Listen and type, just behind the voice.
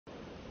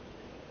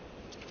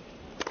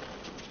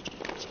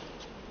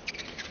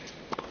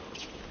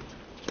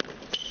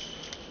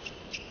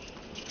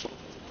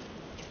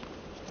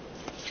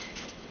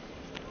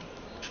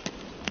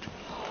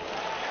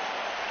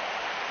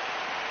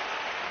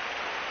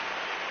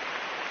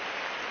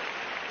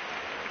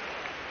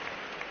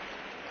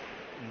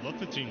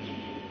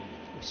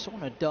We saw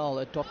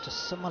Nadal adopt a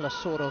similar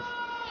sort of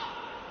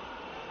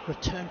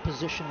return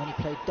position when he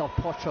played Del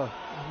Potro.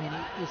 I mean,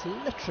 he is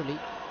literally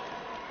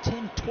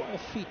 10-12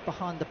 feet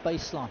behind the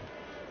baseline.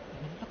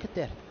 I mean, look at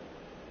that.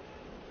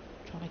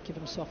 Trying to give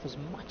himself as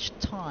much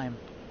time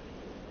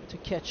to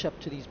catch up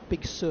to these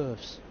big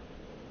serves.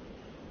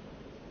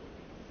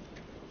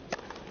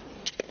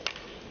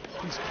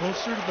 He's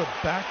closer to the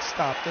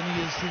backstop than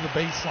he is to the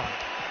baseline.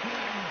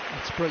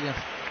 That's brilliant.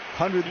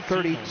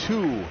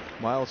 132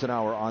 miles an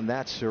hour on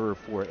that serve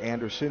for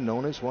Anderson,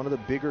 known as one of the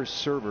bigger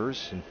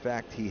servers. In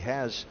fact, he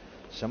has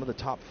some of the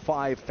top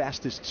 5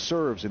 fastest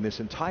serves in this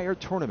entire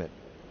tournament.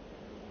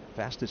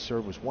 Fastest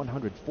serve was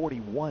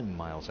 141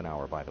 miles an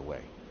hour, by the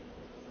way.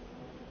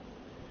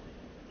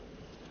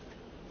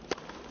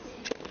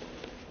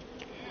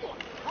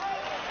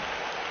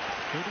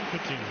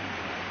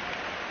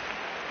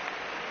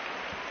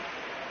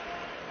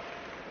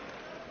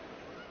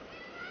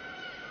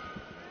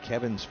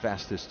 Kevin's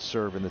fastest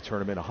serve in the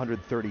tournament,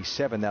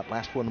 137. That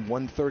last one,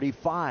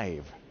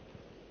 135.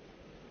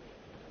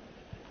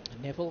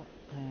 Neville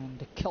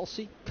and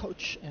Kelsey,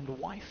 coach and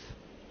wife,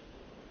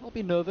 will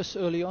be nervous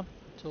early on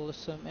until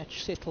this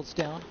match settles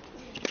down.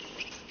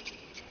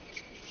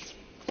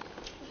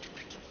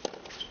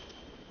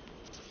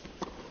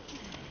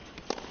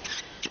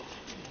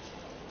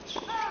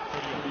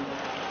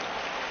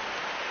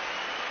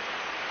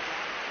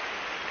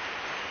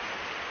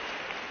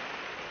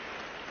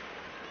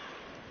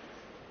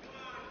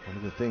 One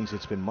of the things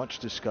that's been much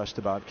discussed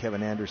about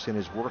Kevin Anderson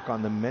is work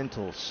on the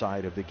mental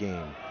side of the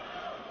game.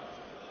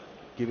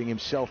 Giving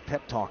himself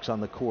pep talks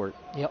on the court.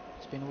 Yep,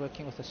 he's been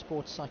working with a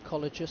sports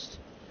psychologist.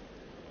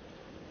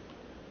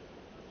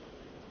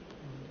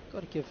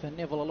 Got to give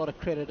Neville a lot of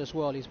credit as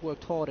well. He's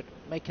worked hard at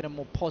making him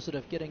more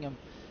positive, getting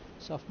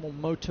himself more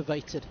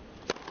motivated.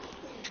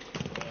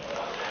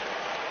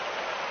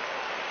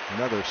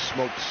 Another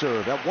smoked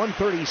serve at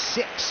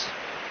 136.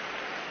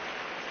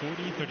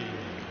 40-30.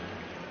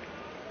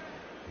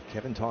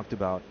 Kevin talked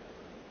about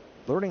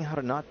learning how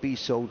to not be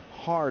so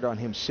hard on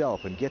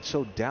himself and get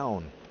so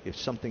down if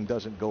something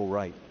doesn't go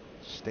right.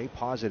 Stay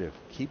positive.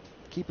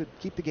 Keep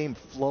the game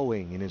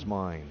flowing in his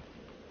mind.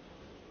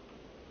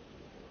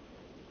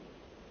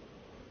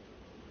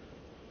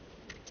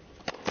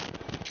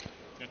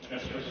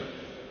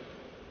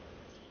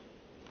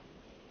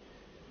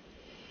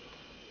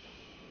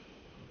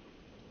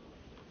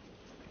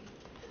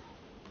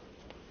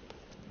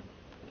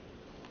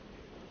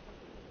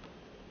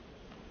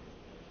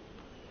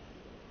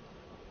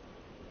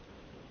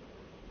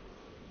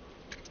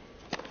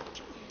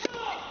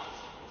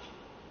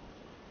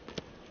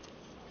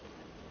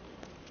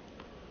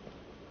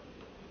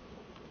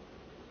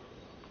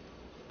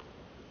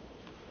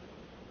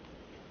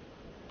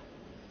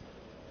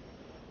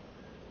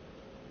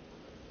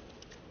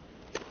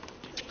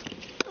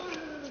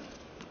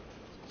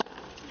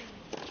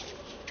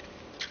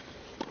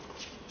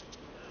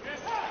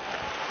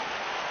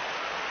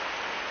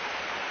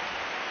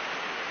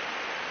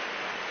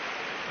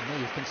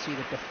 You can see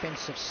the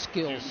defensive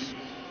skills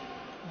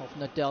of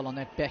Nadal on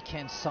that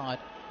backhand side.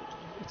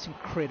 It's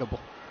incredible.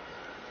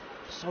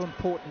 So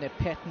important, that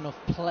pattern of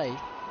play,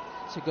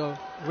 to go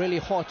really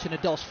hard to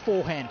Nadal's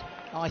forehand.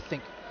 I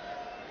think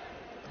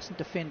doesn't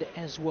defend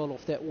as well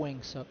off that wing,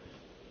 so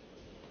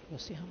we'll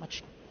see how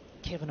much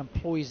Kevin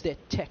employs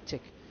that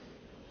tactic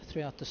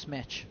throughout this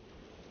match.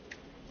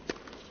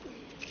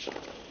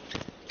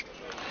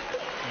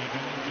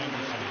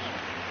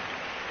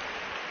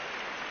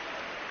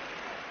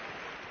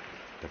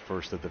 The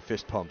first of the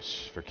fist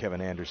pumps for Kevin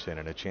Anderson,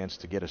 and a chance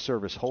to get a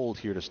service hold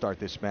here to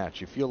start this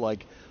match. You feel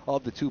like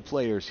of the two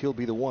players, he'll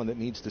be the one that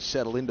needs to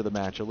settle into the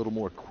match a little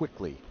more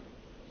quickly.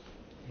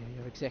 Yeah,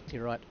 you're exactly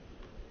right.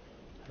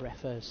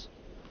 Rafa's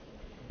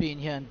been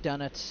here and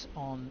done it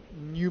on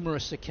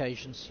numerous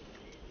occasions.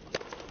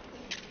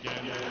 So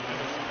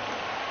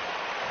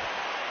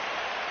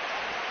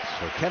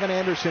Kevin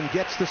Anderson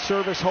gets the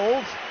service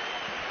hold.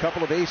 A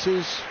couple of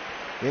aces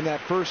in that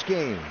first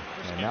game,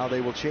 and now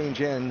they will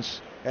change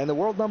ends. And the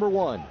world number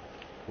 1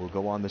 will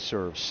go on the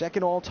serve.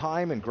 Second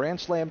all-time in Grand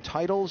Slam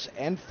titles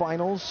and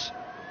finals.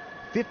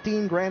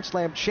 15 Grand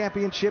Slam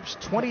championships,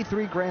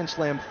 23 Grand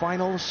Slam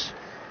finals.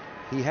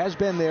 He has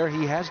been there.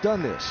 He has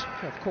done this.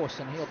 Of course,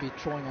 and he'll be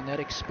drawing on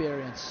that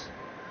experience,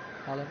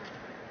 Alan.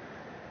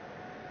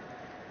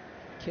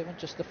 Kevin,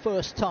 just the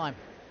first time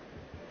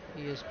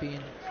he has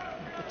been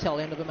at the tail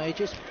end of the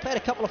majors. Played a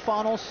couple of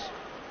finals.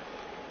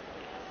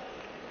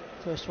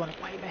 First one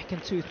way back in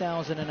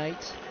 2008.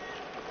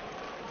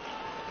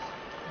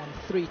 Won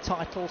 3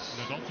 titles.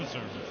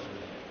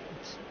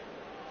 It's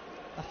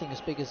nothing as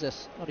big as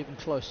this, not even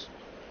close.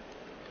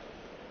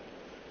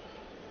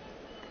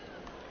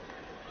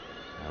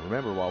 Now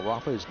remember, while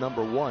Rafa is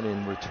number 1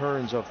 in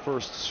returns of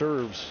first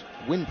serves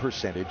win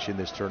percentage in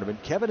this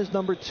tournament, Kevin is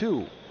number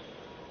 2.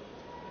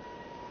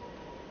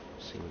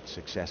 See what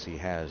success he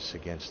has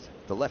against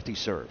the lefty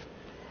serve.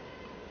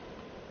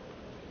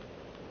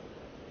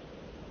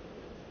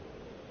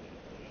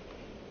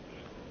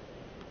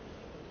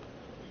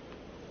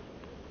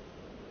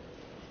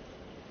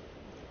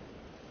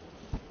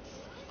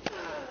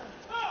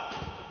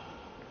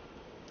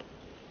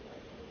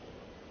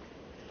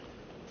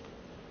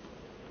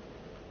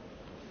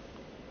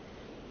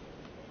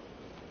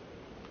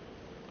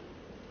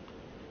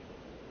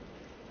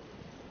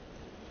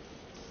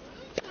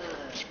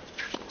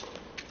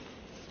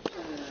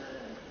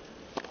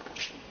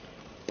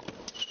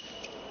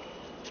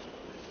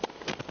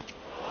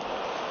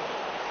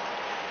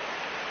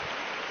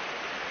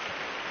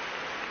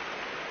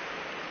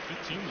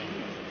 15 love.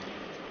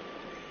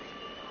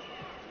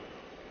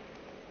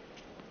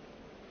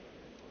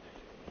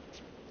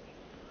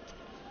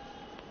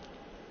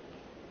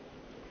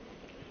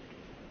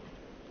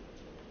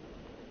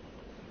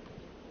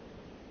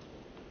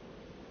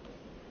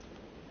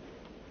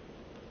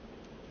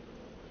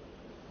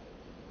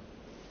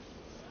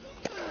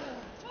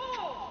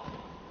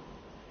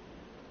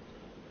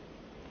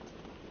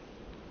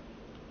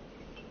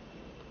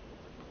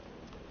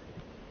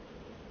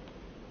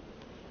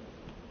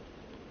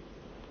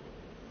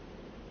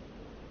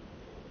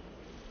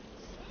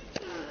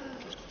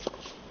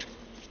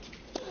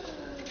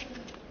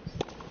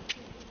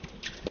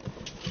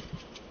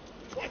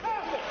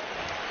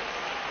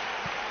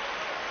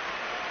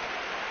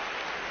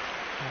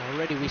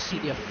 Already we see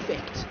the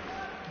effect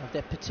of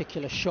that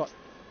particular shot.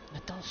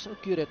 Nadal's so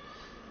good at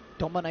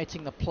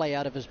dominating the play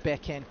out of his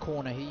backhand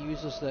corner. He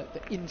uses the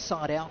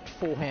inside out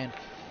forehand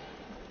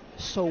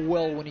so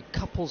well when he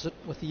couples it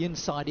with the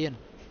inside in.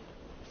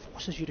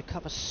 Forces you to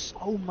cover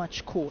so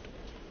much court.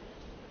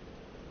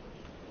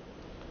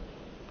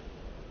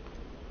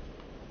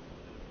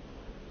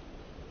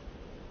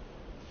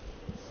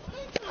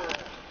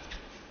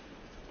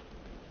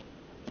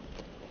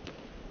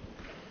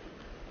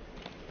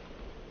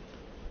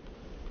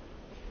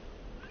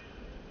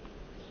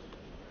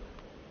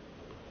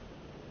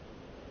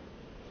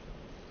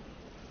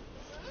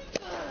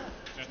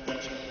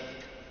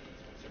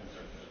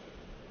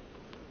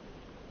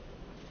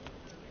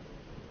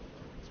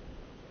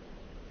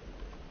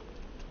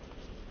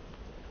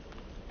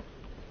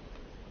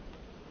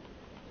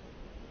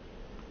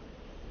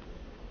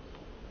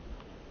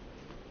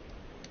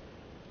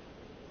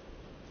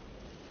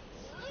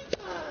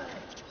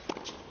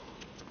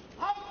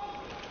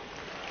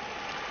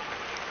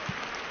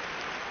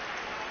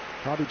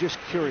 Probably just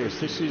curious,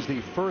 this is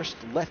the first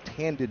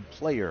left-handed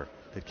player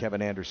that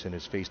Kevin Anderson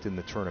has faced in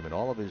the tournament.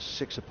 All of his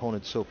 6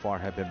 opponents so far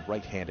have been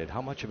right-handed.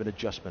 How much of an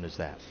adjustment is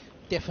that?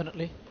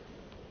 Definitely.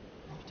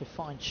 You have to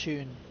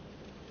fine-tune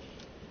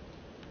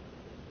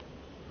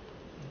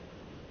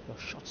your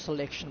shot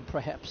selection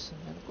perhaps,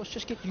 and of course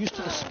just get used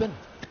to the spin.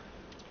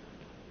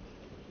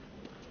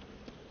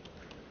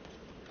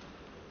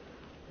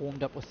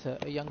 Warmed up with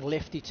a young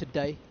lefty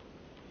today,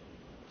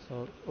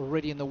 so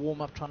already in the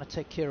warm-up trying to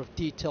take care of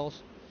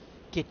details,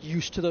 get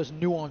used to those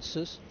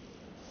nuances.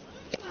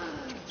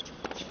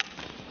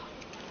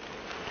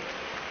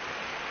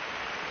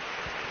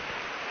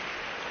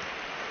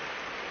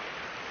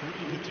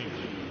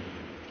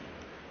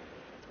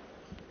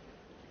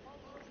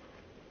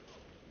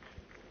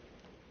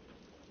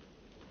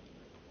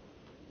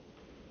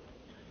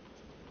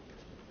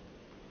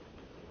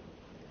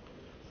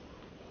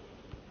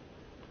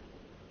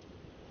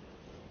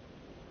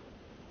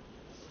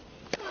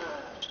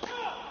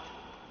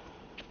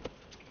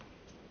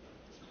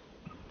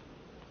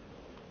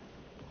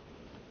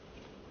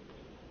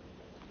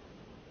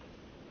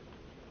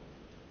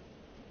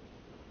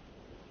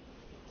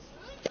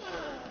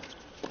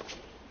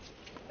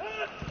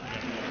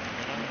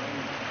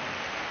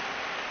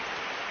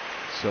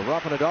 So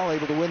Rafael Nadal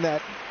able to win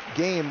that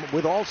game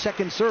with all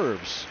second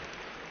serves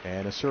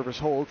and a service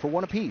hold for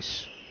 1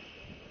 apiece.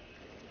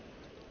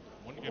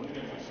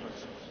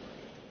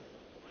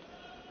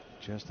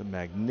 Just a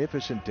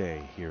magnificent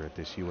day here at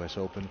this U.S.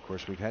 Open. Of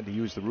course, we've had to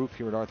use the roof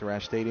here at Arthur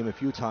Ashe Stadium a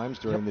few times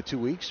during the 2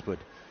 weeks, but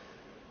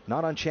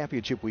not on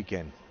championship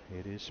weekend.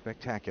 It is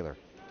spectacular.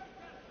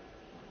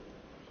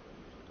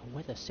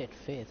 Weather set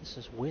fair. This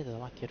is weather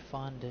like you'd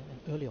find in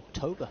early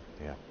October.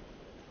 Yeah.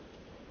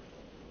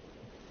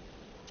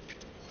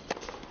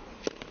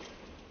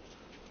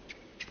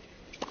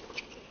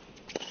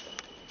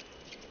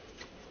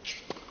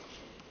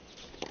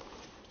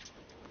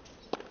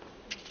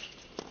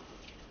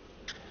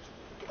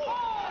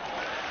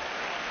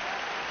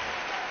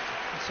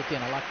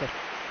 Again, I like the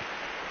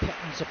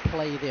patterns of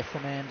play there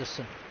from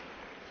Anderson.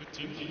 I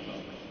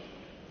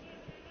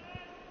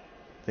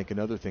think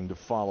another thing to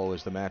follow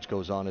as the match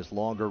goes on is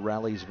longer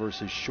rallies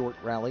versus short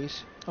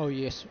rallies. Oh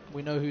yes,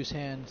 we know whose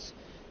hands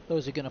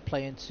those are going to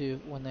play into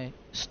when they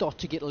start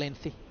to get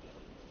lengthy.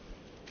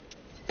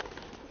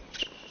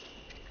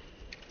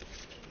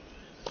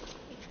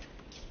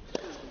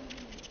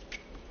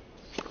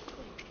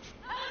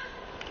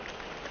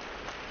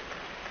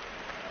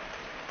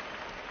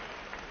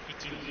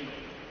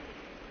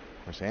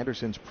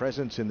 Anderson's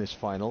presence in this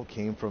final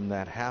came from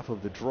that half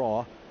of the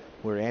draw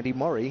where Andy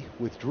Murray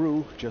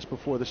withdrew just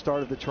before the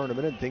start of the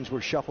tournament and things were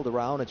shuffled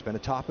around. It's been a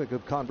topic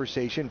of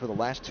conversation for the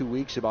last 2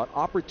 weeks about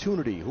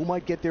opportunity, who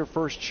might get their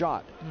first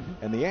shot.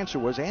 And the answer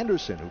was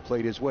Anderson, who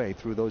played his way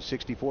through those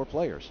 64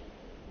 players.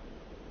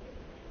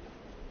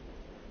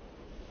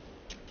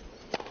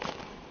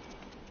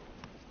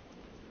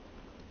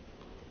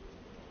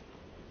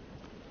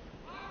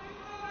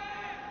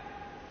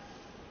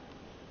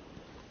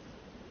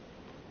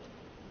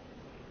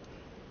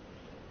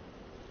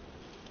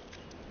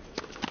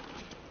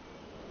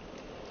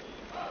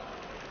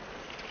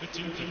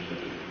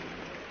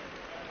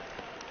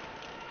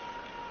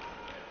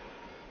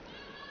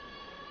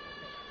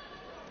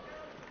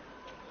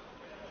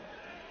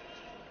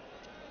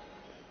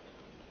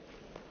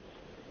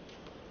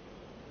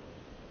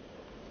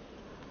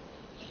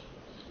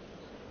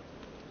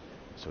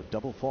 So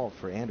double fault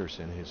for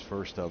Anderson, his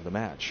first of the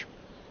match.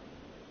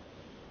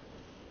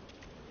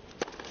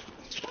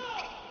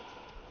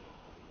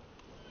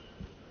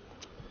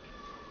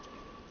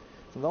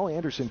 Although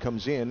Anderson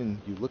comes in and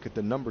you look at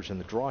the numbers in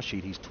the draw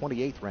sheet, he's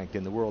 28th ranked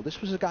in the world.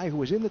 This was a guy who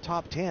was in the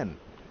top 10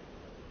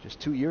 just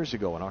 2 years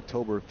ago in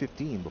October of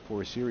 15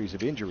 before a series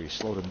of injuries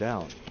slowed him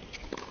down.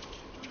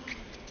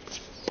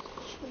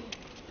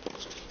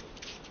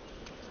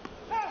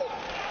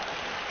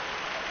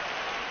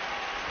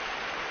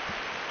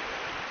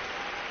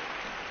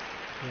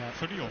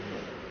 Yeah.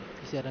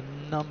 He's had a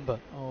number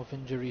of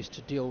injuries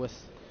to deal with.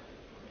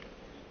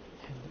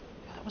 And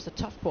that was the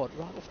tough part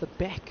right off the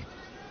back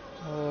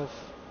of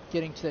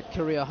getting to that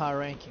career high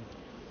ranking.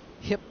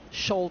 Hip,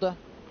 shoulder,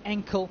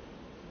 ankle.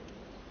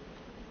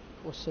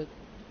 Of course, it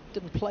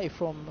didn't play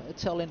from a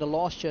tail end of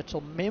last year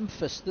till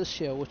Memphis this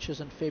year, which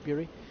is in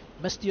February.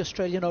 Missed the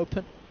Australian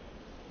Open.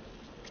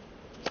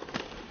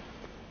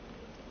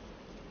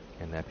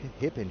 And that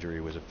hip injury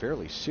was a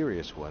fairly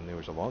serious one. There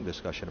was a long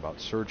discussion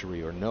about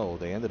surgery or no.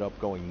 They ended up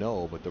going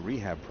no, but the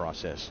rehab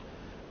process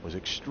was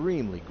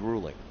extremely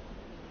grueling.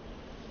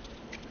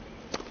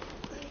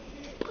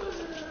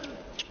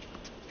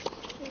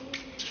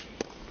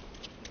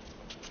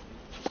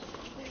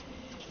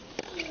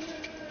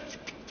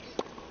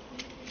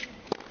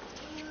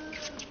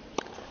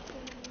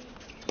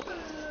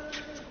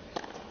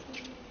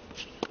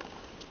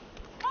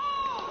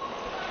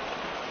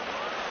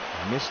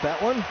 Missed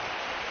that one.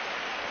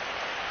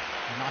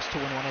 Nice to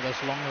win one of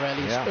those long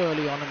rallies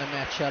early on in the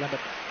match, Alan, but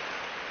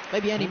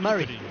maybe Andy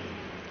Murray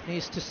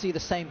needs to see the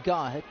same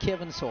guy at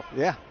Kevin's off.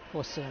 Yeah. Of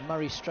course,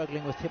 Murray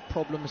struggling with hip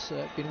problems,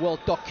 been well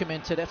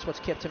documented. That's what's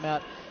kept him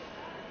out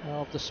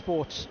of the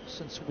sport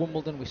since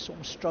Wimbledon. We saw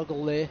him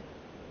struggle there.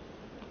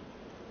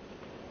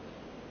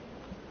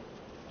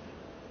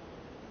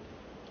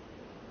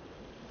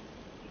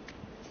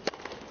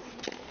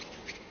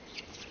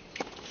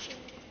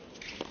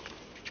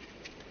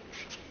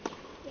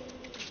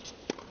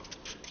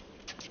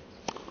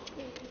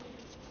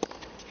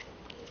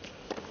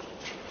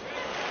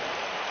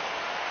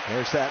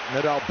 There's that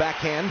Nadal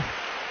backhand,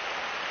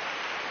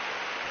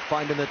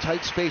 finding the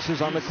tight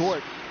spaces on the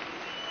court.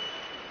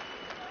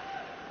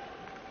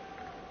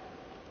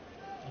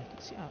 You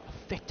can see how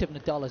effective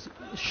Nadal is.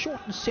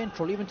 Short and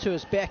central, even to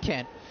his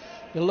backhand.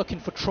 You're looking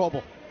for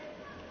trouble.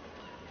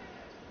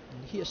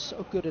 And he is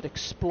so good at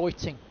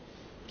exploiting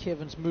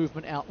Kevin's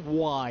movement out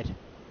wide.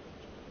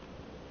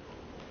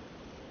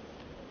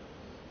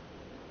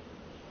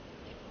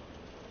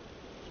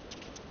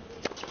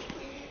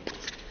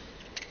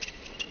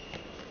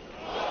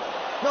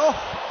 No.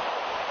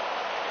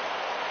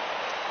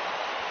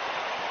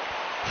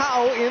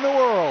 How in the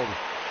world?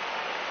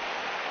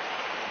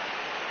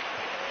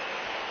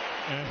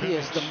 He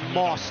is the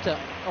master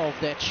of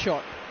that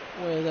shot.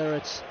 Whether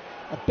it's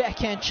a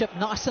backhand chip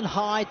nice and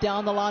high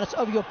down the line, it's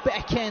over your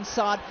backhand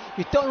side.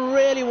 You don't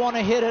really want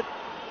to hit it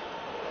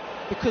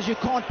because you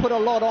can't put a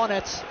lot on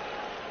it.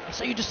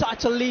 So you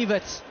decide to leave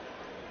it.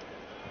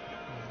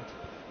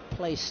 And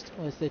placed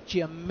with a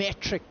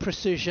geometric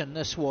precision,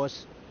 this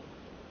was.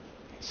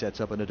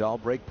 Sets up a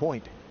Nadal break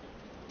point.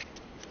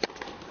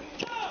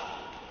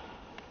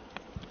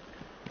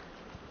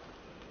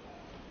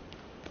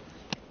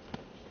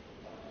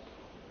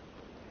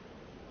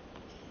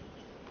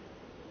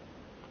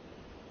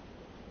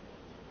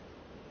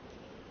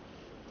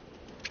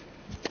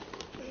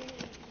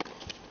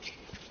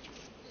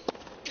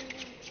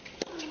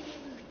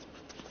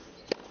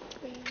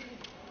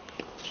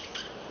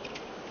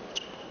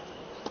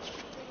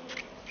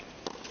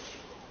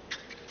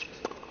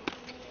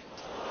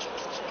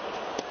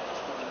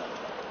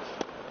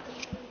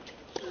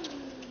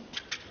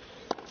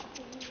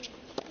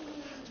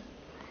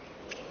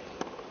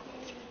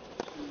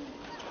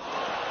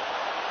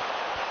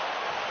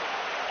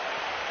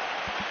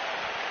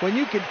 When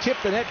you can tip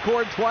the net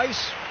cord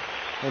twice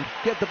and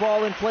get the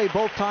ball in play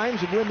both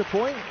times and win the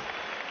point,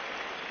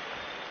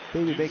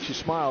 maybe it makes you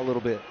smile a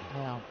little bit.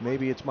 Wow.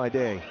 Maybe it's my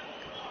day.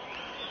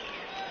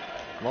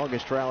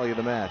 Longest rally of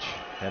the match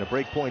and a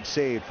break point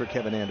saved for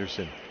Kevin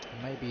Anderson.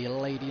 Maybe a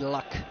lady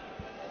luck.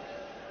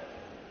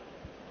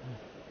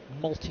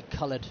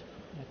 Multicolored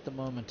at the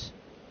moment.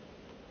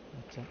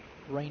 It's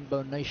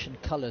Rainbow Nation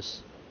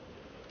colors.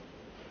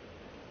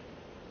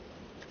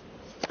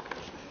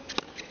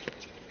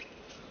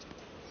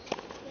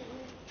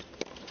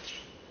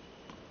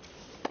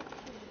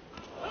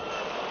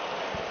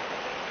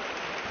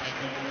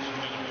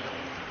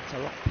 It's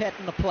a rough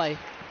pattern to play.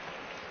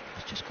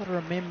 He's just got to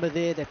remember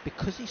there that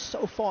because he's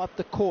so far up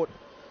the court,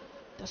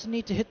 doesn't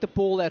need to hit the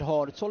ball that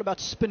hard. It's all about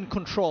spin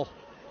control.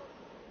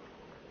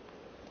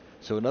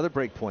 So another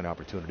break point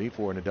opportunity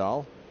for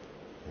Nadal.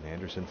 And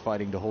Anderson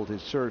fighting to hold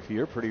his serve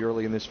here pretty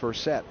early in this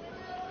first set.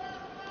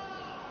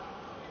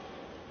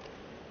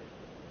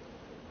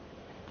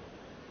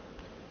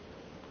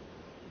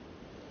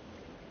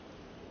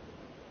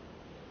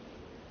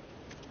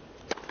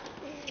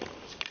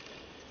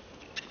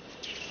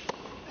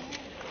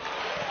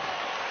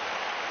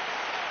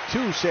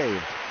 Two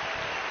saved.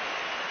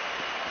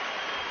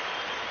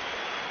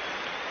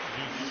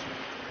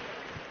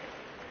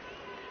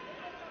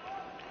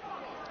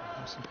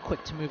 Wasn't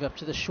quick to move up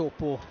to the short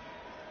ball.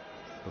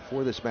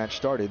 Before this match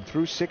started,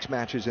 through 6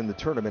 matches in the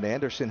tournament,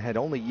 Anderson had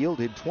only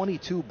yielded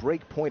 22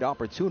 break point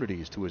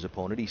opportunities to his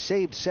opponent. He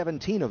saved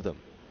 17 of them.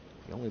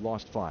 He only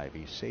lost 5.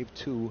 He saved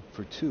 2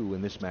 for 2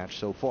 in this match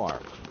so far.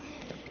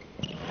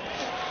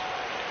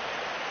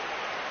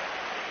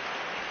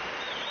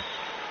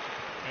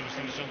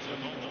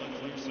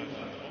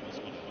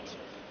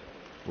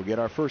 We'll get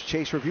our first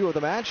chase review of the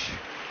match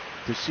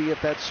to see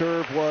if that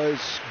serve was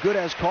good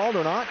as called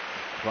or not.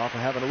 Rafa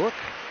having a look,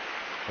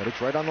 but it's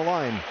right on the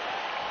line.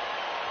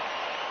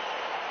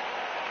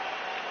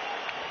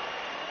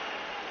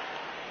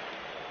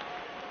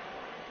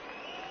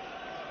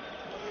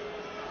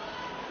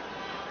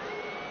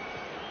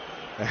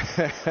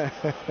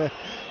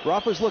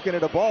 Rafa's looking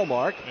at a ball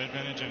mark.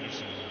 Advantage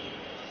Anderson.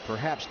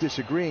 Perhaps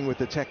disagreeing with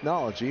the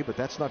technology, but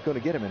that's not going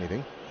to get him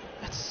anything.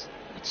 That's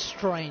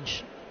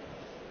strange.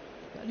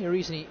 The only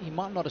reason he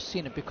might not have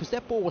seen it, because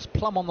that ball was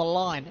plumb on the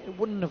line. It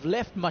wouldn't have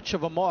left much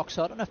of a mark,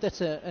 so I don't know if that's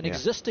an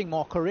existing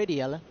mark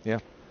already, Alan. Yeah.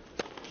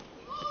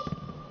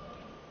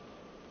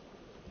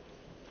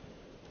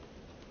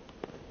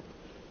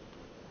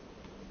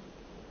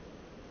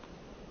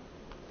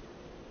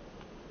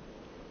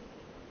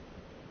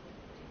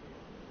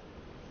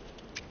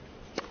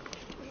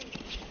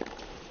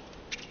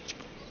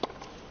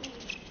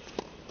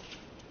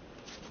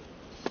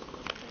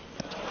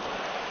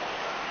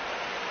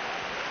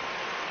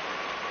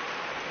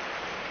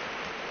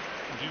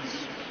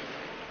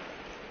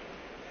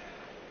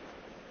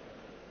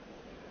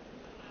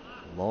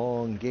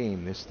 Long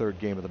game, this third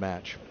game of the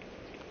match.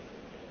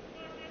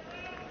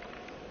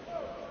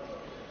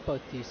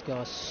 Both these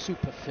guys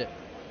super fit.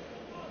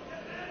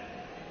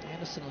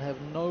 Anderson will have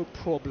no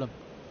problem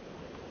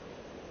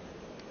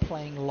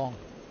playing long.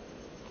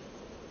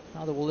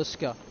 Neither will this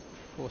guy,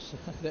 of course,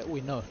 that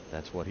we know.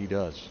 That's what he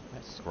does.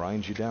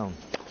 Grinds you down.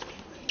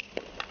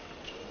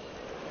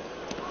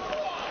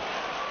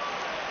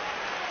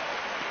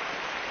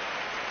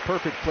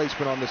 Perfect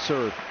placement on the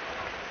serve.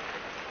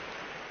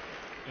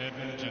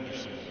 Advantage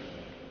Anderson.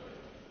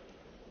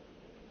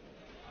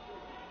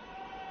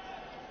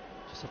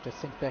 Just have to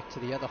think back to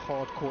the other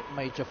hard court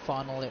major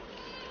final that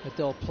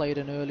Nadal played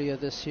in earlier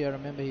this year.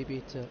 Remember, he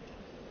beat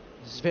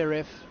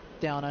Zverev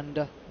down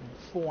under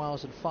in 4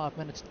 hours and 5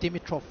 minutes.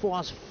 Dimitrov 4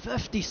 hours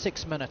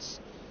 56 minutes.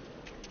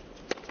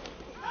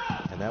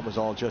 And that was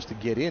all just to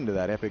get into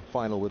that epic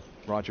final with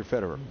Roger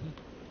Federer.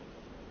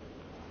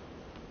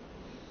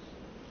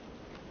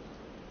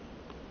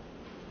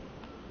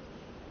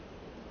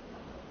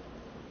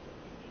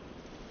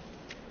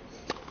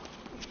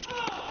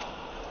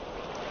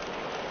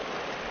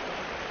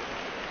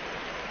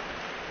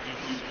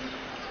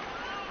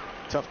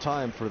 Tough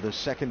time for the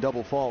second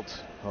double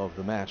fault of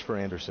the match for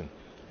Anderson.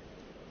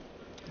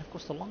 Of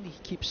course, the longer he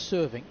keeps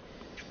serving,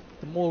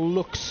 the more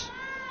looks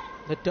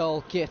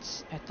Nadal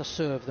gets at the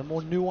serve, the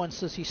more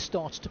nuances he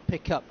starts to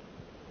pick up.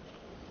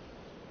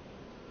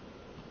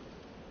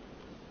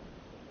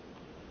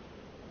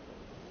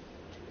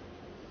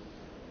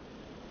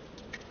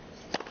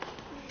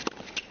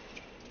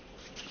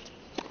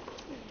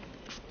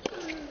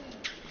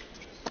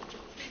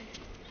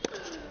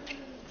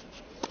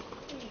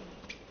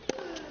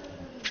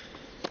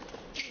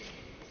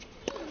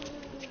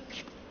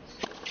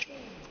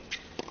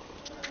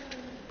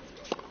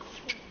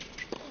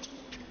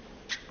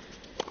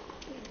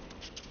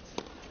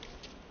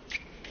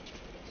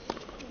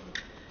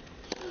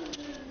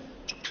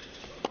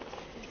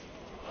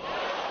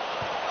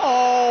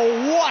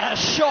 What a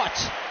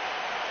shot!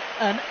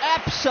 An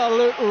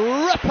absolute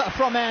ripper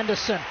from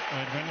Anderson.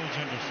 Advantage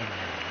Anderson.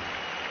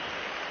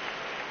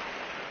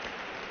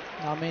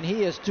 I mean,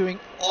 he is doing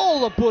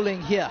all the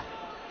bullying here.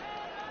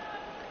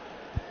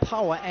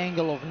 Power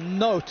angle of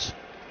note.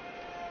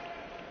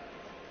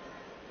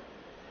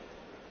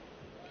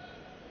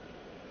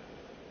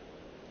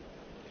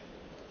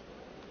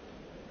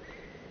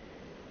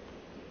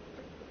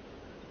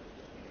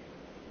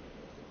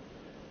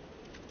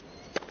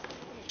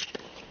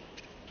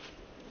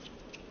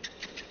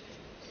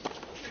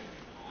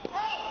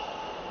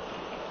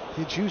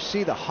 Did you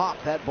see the hop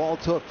that ball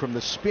took from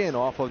the spin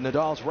off of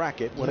Nadal's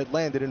racket when it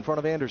landed in front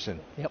of Anderson?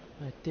 Yep,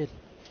 it did. It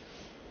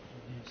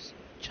was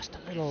just a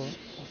little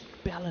off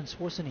balance,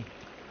 wasn't he?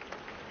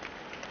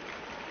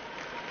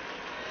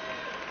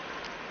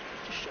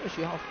 Just shows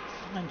you how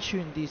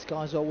fine-tuned these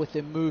guys are with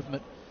their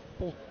movement.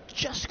 Ball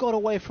just got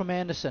away from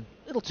Anderson,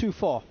 a little too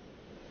far.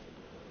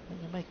 And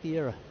you make the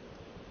error.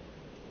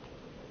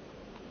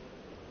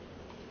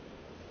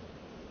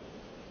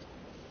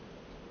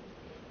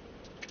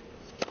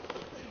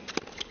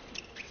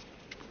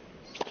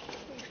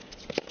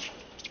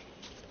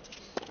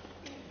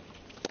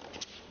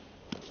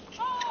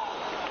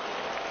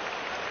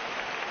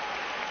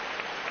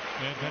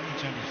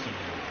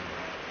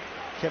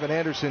 Kevin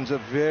Anderson's a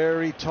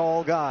very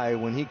tall guy.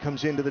 When he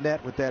comes into the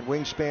net with that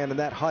wingspan and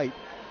that height,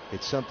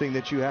 it's something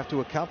that you have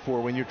to account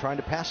for when you're trying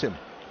to pass him.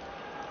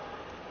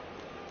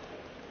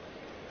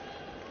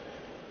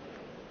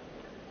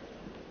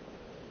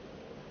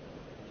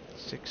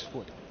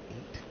 .6'8".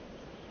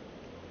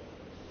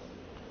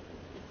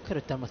 Could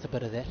have done with a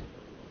bit of that.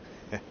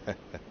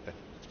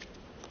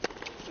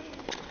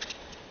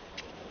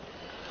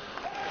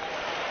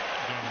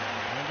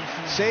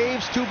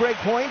 Saves 2 break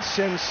points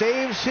and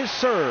saves his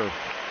serve.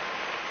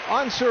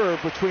 On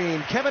serve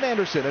between Kevin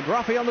Anderson and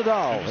Rafael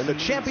Nadal in the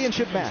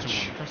championship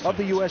match of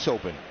the U.S.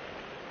 Open.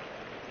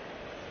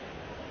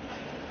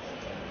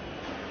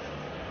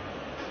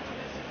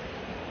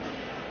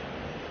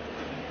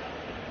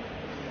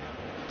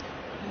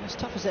 As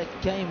tough as that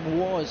game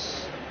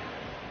was,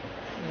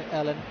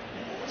 Alan,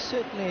 it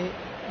certainly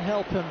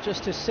helped him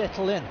just to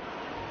settle in,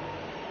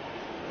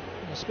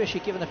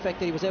 especially given the fact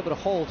that he was able to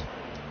hold.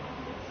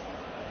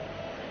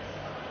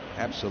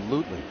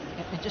 Absolutely.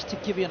 And just to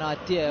give you an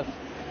idea of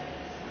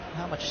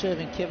how much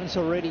serving Kevin's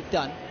already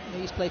done,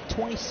 he's played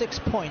 26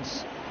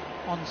 points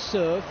on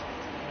serve.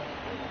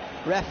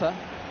 Rafa,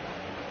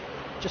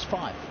 just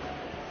 5.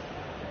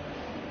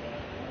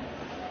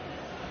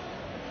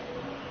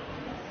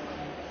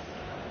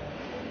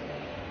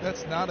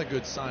 That's not a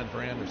good sign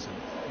for Anderson.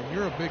 When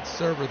you're a big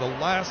server, the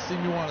last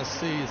thing you want to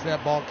see is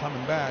that ball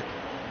coming back.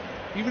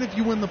 Even if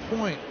you win the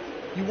point,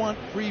 you want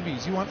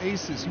freebies, you want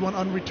aces, you want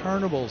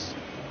unreturnables.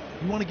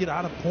 You want to get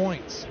out of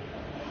points.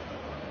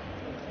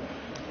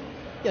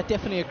 Yeah,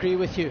 definitely agree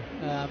with you,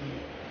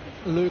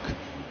 Luke.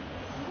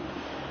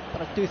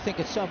 But I do think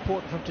it's so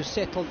important for him to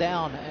settle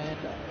down. And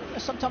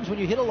sometimes when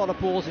you hit a lot of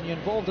balls and you're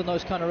involved in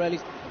those kind of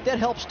rallies, that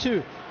helps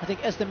too. I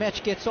think as the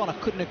match gets on, I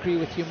couldn't agree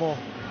with you more.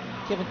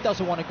 Kevin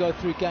doesn't want to go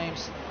through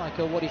games like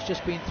what he's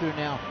just been through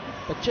now.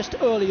 But just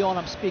early on,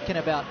 I'm speaking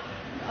about,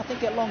 I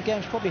think that long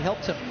game's probably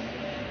helped him.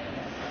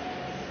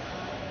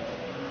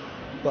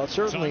 Well,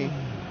 certainly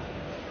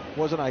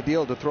wasn't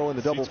ideal to throw in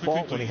the double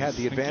fault when he had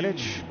the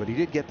advantage, but he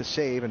did get the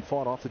save and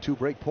fought off the 2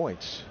 break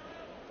points.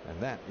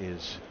 And that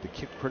is the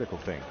critical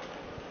thing.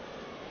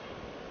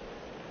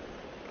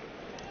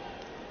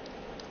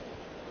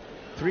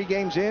 Three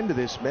games into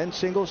this men's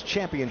singles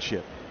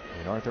championship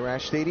in Arthur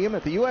Ashe Stadium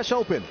at the U.S.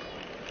 Open.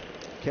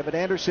 Kevin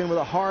Anderson with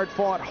a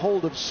hard-fought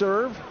hold of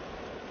serve.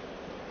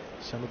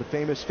 Some of the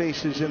famous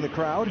faces in the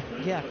crowd.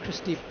 Yeah,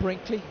 Christy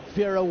Brinkley,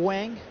 Vera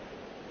Wang,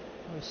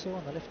 who we saw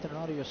on the left and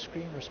right of your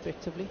screen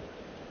respectively.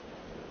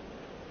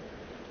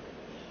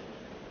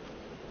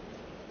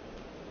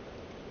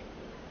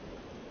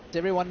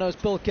 Everyone knows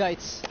Bill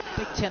Gates,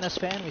 big tennis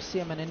fan. We see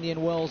him in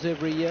Indian Wells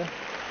every year.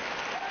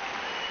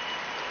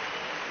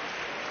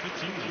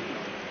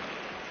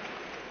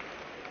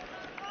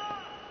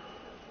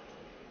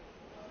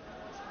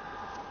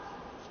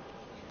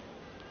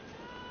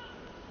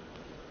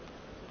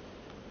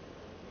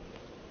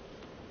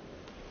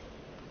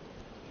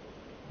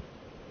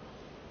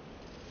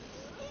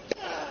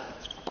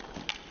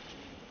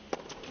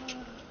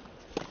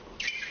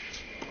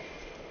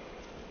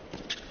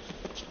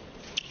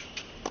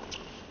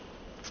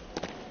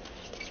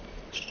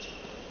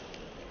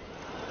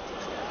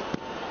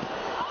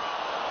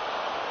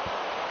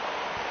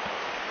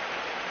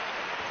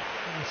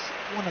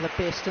 One of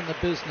the best in the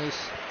business,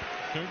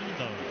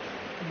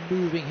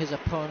 moving his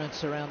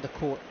opponents around the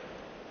court.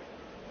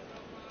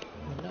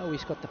 We know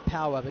he's got the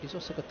power, but he's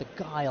also got the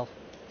guile.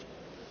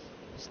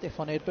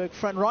 Stefan Edberg,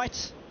 front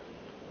right.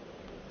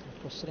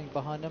 Of course, sitting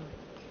behind him,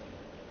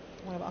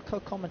 one of our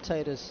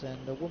co-commentators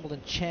and the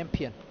Wimbledon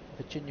champion,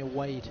 Virginia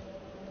Wade.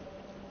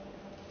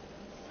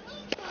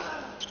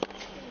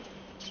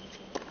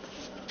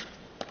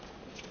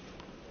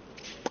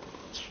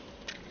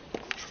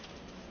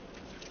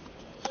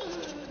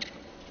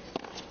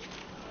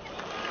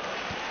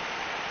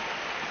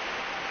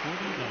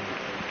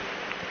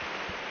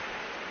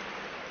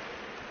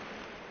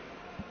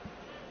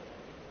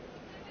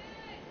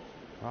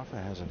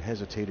 Rafa hasn't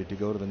hesitated to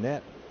go to the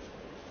net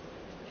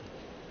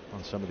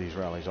on some of these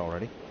rallies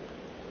already.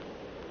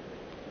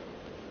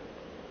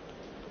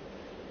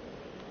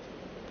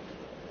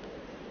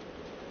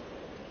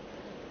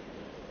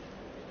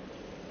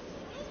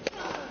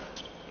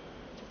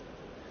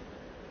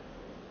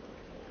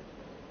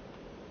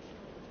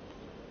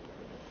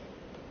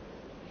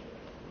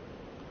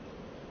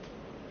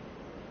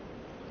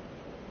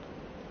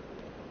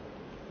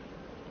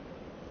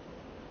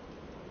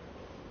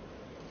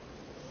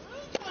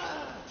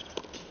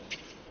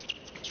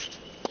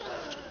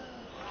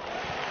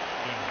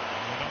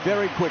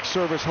 Very quick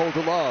service hold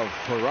to love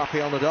for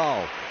Rafael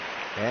Nadal.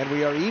 And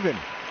we are even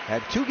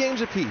at 2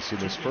 games apiece in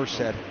this first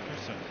set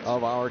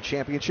of our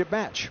championship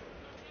match.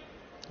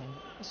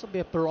 This will be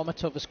a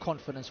barometer of his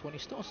confidence when he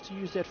starts to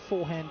use that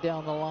forehand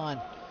down the line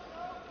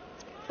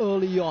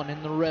early on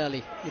in the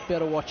rally. You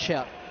better watch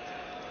out.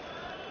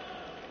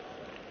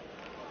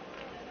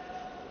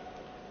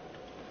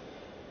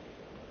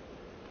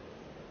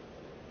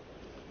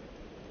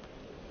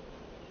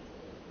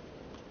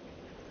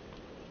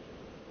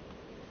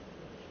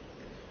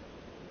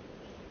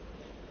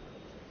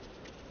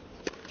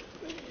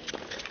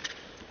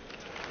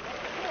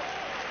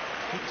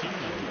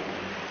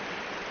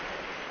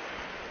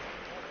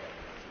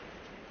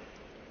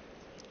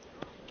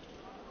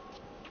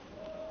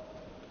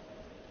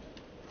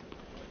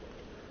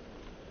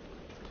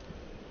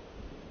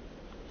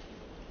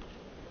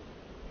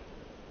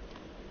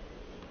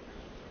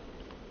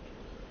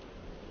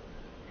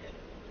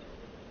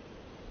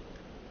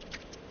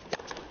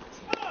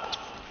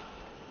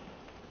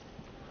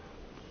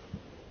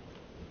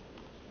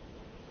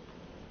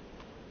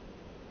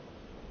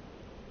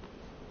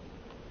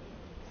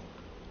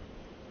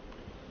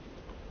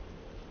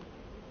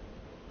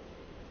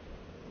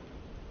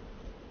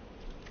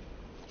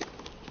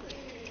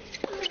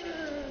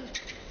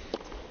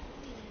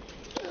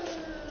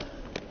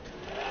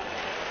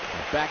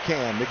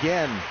 Backhand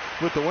again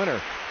with the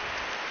winner.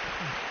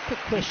 Quick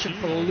question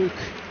for Luke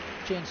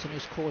Jensen,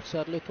 who's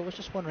courtside. Luke, I was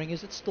just wondering,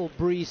 is it still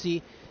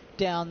breezy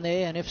down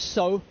there? And if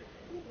so,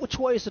 which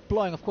way is it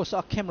blowing? Of course,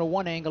 our camera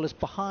one angle is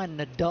behind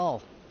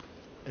Nadal.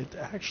 It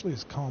actually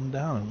has calmed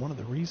down, and one of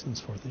the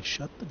reasons for it, they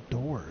shut the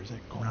doors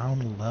at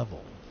ground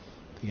level.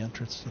 The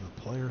entrance to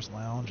the players'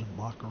 lounge and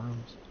locker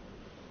rooms.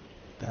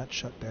 That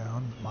shut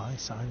down. My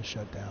side is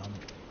shut down.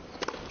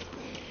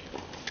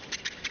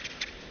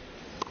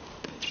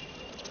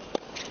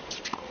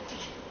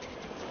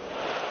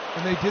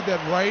 And they did that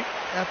right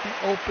at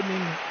the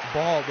opening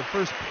ball, the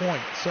first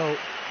point. So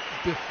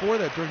before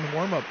that, during the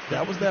warm-up,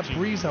 that was that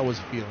breeze I was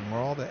feeling,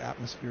 where all the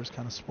atmosphere is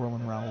kind of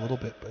swirling around a little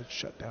bit, but it's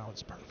shut down.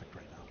 It's perfect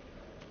right now.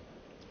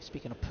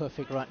 Speaking of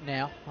perfect right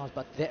now, how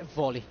about that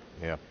volley?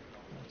 Yeah.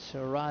 It's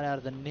right out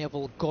of the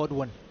Neville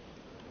Godwin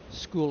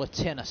School of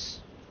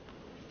Tennis.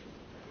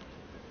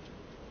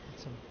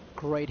 Some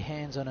great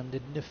hands on him,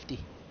 did Nifty.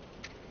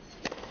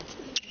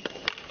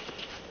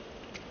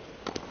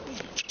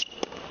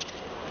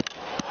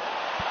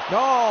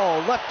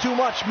 No, left too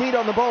much meat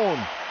on the bone.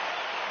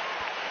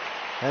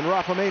 And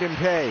Rafa made him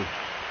pay.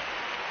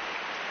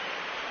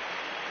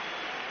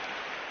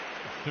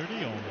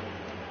 30 all.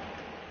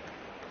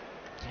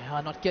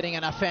 Yeah, not getting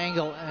enough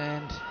angle,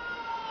 and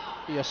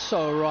you're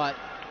so right.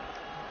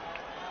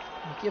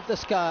 You give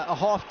this guy a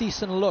half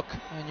decent look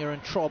and you're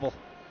in trouble.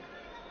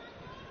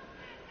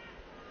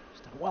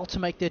 He's done well to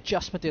make the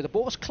adjustment there. The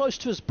ball was close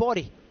to his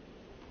body.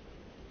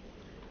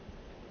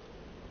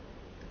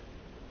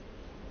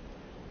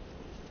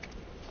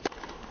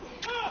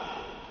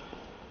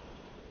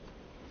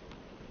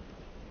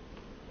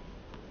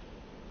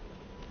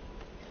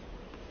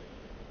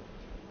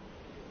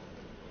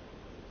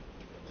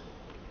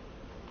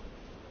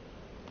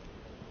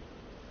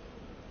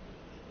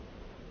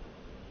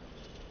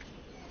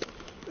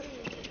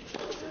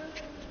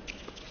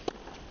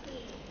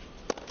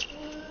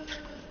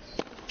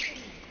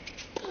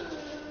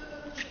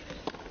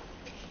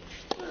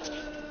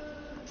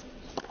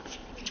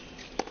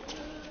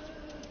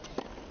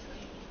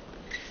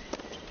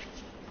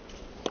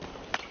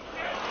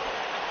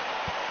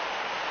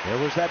 There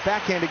was that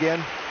backhand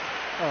again.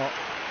 Oh,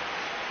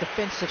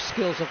 defensive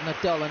skills of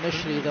Nadal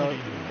initially, though,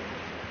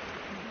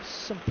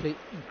 simply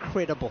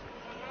incredible.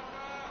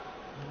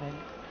 And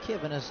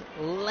Kevin is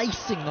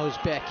lacing those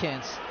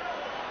backhands.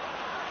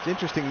 It's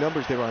interesting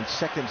numbers there on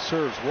second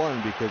serves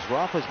won, because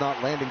Rafa's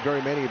not landing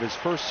very many of his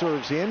first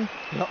serves in.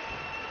 Yep.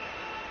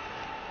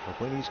 But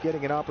when he's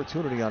getting an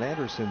opportunity on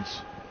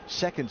Anderson's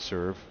second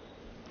serve,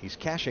 he's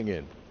cashing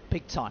in.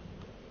 Big time.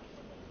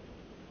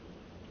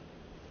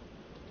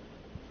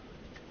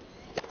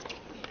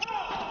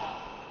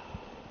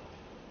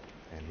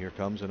 And here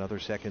comes another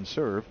second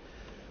serve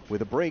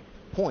with a break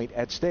point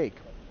at stake.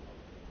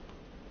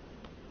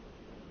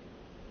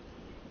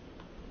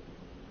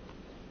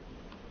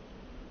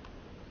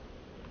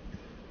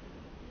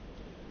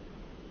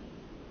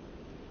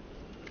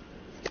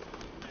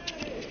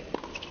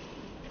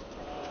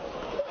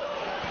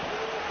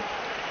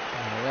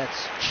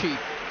 That's cheap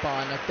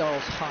by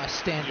Nadal's high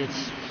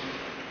standards.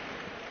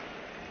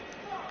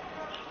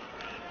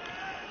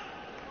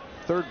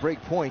 Third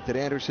break point that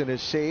Anderson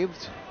has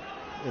saved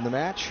in the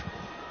match.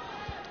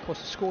 Of course,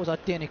 the score's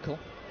identical.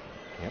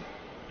 Yep.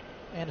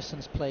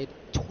 Anderson's played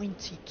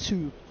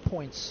 22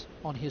 points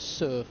on his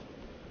serve.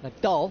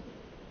 Nadal,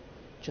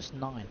 just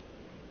 9.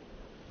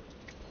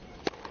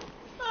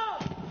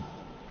 Of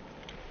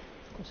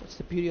course, that's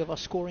the beauty of our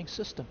scoring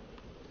system.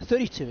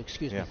 32,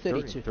 excuse me,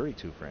 32.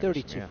 32 for Anderson.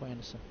 32 yeah. for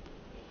Anderson.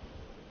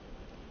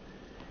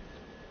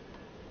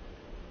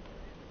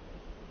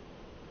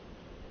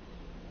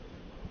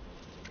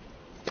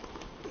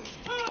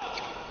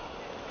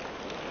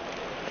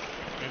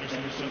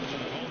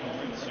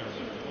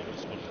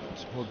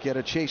 We'll get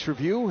a chase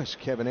review as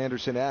Kevin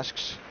Anderson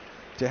asks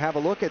to have a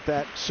look at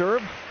that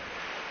serve.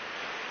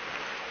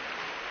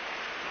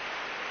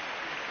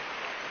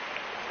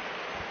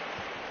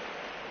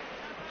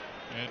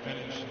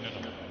 Advantage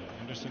Nadal.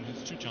 Anderson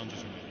has 2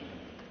 challenges remaining.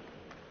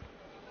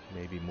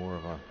 Maybe more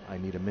of a I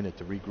need a minute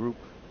to regroup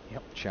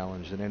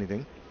challenge than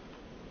anything.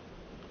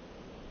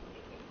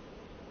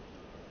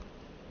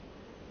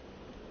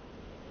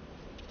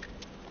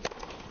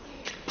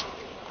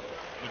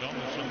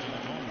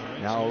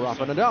 Now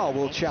Rafa Nadal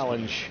will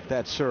challenge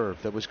that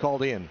serve that was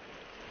called in.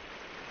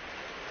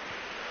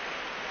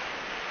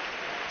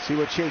 See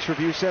what Chase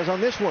Review says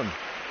on this one.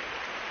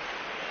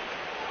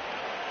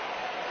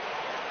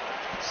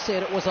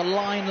 Said it was a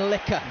line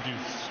licker.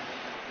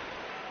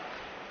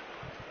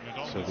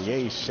 So the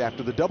ace,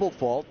 after the double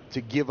fault,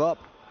 to give up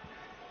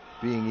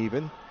being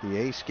even, the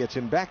ace gets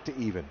him back to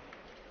even.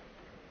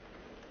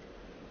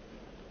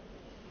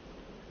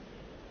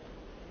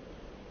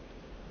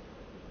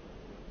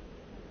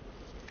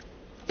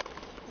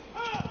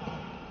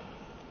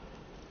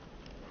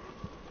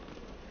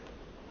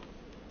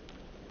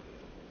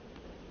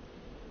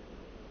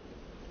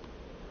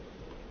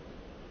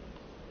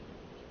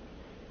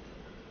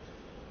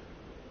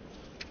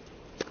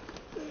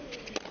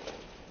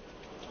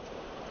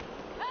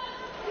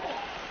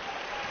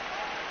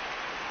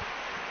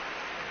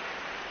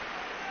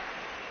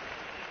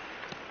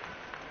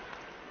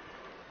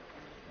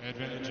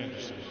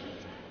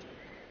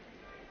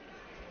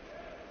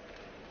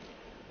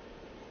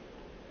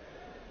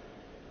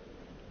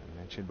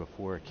 Mentioned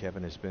before,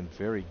 Kevin has been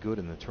very good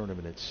in the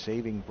tournament at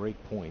saving break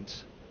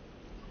points.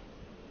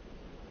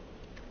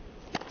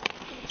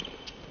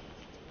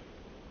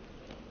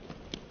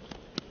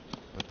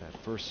 But that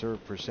first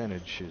serve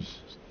percentage is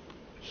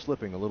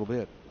slipping a little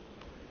bit.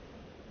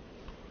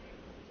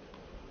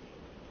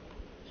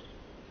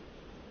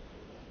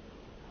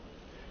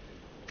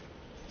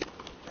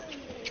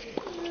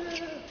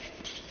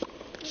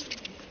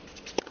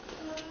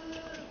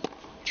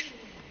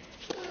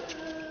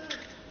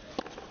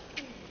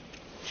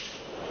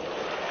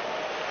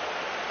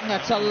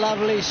 That's a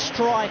lovely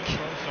strike,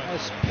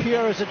 as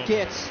pure as it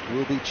gets.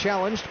 Will be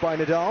challenged by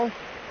Nadal.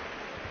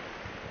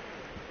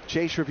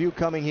 Chase review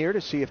coming here to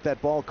see if that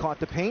ball caught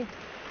the paint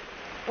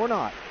or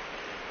not.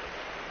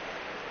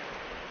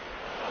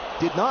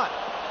 Did not.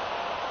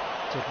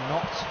 Did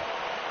not.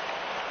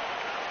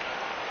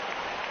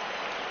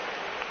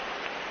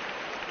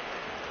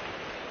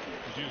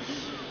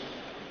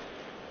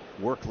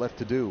 Work left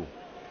to do.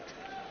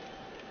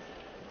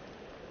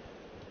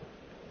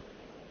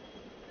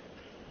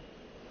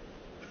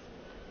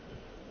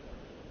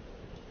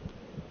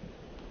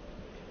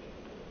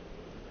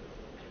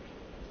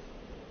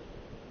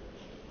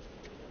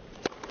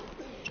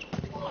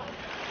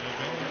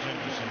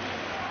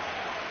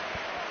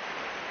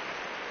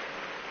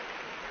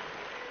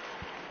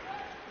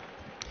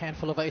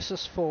 Handful of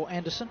aces for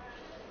Anderson.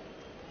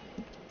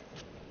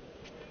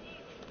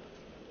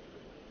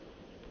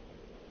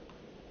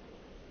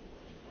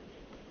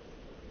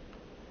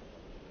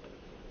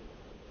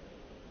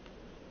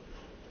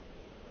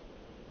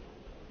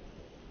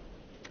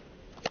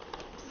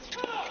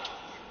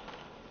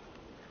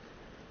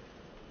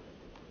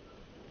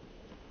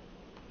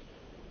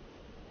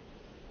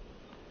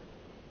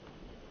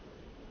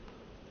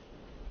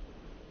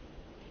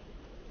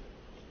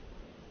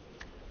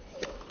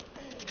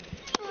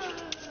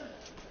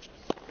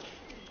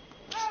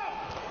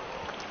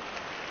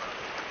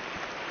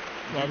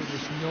 Robert,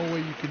 there's no way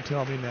you can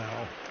tell me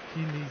now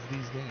he needs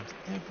these games.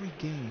 Every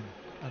game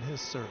on his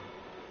serve,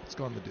 it's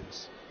gone the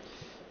deuce.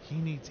 He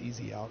needs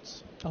easy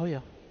outs. Oh yeah.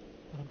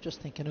 I'm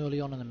just thinking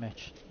early on in the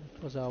match,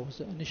 because I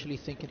was initially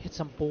thinking hit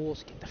some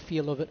balls, get the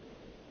feel of it.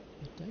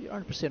 But, you're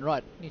 100%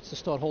 right. Needs to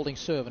start holding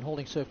serve and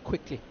holding serve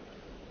quickly.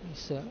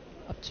 He's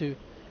up to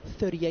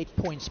 38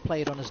 points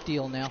played on his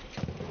deal now.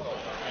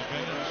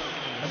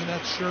 I mean,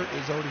 that shirt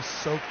is already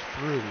soaked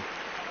through,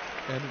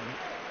 and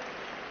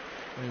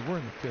I mean, we're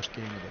in the fifth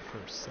game of the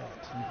first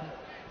set. Mm-hmm.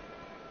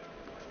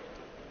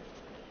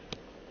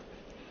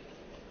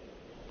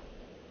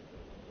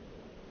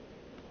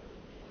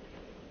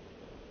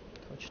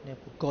 Coach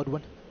Neville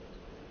Godwin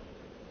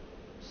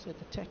said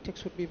the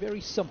tactics would be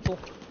very simple.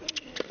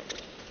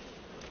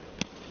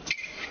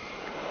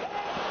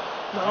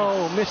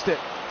 No, missed it.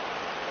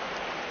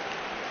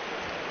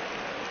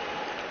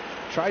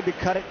 Tried to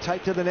cut it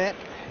tight to the net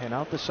and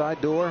out the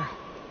side door.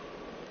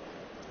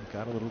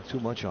 Got a little too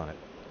much on it.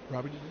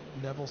 Robert, did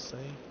Neville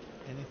say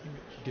anything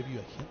that give you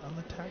a hint on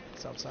the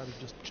tactics outside of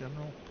just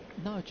general?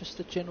 No, just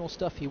the general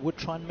stuff. He would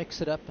try and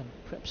mix it up and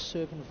perhaps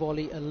serve and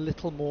volley a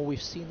little more.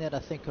 We've seen that, I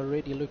think,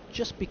 already, Luke,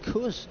 just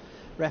because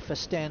Rafa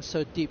stands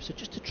so deep. So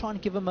just to try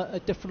and give him a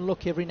different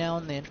look every now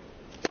and then.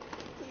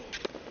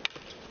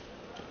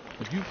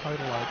 But you've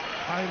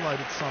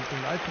highlighted something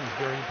I think is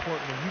very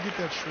important. When you get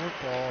that short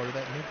ball or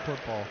that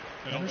mid-court ball,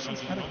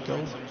 Anderson's got to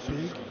go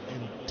big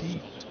and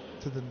deep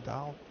to the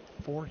Nadal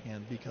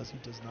forehand because he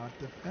does not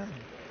defend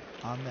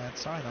on that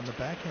side, on the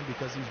backhand,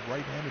 because he's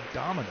right-handed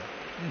dominant.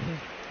 Mm-hmm.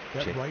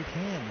 That right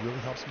hand really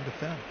helps him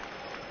defend.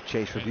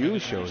 Chase review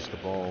shows the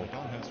ball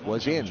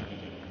was in.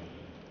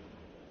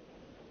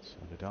 So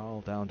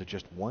Nadal down to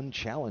just one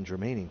challenge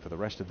remaining for the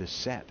rest of this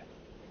set.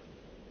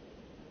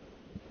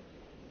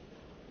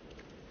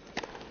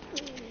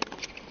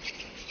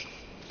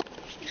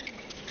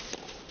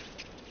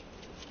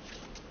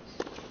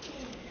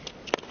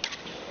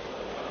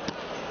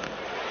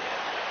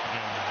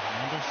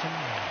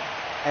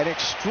 An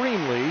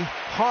extremely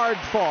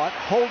hard-fought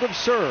hold of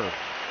serve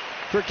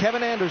for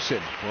Kevin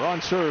Anderson. We're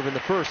on serve in the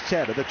first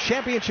set of the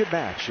championship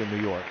match in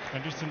New York.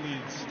 Anderson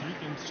leads 3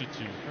 games to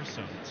 2 per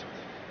set.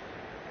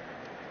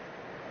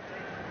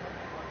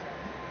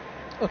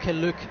 Okay,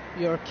 Luke,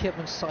 you're a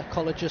Kevin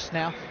psychologist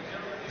now.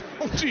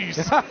 Oh, jeez.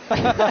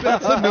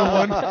 That's a new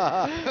one.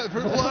 I've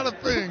heard a lot of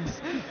things.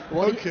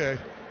 Okay.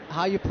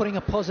 How are you putting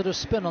a positive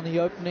spin on the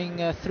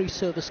opening 3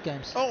 service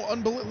games? Oh,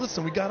 unbelievable.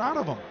 Listen, we got out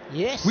of them.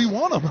 Yes. We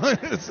won them.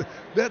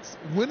 That's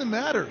winning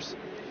matters.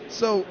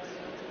 So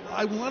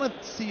I want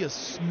to see a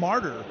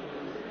smarter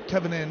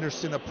Kevin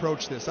Anderson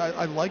approach this.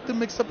 I like to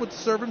mix up with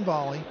serve and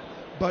volley,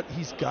 but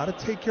he's got to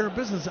take care of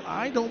business.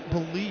 I don't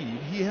believe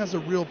he has a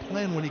real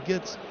plan when he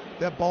gets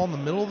that ball in the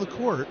middle of the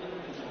court.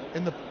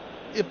 And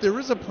if there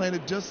is a plan,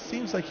 it just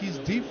seems like he's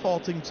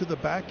defaulting to the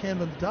backhand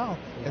of Nadal,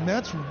 and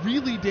that's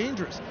really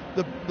dangerous.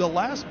 The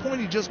last point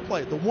he just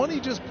played, the one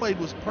he just played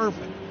was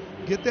perfect.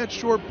 Get that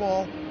short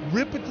ball,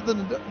 rip it to the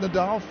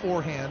Nadal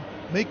forehand,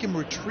 make him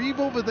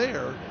retrieve over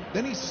there,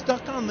 then he's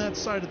stuck on that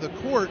side of the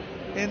court,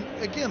 and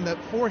again, that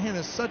forehand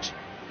is such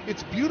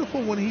It's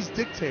beautiful when he's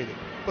dictating,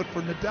 but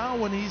for Nadal,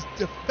 when he's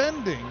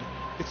defending,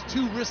 it's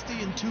too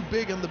risky and too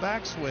big on the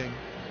backswing,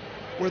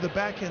 where the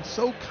backhand's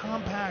so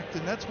compact,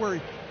 and that's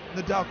where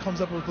Nadal comes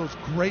up with those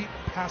great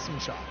passing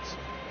shots.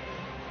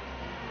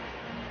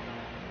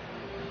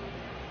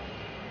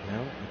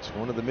 Well, it's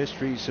one of the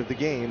mysteries of the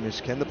game is,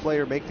 can the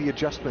player make the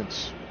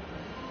adjustments?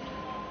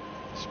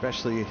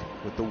 Especially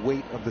with the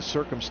weight of the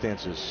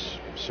circumstances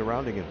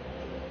surrounding him.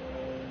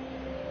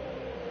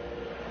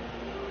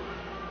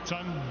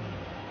 Time.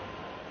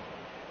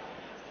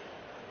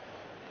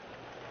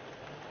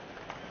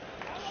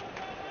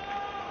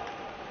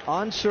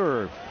 On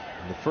serve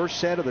in the first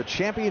set of the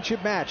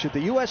championship match at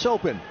the U.S.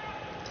 Open.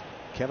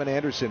 Kevin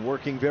Anderson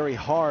working very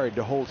hard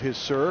to hold his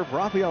serve.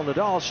 Rafael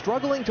Nadal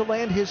struggling to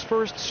land his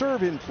first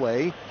serve in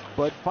play,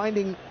 but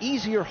finding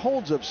easier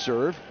holds of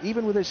serve,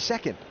 even with his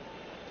second,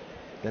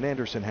 than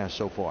Anderson has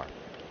so far.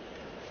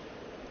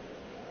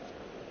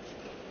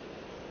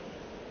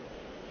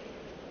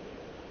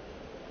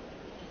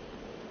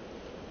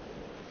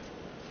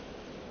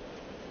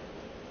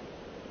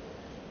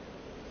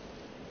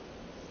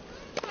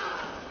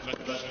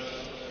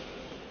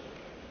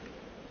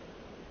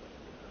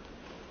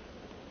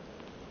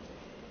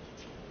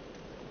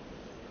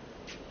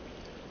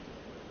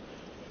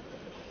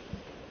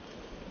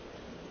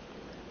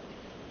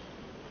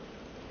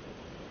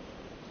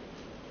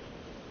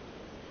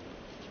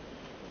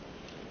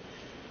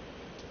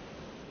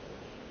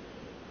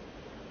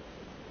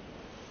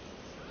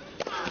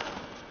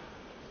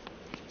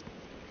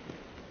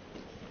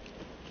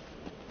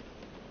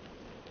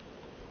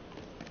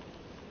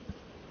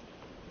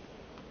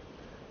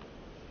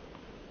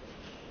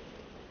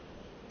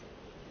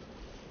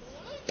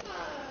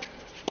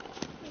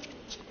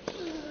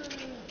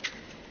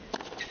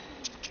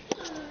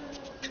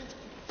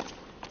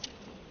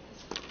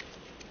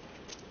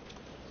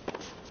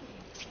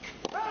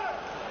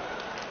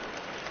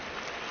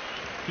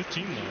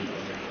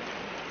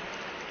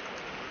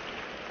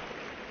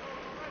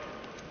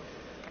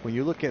 When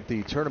you look at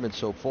the tournament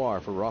so far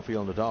for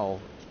Rafael Nadal,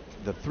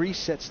 the 3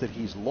 sets that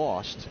he's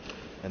lost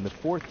and the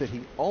 4th that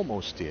he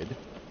almost did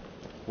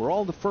were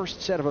all the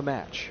first set of a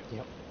match.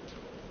 Yep.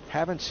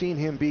 Haven't seen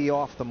him be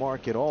off the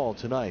mark at all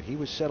tonight. He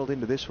was settled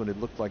into this one, it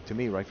looked like to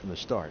me, right from the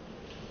start.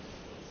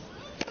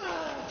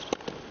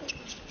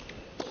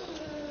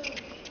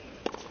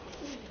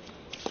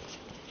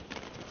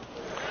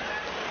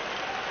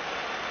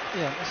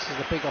 Yeah, this is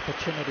a big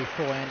opportunity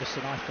for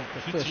Anderson, I think.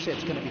 The first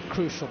set's going to be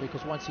crucial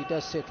because once he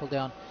does settle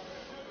down,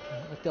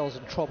 Nadal's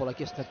in trouble. I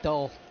guess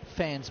Nadal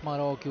fans might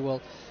argue,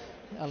 well,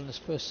 Allen's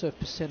first serve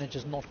percentage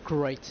is not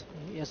great.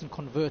 He hasn't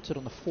converted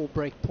on the 4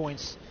 break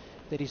points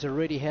that he's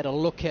already had a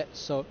look at.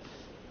 So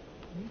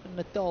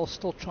Nadal's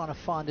still trying to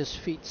find his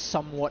feet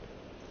somewhat.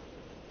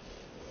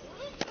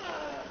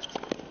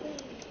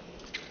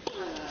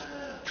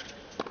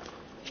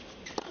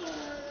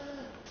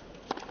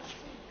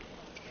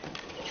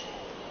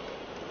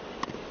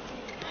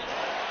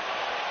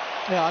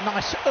 Yeah, a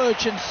nice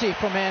urgency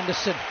from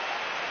Anderson.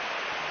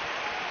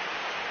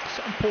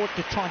 So important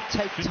to try and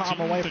take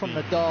time away from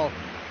Nadal.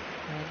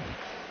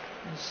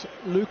 As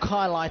Luke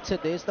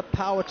highlighted, there's the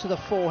power to the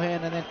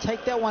forehand, and then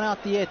take that one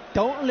out the air.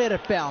 Don't let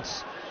it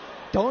bounce.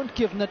 Don't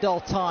give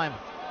Nadal time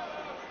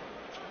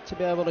to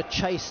be able to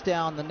chase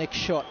down the next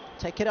shot.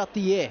 Take it out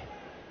the air.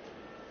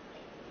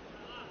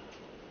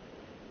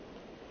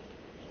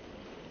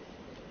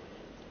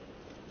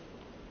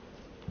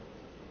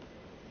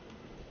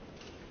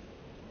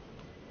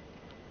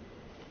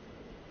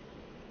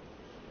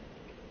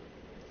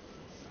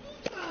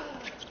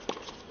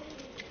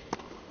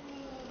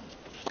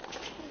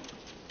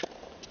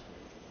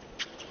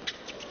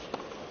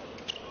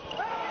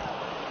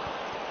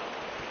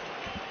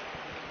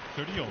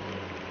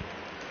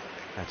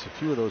 That's a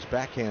few of those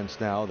backhands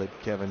now that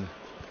Kevin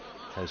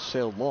has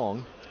sailed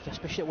long. Yeah,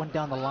 especially that one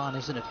down the line,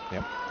 isn't it?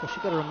 Yep. Because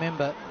you've got to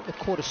remember, the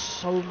court is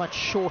so much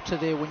shorter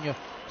there when you're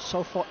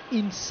so far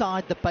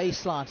inside the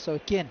baseline. So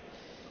again,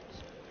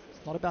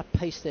 it's not about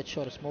pace, that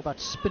shot. It's more about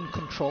spin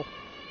control.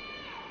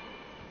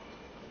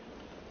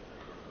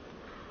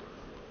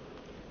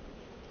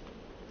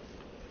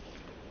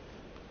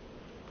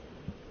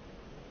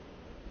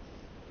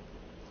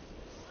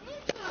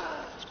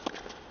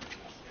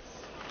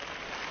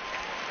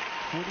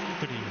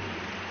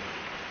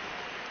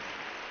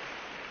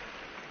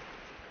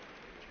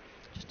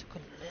 Just took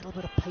a little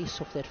bit of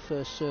pace off that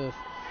first serve.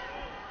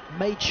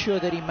 Made sure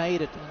that he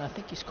made it, and I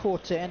think he's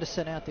caught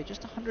Anderson out there.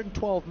 Just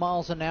 112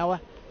 miles an hour.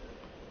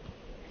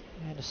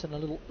 Anderson a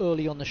little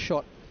early on the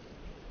shot.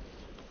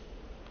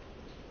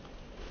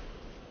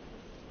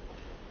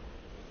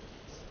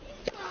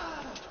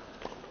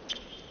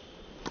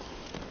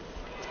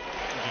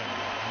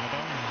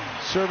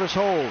 Service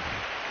hold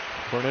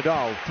for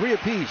Nadal. 3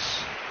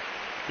 apiece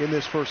in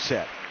this first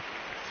set.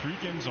 3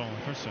 games on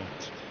first set.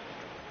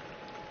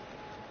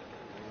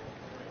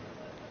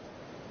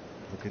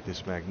 Look at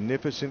this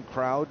magnificent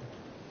crowd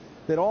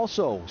that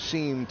also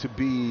seem to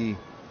be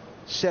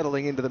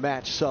settling into the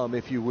match some,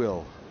 if you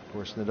will. Of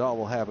course, Nadal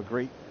will have a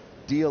great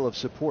deal of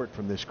support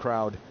from this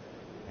crowd.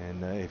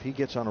 And if he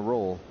gets on a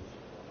roll,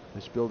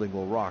 this building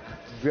will rock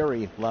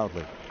very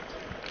loudly.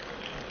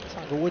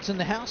 Tiger Woods in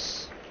the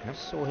house. Yep.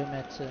 Saw him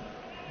at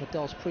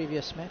Nadal's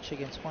previous match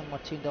against Juan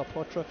Martín del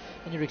Potro.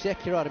 And you're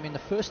exactly right. I mean, the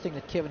first thing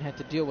that Kevin had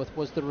to deal with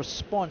was the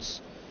response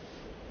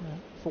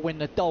for when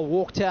Nadal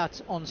walked out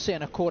on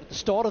center court at the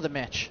start of the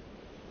match.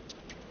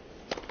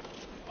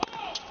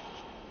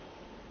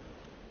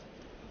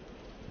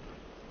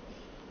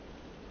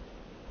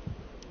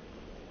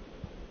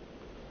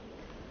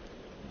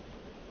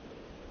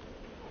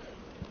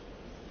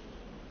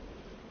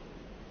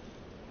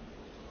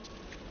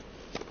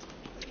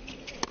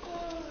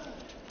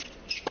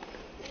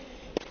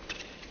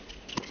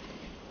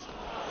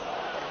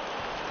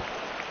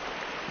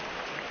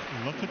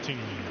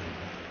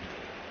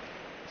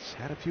 He's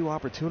had a few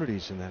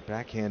opportunities, and that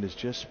backhand has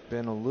just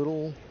been a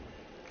little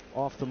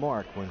off the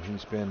mark when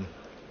he's been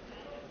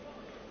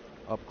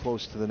up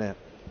close to the net.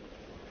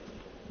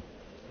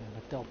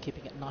 Nadal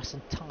keeping it nice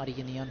and tidy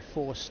in the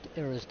unforced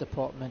errors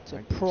department.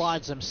 Right.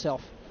 Prides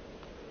himself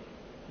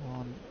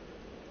on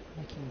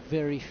making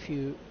very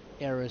few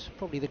errors.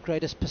 Probably the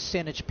greatest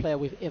percentage player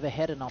we've ever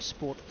had in our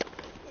sport.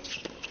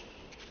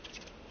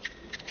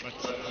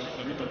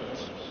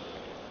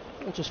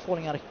 All just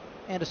falling out of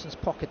Anderson's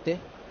pocket there.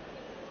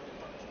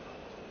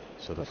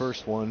 So the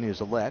first one is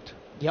a let.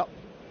 Yep.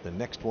 The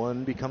next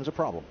one becomes a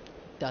problem.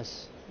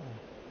 Does.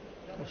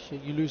 Of course,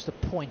 you lose the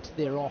point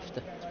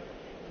thereafter.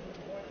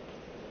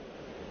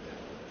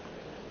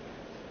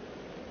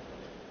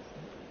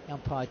 The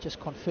umpire just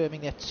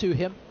confirming that to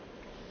him.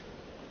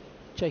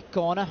 Jake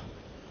Garner.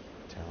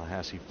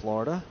 Tallahassee,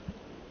 Florida.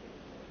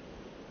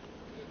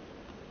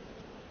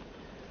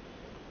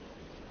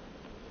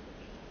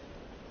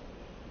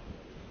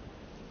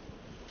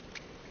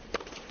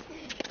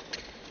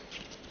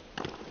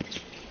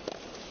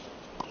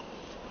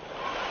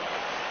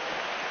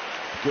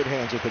 Good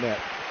hands at the net.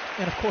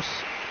 And of course,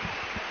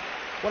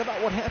 what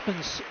about what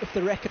happens if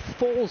the racket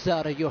falls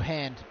out of your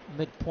hand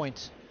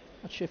midpoint?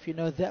 Not sure if you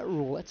know that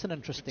rule. That's an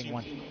interesting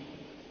one.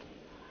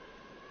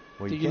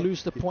 Well, Do you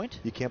lose the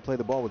point? You can't play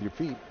the ball with your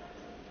feet.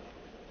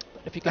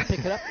 If you can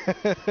pick it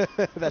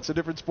up. That's a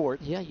different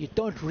sport. Yeah, you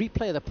don't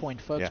replay the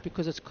point, folks,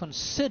 because it's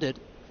considered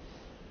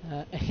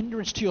a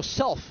hindrance to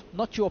yourself,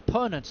 not your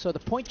opponent. So the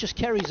point just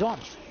carries on.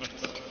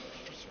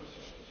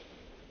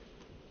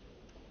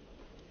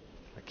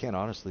 I can't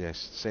honestly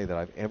say that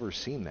I've ever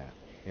seen that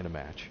in a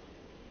match.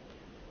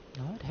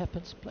 No, it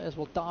happens. Players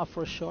will dive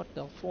for a shot.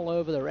 They'll fall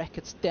over. The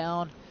racket's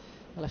down.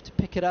 They'll have to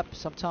pick it up.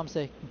 Sometimes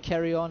they can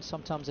carry on.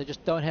 Sometimes they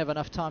just don't have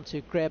enough time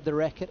to grab the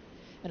racket.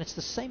 And it's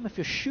the same if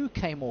your shoe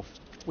came off.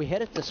 We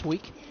had it this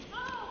week.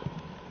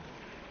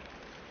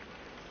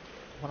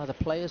 One of the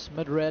players,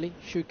 mid-rally,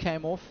 shoe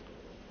came off.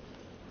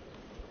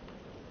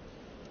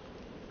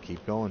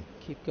 Keep going.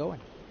 Keep going.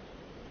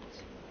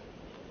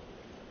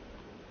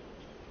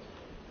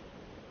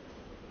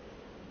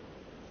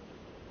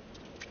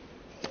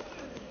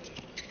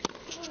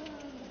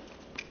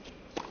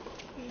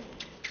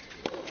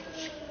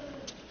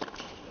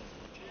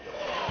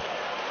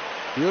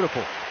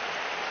 Beautiful.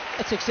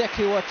 That's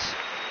exactly what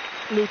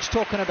Luke's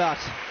talking about.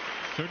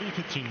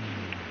 30-15.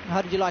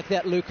 How did you like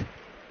that, Luke?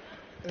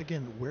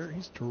 Again, where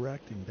he's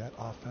directing that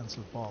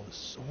offensive ball is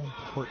so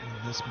important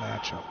in this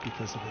matchup,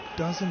 because if it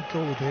doesn't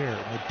go there,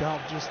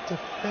 Nadal just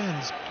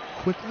defends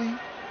quickly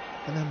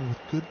and then with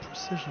good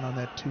precision on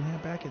that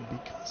two-hand backhand,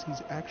 because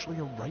he's actually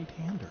a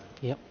right-hander.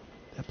 Yep.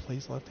 That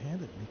plays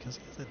left-handed because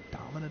he has a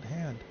dominant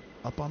hand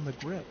up on the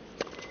grip.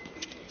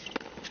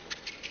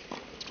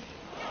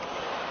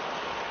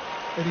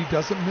 And he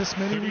doesn't miss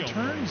many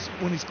returns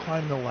when he's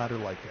climbing the ladder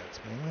like that. It's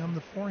mainly on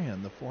the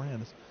forehand. The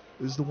forehand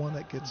is the one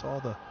that gets all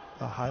the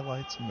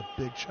highlights and the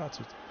big shots.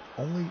 It's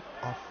only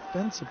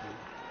offensively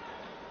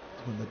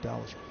when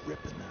Nadal is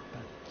ripping that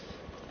back.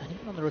 And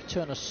even on the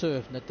return of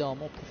serve, Nadal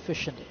more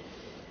proficient at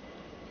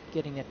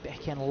getting that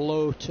backhand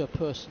low to a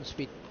person's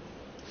feet.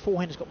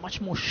 Forehand has got much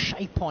more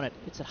shape on it.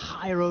 It's it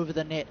higher over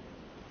the net.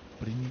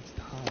 But he needs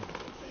time.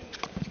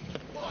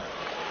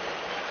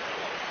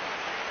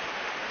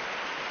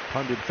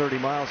 130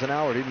 miles an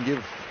hour didn't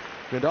give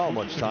Nadal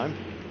much time.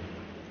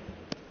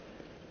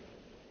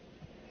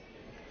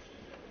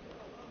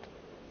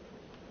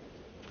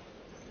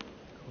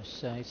 Of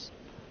course, he's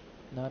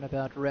known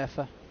about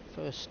Rafa.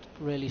 First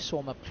really saw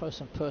him up close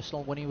and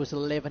personal when he was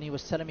 11. He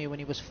was telling me when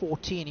he was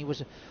 14 he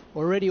was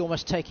already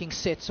almost taking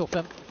sets off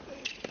him.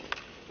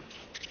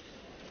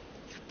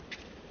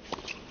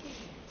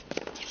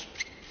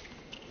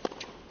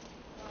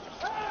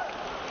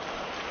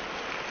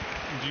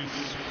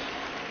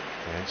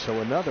 And so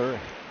another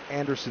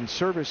Anderson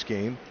service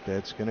game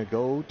that's going to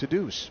go to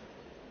deuce.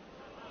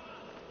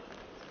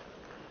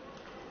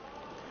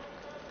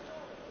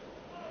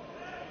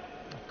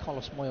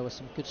 Carlos Moya with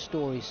some good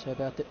stories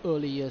about the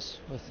early years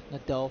with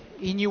Nadal.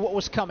 He knew what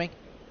was coming.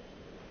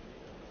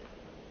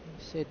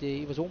 He said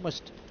he was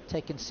almost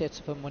taking sets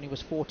of him when he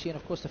was 14.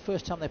 Of course, the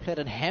first time they played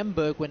in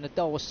Hamburg when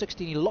Nadal was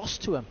 16, he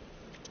lost to him.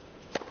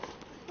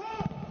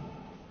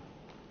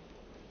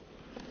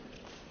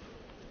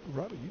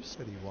 Rafa, you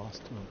said he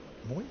lost to him.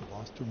 Moya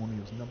lost to him when he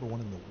was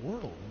 #1 in the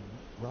world.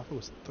 And Rafa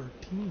was 13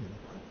 in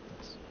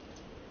practice.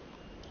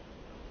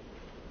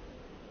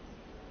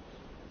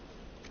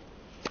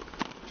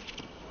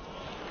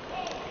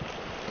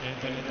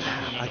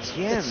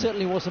 Again. It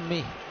certainly wasn't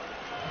me.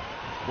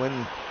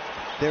 When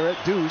they're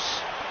at deuce,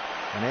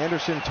 and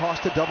Anderson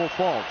tossed a double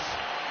fault.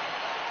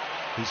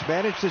 He's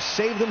managed to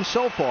save them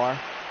so far.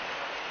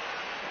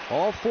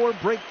 All 4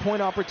 break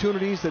point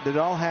opportunities that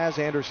Nadal has,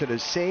 Anderson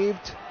has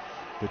saved.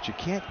 But you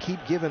can't keep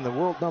giving the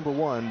world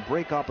 #1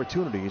 break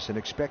opportunities and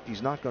expect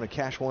he's not going to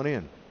cash one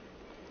in.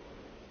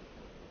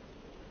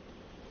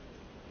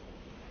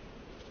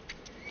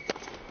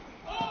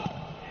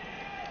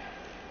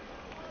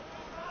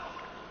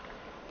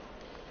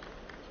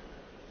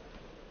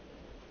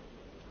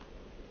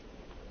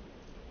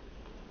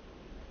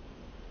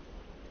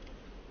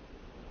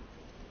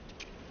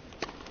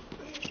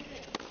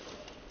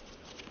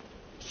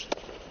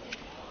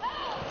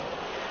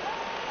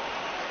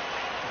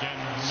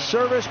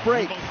 Service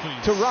break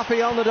to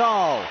Rafael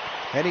Nadal,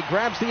 and he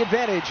grabs the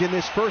advantage in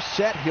this first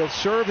set. He'll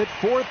serve at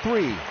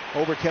 4-3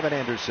 over Kevin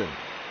Anderson.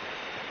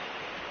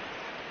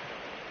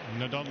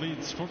 Nadal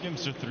leads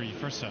 4-3,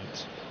 first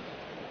set.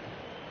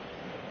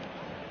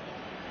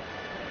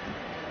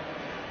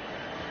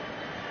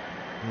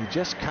 He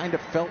just kind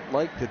of felt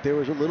like that there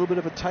was a little bit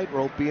of a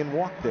tightrope being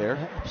walked there.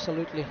 Yeah,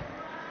 absolutely.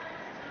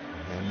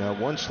 And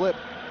one slip,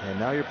 and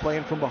now you're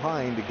playing from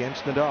behind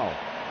against Nadal.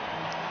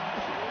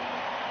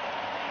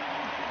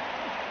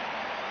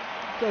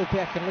 Go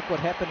back and look what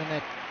happened in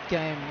that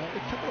game. A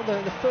couple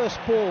of the first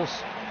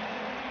balls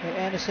that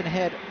Anderson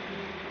had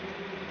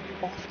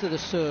after the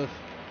serve,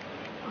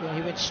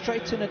 he went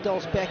straight to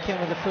Nadal's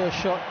backhand with the first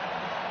shot.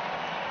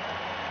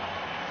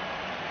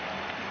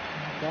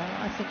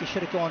 And, I think he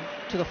should have gone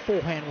to the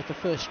forehand with the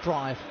first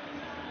drive.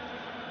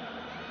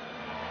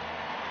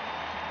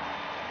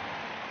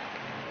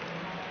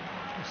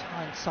 This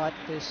hindsight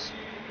is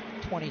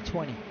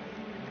 2020.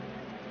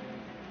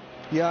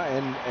 Yeah,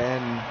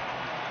 and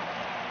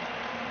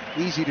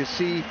easy to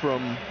see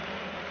from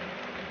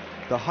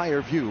the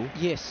higher view.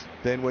 Yes.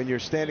 Than when you're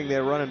standing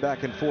there running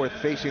back and forth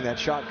facing that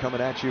shot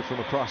coming at you from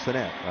across the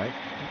net, right?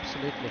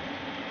 Absolutely.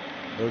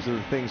 Those are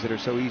the things that are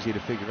so easy to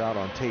figure out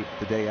on tape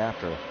the day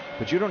after.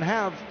 But you don't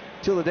have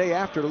till the day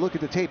after to look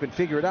at the tape and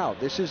figure it out.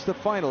 This is the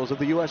finals of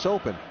the U.S.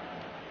 Open.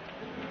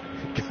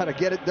 Got to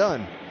get it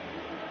done.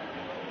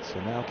 So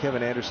now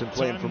Kevin Anderson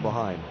playing from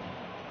behind.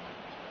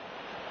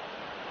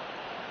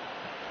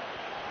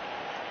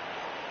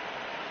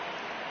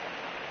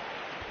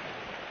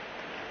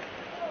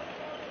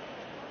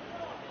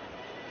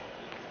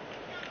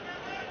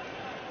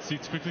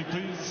 Seats quickly,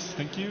 please.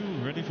 Thank you.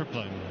 Ready for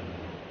play.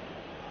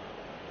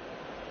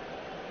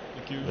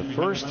 Thank you. The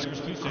first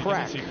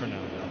crack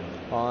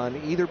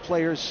on either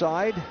player's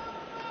side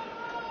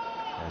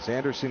as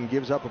Anderson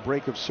gives up a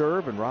break of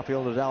serve, and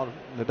Rafael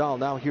Nadal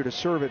now here to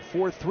serve at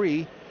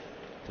 4-3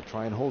 to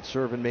try and hold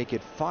serve and make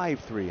it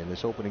 5-3 in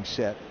this opening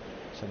set.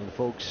 Some of the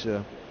folks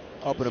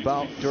up and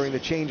about during the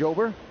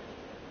changeover.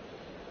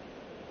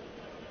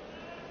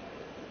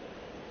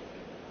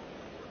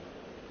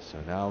 So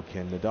now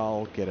can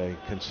Nadal get a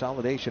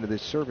consolidation of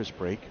this service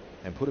break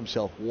and put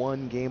himself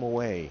 1 game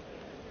away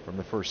from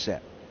the first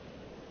set?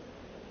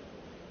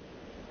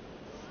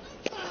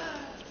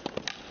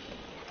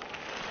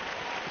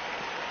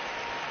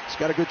 He's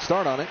got a good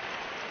start on it.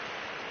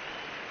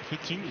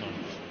 15 love.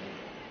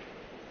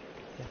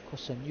 Yeah, of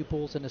course, new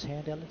balls in his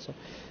hand, Alan, so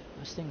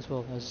those things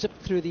will zip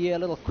through the air a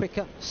little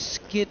quicker,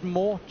 skid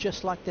more,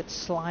 just like that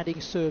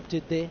sliding serve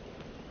did there.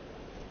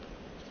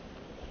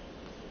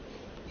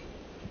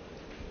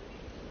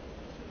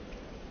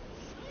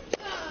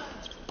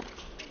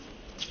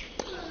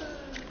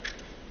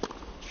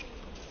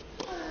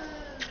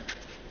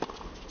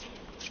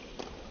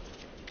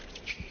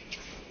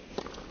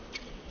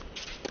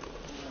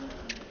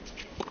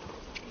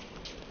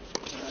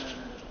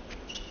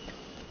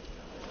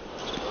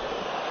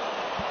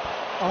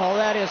 Oh,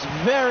 that is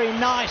very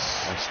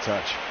nice. Nice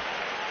touch.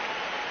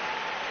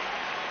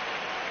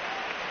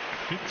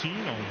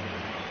 15 on.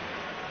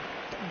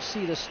 You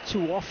see this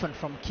too often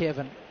from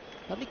Kevin.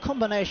 Lovely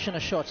combination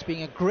of shots,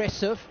 being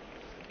aggressive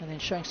and then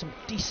showing some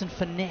decent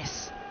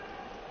finesse.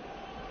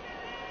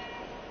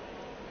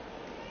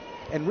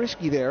 And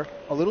risky there.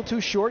 A little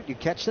too short, you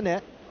catch the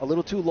net. A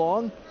little too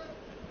long,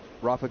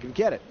 Rafa can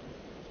get it.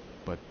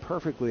 But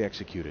perfectly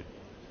executed.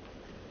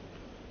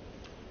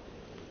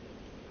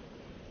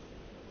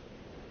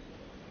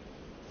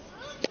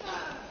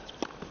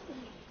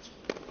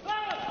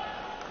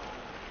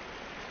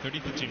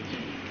 30-15.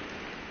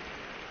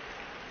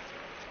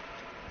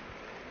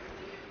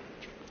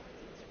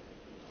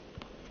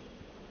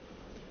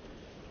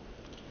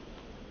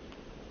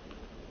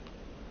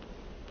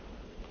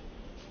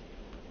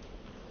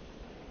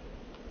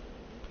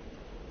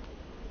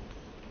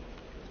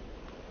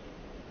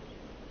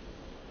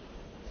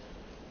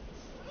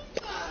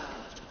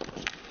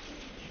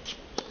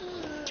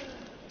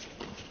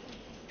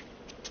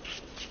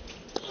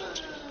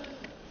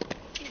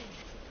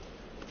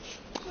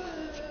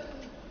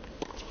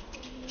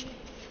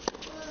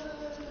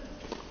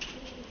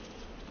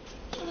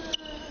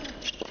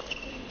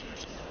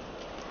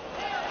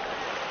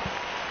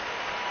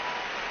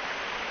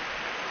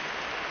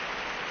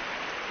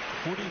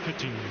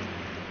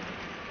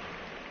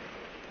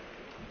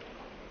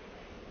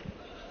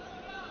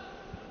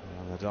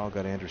 Nadal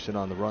got Anderson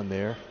on the run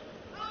there.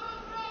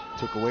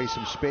 Took away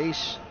some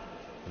space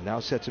and now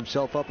sets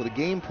himself up with a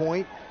game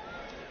point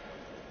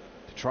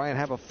to try and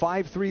have a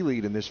 5-3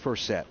 lead in this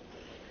first set.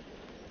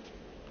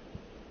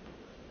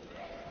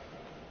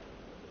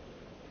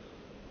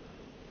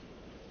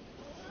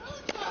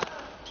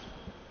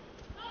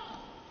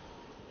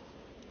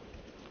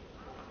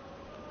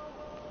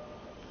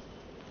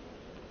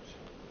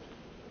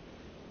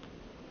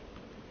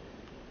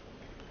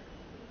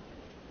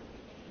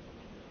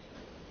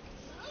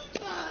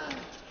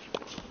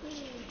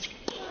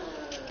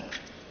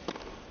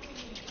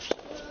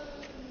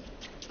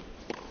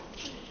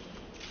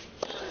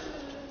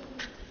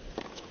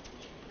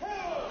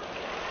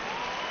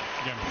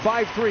 Yeah.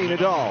 5-3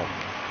 Nadal.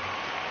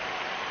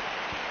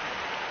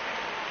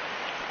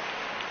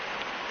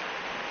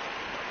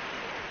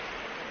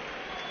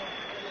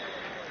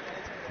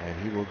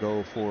 And he will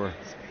go for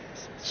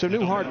some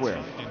new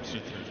hardware.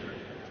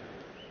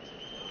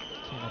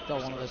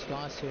 Nadal, one of those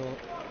guys who'll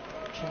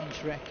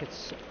change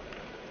rackets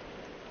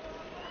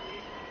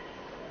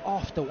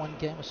after one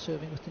game of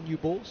serving with the new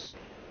balls.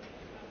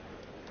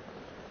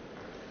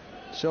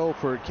 So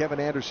for Kevin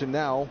Anderson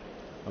now,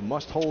 a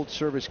must-hold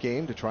service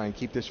game to try and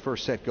keep this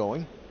first set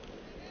going.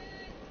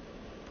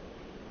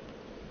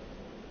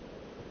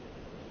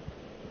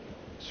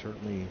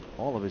 Certainly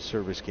all of his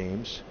service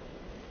games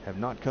have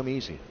not come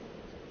easy.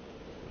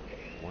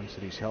 Ones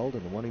that he's held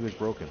and the one he was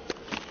broken.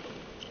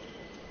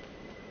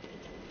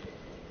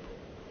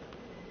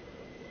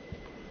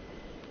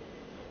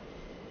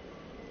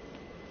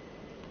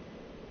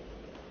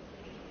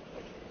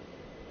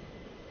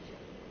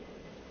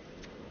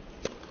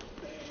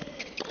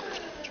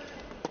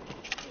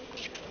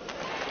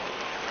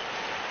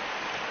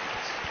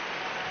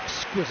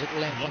 Exquisite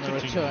length on the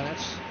return.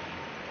 That's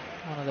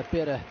one of the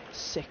better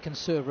second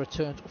serve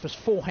returns off his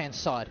forehand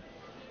side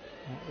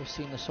we've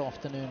seen this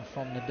afternoon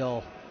from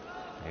Nadal.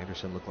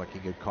 Anderson looked like he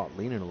got caught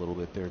leaning a little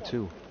bit there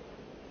too.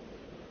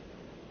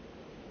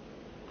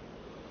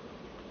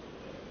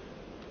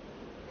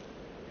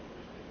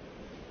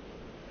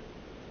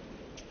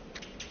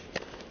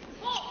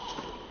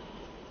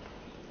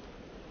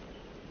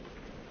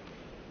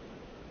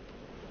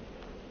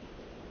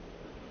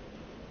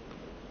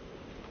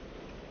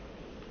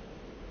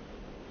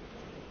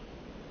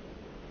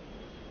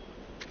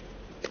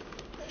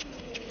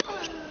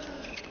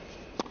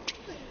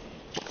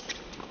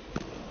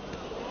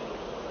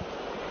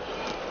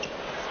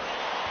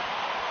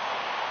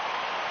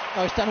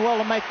 Oh, he's done well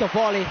to make the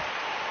volley.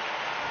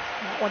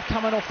 That one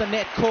coming off the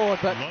net cord,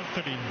 but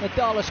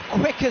Nadal is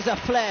quick as a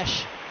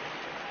flash.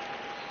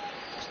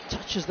 Just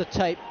touches the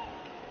tape.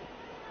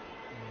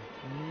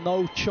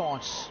 No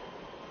chance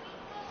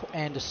for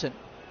Anderson.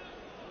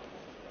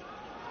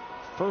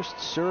 First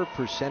serve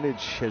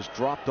percentage has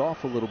dropped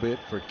off a little bit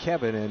for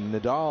Kevin, and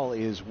Nadal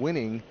is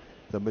winning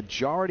the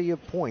majority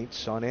of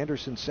points on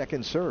Anderson's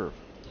second serve.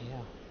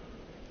 Yeah.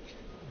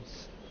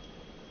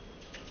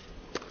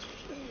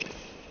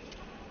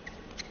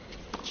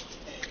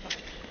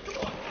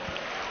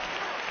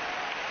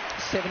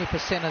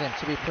 70% of them,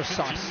 to be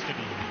precise.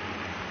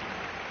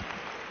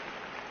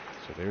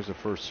 So there's a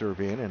first serve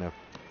in and a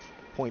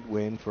point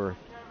win for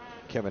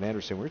Kevin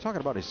Anderson. We were talking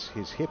about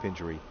his hip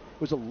injury.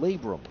 It was a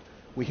labrum.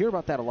 We hear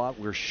about that a lot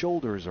where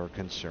shoulders are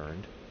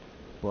concerned,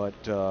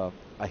 but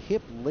a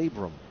hip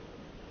labrum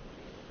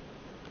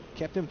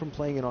kept him from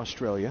playing in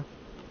Australia.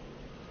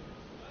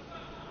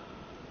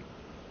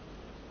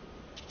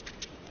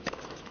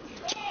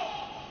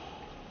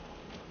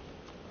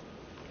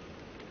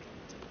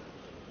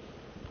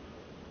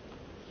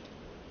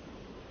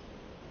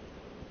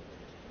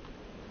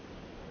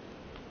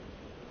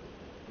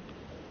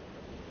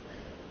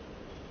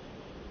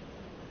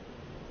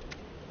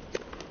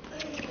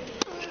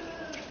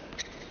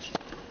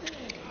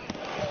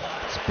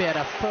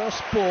 Better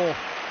first ball.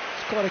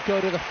 It's got to go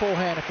to the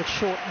forehand if it's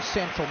short and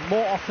central,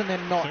 more often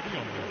than not.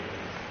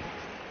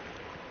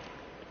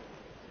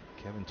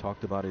 Kevin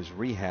talked about his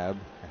rehab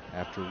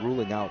after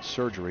ruling out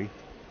surgery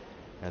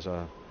as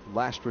a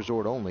last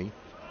resort only.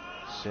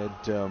 Said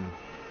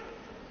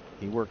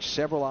he worked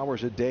several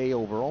hours a day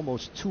over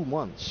almost 2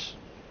 months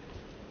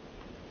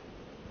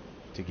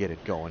to get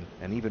it going,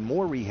 and even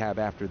more rehab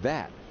after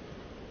that.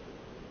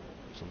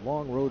 It's a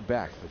long road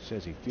back, but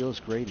says he feels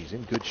great. He's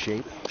in good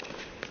shape.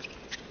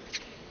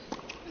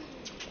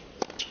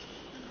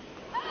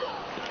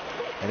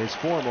 And his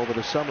form over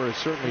the summer has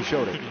certainly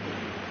showed it.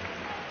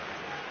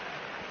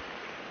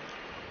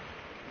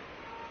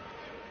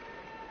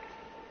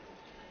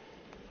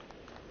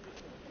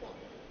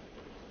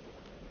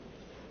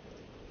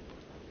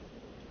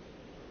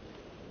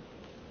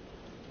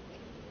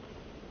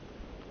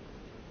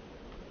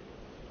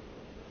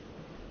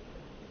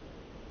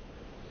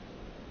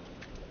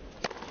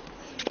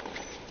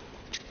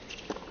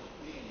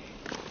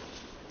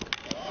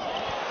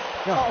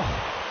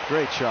 Oh,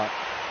 great shot.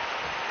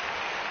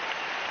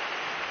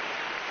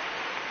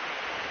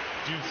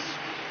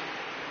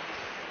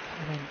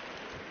 I mean,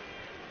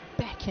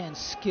 backhand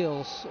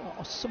skills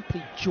are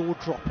simply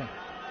jaw-dropping.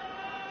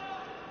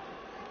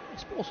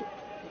 This ball's,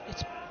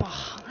 it's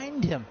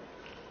behind him,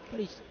 but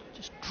he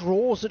just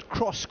draws it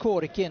cross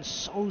court again.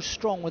 So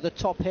strong with the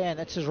top hand.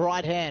 That's his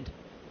right hand.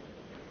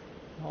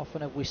 How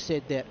often have we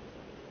said that?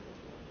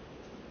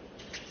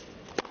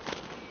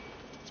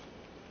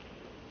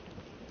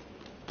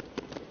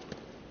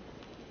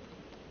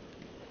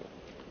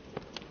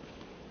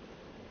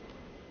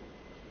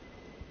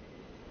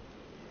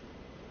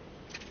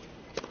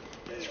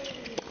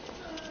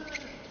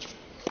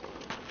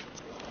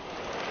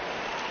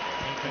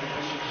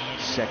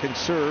 Second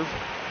serve,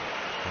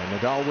 and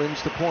Nadal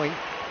wins the point,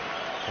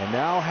 and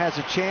now has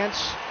a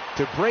chance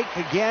to break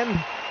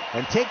again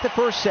and take the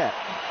first set.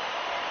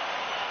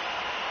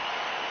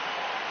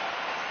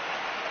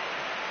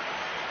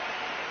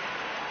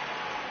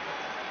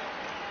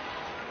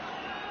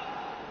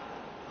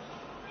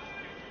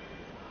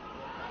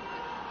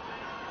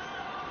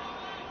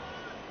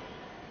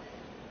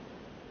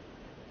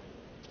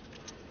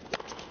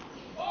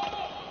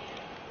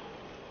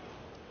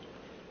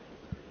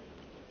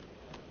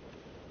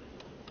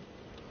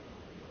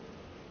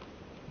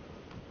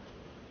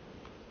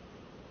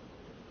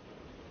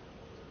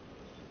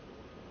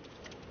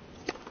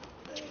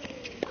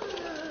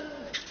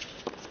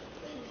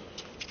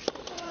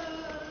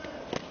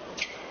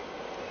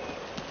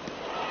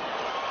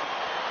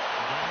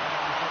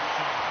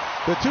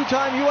 The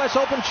two-time U.S.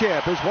 Open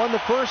champ has won the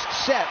first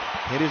set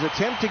in his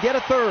attempt to get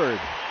a third.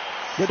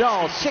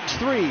 Nadal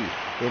 6-3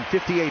 in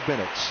 58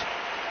 minutes.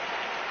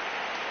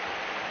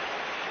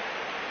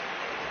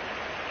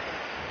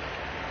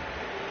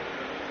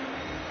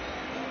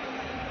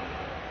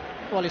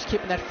 Well, he's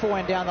keeping that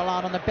forehand down the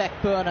line on the back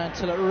burner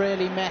until it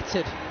really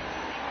mattered.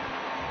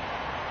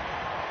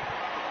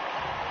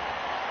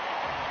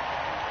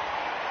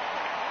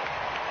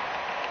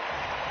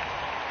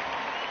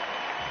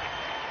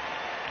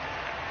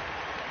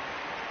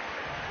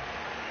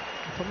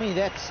 For me,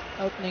 that's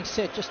opening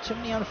set. Just too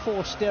many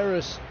unforced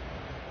errors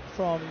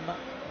from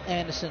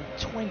Anderson.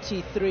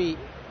 23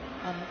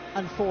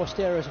 unforced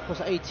errors. Of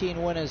course,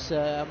 18 winners,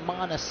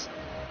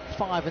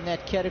 -5 in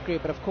that category.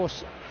 But of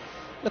course,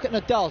 look at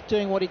Nadal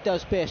doing what he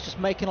does best, just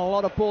making a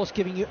lot of balls,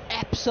 giving you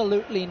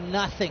absolutely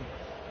nothing.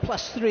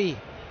 +3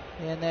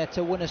 in that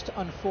winners to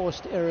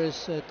unforced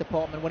errors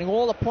department. Winning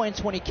all the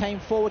points when he came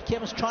forward.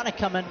 Kevin's trying to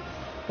come in,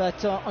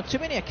 but on too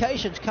many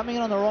occasions, coming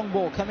in on the wrong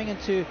ball, coming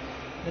into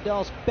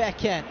Nadal's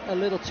backhand a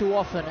little too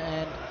often,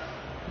 and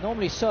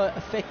normally so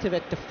effective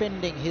at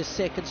defending his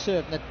second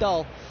serve.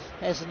 Nadal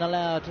hasn't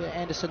allowed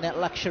Anderson that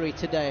luxury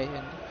today,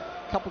 and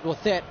coupled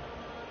with that,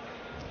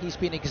 he's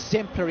been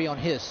exemplary on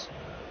his.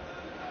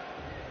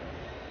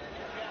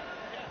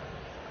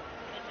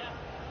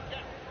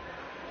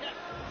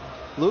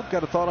 Luke,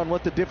 got a thought on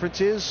what the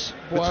difference is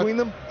between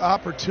them?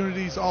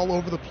 Opportunities all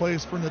over the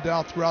place for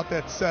Nadal throughout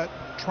that set,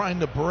 trying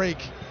to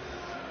break.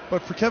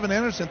 But for Kevin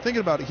Anderson,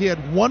 thinking about it, he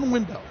had one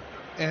window,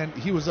 and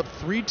he was up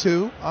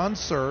 3-2 on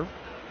serve,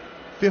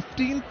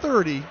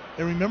 15-30.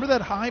 And remember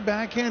that high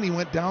backhand? He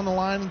went down the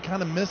line and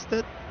kind of missed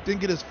it,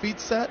 didn't get his feet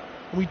set.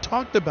 And we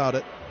talked about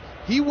it.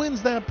 He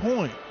wins that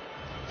point,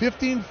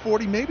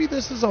 15-40. Maybe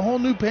this is a whole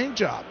new paint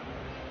job.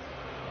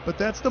 But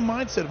that's the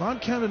mindset. If I'm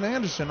Kevin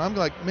Anderson, I'm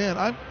like,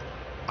 man,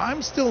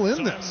 I'm still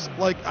in this.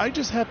 Like, I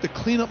just have to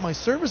clean up my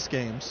service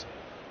games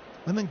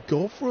and then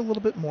go for a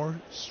little bit more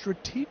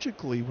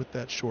strategically with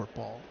that short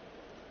ball.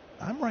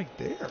 I'm right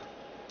there.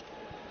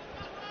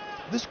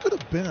 This could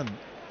have been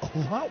a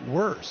lot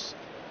worse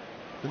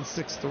than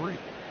 6-3.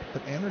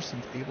 But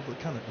Anderson's able to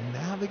kind of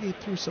navigate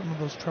through some of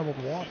those troubled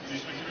waters.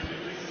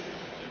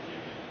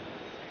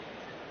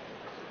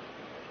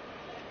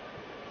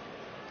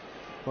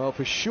 Well,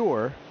 for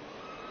sure,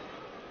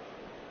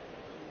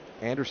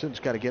 Anderson's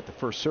got to get the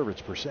first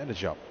service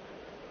percentage up.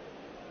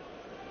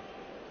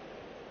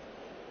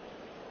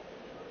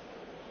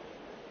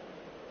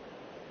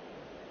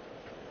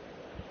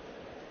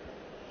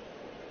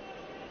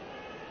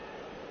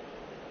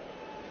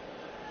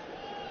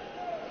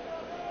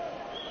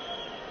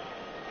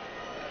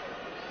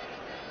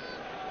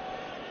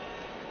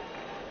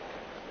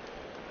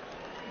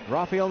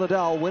 Rafael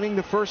Nadal winning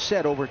the first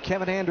set over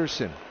Kevin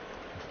Anderson.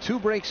 2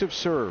 breaks of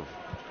serve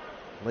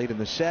late in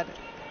the set,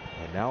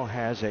 and now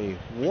has a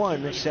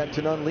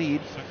 1-set-to-none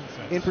lead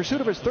in pursuit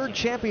of his 3rd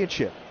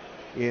championship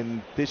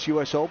in this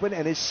U.S. Open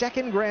and his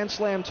 2nd Grand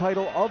Slam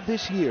title of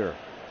this year.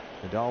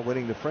 Nadal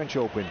winning the French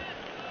Open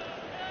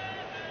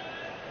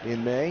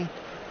in May,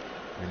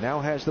 and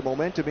now has the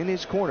momentum in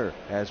his corner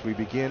as we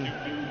begin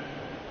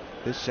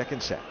this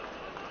second set.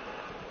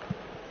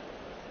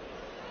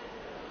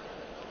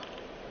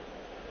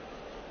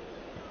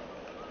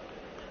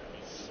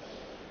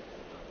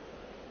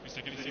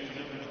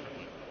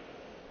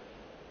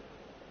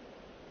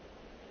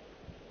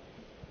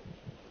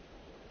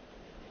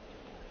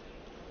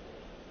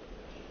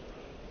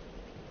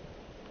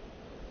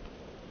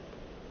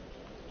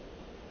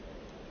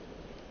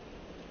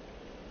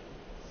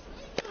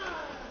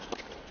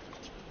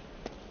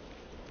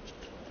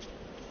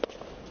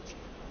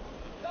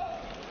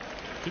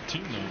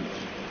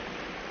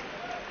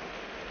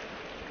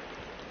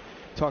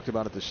 talked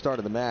about at the start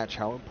of the match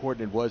how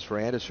important it was for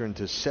Anderson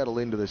to settle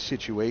into the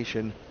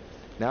situation.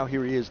 Now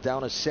here he is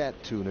down a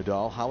set to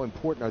Nadal. How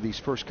important are these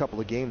first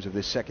couple of games of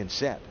this second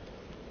set?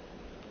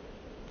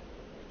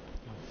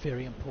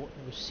 Very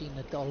important. We've seen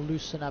Nadal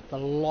loosen up a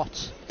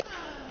lot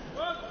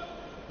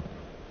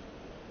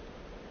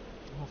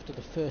after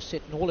the first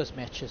set in all his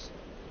matches.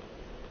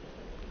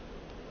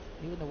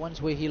 Even the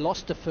ones where he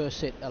lost the first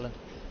set, Alan.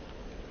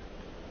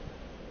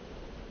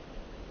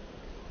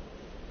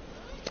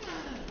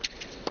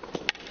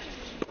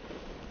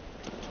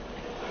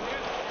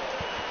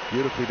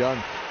 Beautifully done.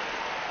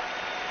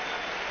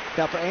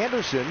 Now for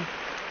Anderson,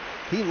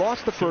 he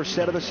lost the first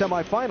set of the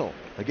semifinal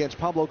against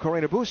Pablo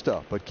Carreño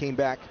Busta, but came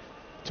back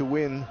to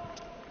win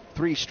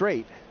 3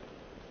 straight.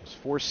 It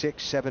was 4-6,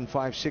 7-5,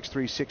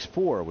 6-3,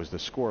 6-4 was the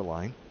score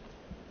line.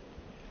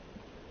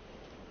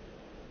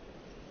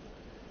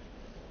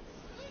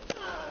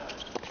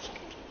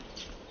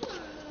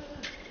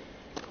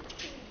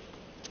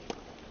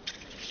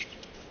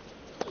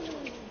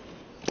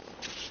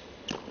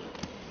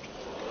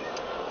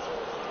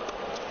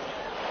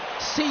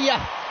 See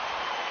ya.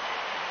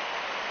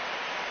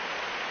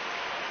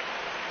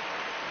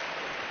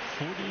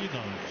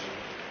 49.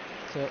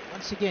 So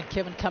once again,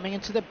 Kevin coming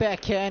into the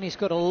backhand. He's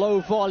got a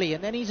low volley,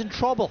 and then he's in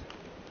trouble.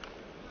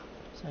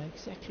 So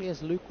exactly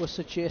as Luke was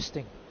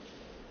suggesting,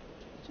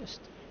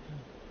 just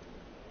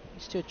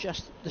needs to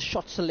adjust the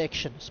shot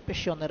selection,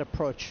 especially on that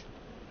approach.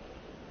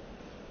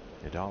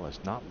 Nadal has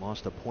not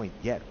lost a point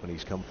yet when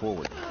he's come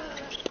forward.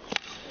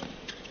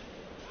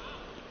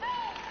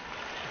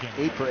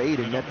 8 for 8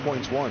 in net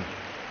points won.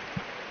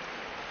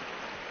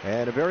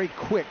 And a very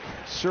quick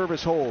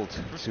service hold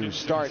to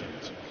start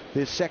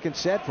this second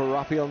set for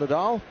Rafael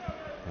Nadal.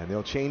 And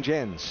they'll change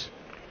ends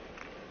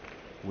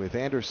with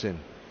Anderson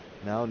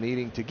now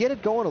needing to get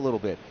it going a little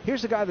bit.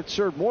 Here's the guy that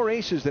served more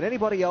aces than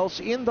anybody else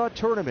in the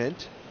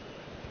tournament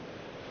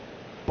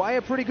by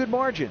a pretty good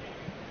margin.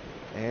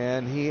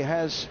 And he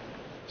has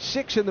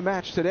 6 in the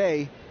match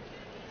today,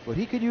 but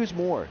he could use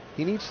more.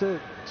 He needs to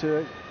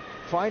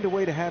find a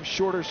way to have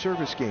shorter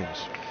service games.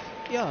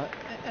 Yeah,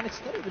 and it's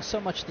not even so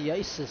much the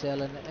aces,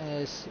 Alan,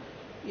 as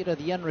the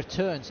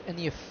unreturns and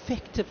the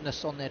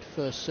effectiveness on that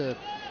first serve.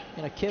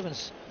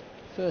 Kevin's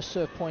first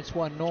serve points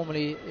won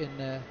normally in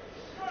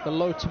the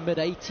low to mid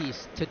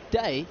 80s.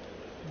 Today,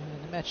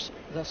 in the match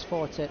thus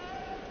far, it's at,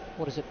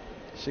 what is it?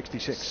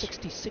 66.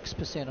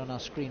 66% on our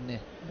screen there.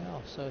 Yeah,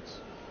 so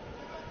it's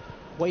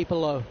way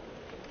below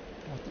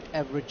what the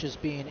average has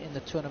been in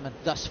the tournament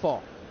thus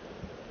far.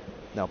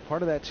 Now,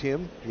 part of that's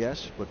him,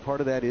 yes, but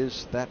part of that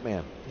is that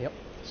man. Yep.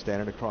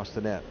 Standing across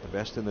the net, the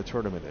best in the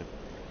tournament at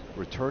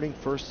returning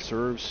first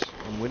serves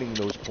and winning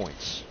those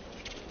points.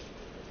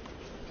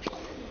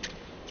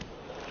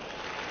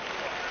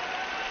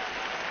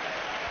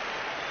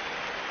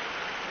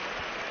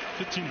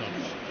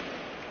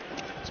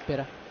 It's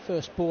better.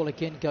 First ball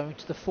again going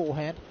to the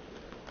forehand,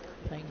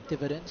 paying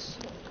dividends.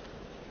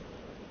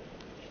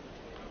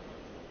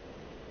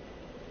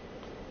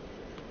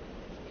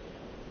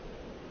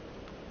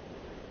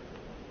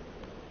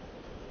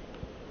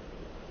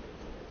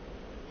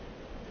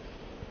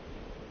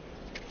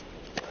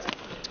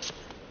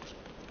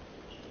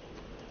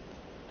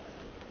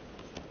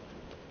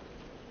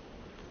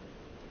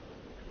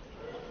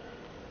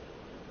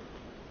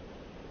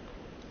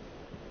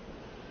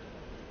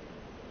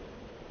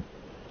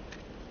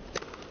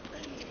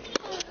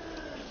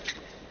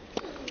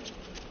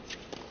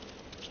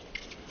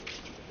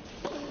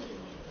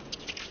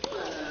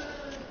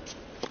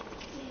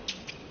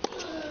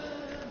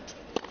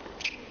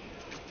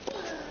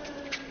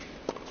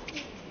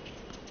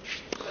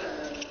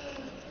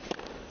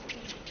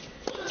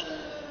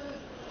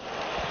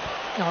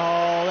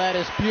 Oh, that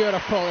is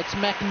beautiful. It's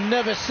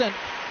magnificent.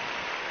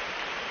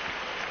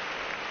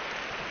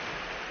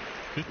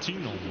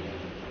 15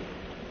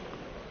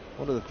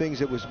 One of the things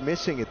that was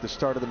missing at the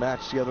start of the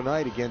match the other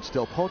night against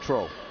Del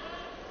Potro.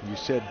 You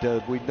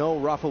said we know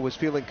Rafa was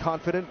feeling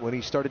confident when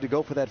he started to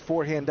go for that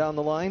forehand down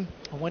the line.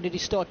 And when did he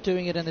start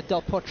doing it in the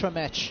Del Potro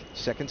match?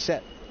 Second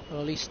set.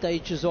 Early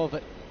stages of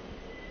it.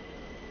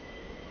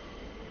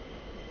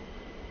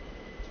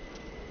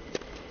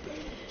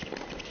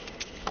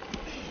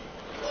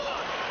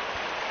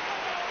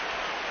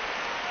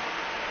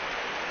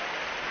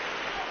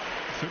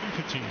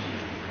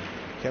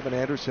 Kevin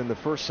Anderson, the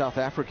first South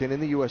African in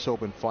the U.S.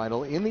 Open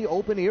final in the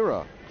Open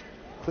era.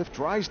 Cliff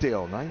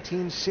Drysdale,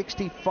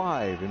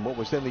 1965, in what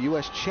was then the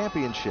U.S.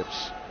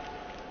 Championships,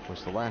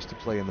 was the last to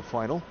play in the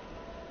final.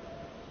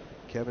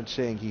 Kevin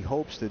saying he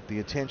hopes that the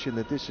attention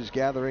that this is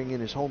gathering in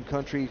his home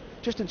country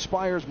just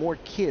inspires more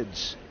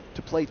kids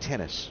to play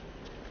tennis.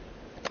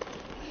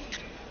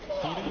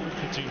 I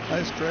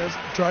asked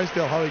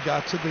Drysdale how he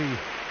got to the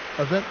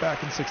event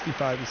back in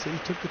 '65. He said he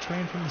took the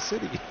train from the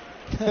city.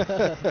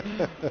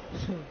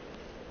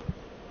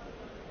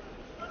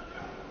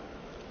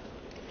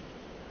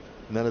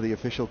 None of the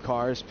official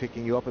cars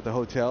picking you up at the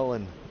hotel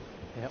and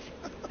yep.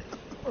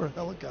 Or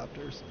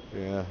helicopters.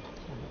 Yeah.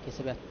 I guess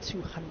about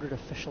 200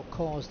 official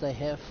cars they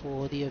have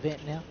for the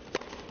event now.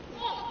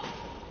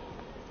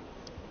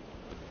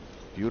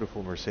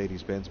 beautiful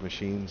Mercedes-Benz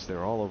machines.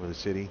 They're all over the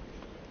city.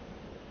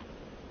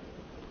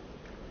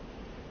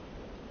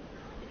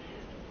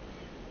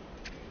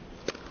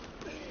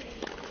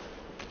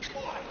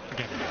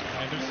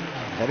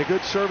 And a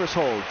good service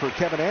hold for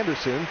Kevin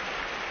Anderson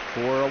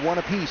for a one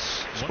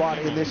apiece spot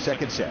in this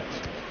second set.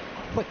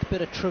 Quick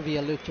bit of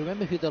trivia, Luke. Do you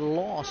remember who the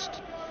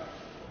last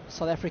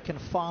South African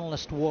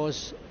finalist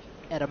was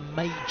at a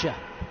major?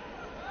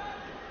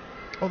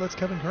 Oh, that's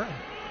Kevin Curran.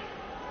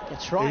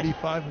 That's right.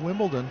 85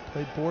 Wimbledon,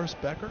 played Boris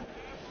Becker.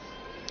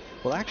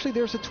 Well, actually,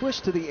 there's a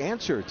twist to the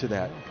answer to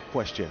that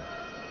question.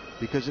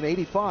 Because in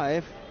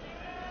 85,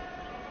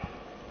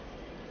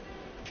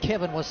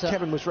 Kevin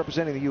was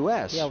representing the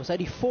U.S. Yeah, it was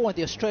 84 at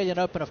the Australian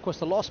Open. Of course,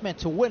 the last man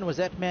to win was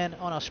that man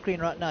on our screen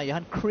right now,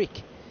 Johan Kriek.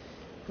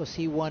 Of course,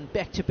 he won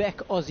back-to-back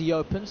Aussie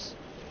Opens.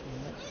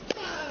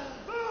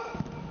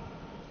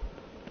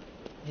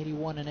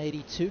 81 and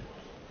 82.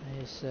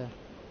 There's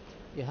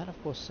Johan,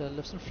 of course,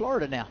 lives in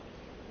Florida now.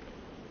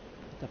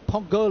 The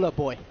Pongola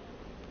boy.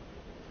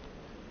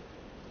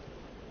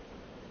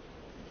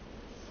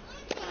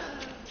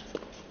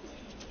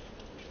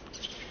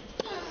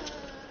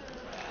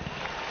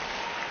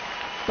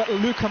 But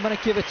Luke, I'm going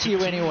to give it to you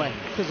anyway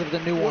because of the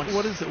nuance.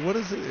 What is it? What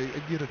is it?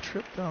 You get a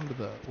trip down to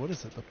the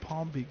the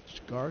Palm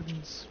Beach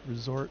Gardens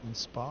Resort and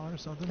Spa or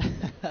something?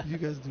 You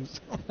guys do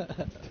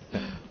something?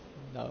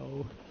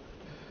 No.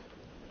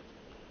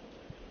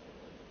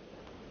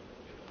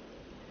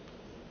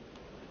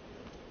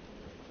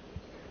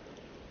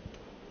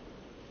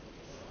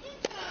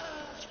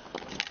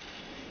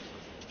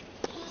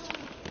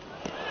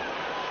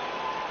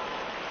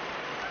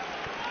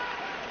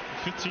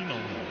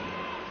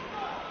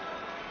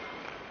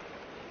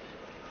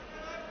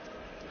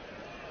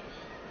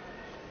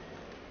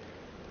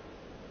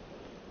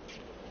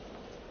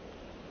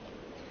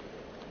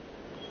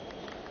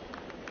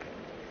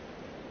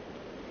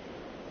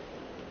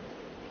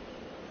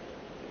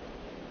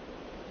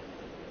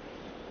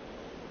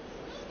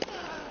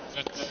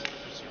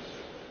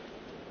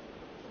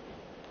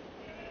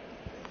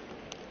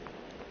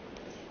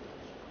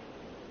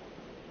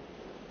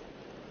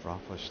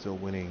 Rafa still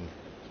winning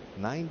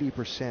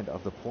 90%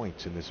 of the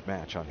points in this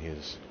match on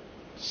his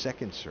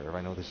second serve.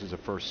 I know this is a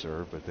first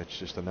serve, but that's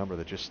just a number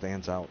that just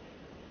stands out.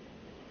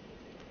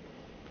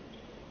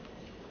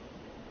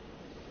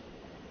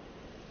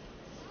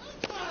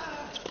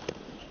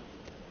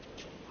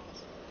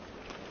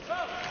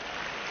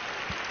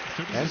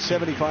 And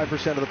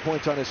 75% of the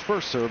points on his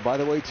first serve, by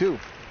the way, too.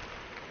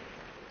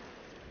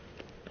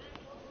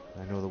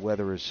 I know the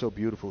weather is so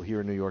beautiful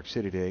here in New York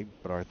City today,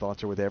 but our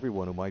thoughts are with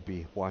everyone who might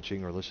be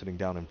watching or listening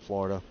down in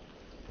Florida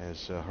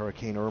as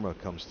Hurricane Irma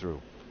comes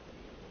through.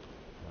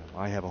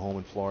 I have a home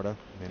in Florida,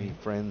 many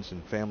friends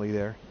and family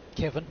there.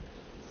 Kevin,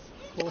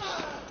 of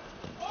course.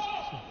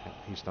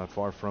 He's not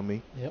far from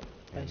me. Yep.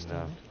 And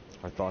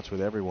our thoughts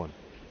with everyone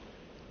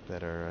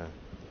that are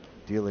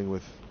dealing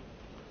with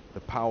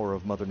the power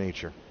of Mother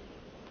Nature.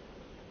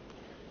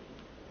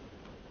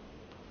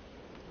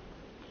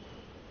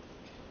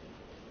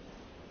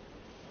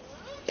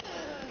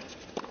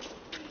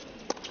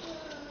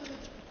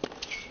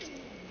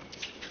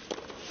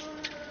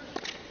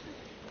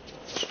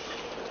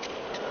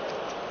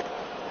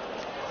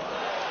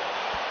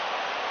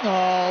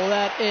 Oh,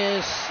 that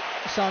is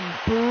some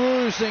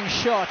bruising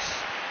shots.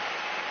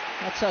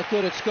 That's how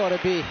good it's got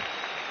to be.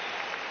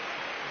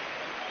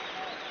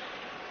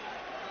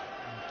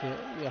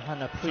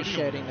 Johan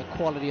appreciating the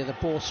quality of the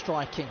ball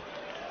striking.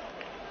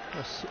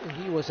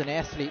 He was an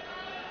athlete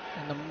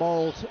in the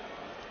mold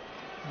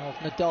of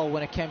Nadal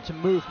when it came to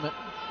movement.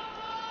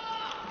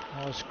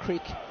 As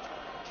Kriek,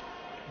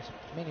 as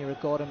many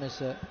regard him as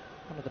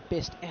one of the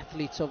best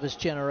athletes of his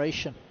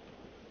generation.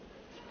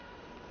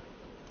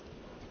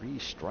 3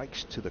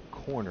 strikes to the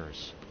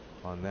corners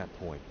on that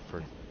point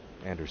for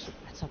Anderson.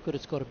 That's how good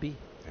it's got to be.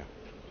 Yeah.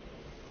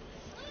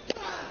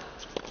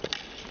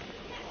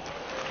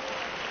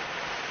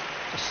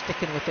 Just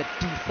sticking with that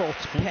default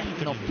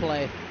pattern of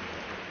play.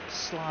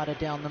 Slider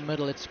down the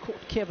middle. It's caught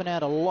Kevin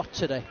out a lot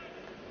today.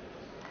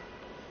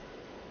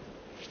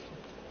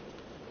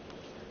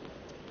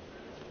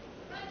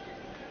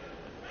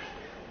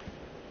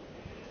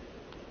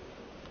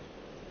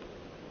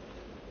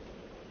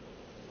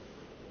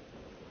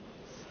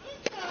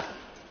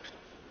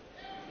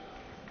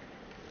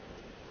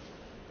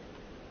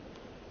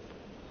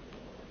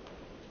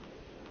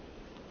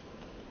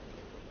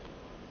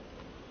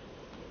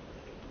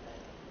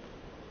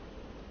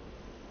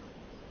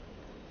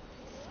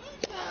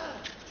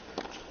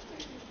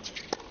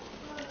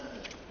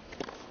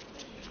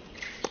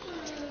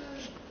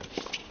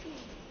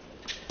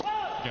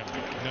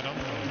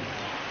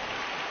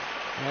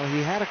 Well,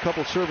 he had a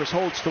couple service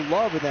holds to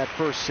love in that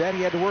first set.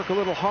 He had to work a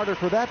little harder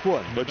for that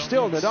one. But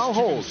still, Nadal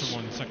holds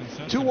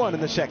 2-1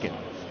 in the second.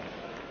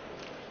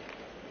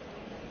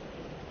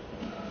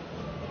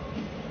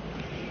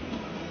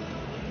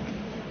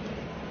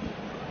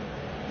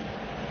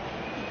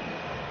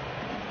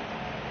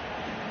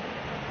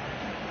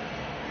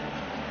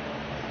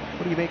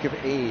 What do you make of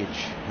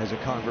age as a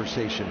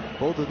conversation?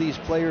 Both of these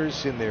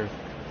players in their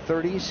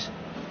 30s,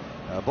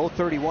 both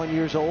 31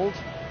 years old.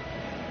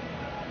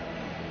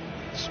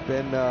 It's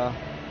been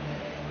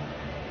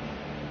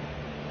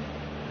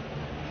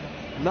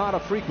not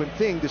a frequent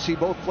thing to see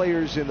both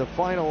players in the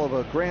final of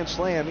a Grand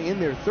Slam in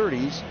their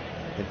 30s.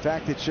 In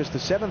fact, it's just the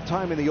 7th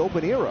time in the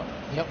Open era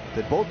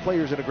that both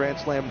players in a Grand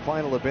Slam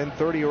final have been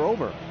 30 or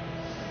over.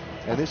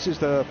 And this is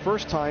the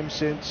first time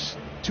since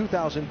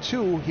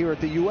 2002 here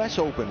at the U.S.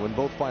 Open when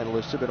both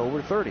finalists have been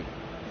over 30.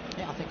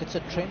 Yeah, I think it's a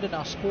trend in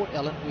our sport,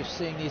 Ellen. We're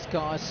seeing these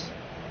guys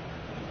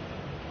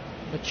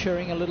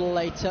maturing a little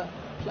later,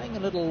 playing a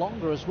little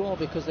longer as well,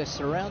 because they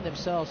surround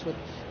themselves with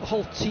a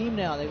whole team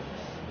now. They're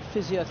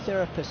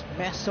physiotherapists,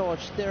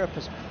 massage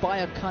therapists,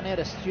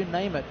 biokinetists, you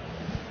name it.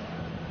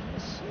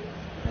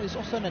 There's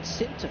also an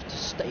incentive to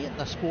stay in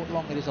the sport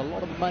longer. There's a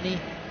lot of money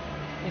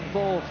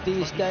involved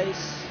these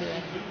days.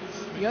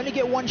 You only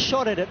get one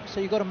shot at it, so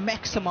you've got to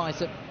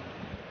maximize it.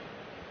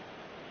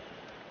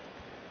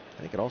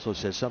 I think it also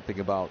says something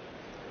about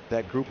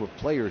that group of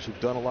players who've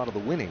done a lot of the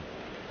winning,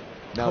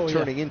 now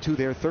turning into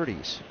their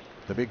 30s,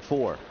 the big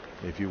four,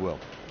 if you will.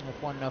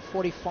 They've won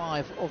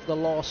 45 of the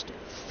last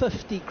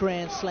 50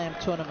 Grand Slam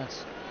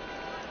tournaments.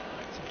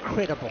 It's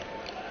incredible.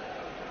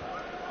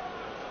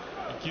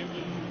 Thank you.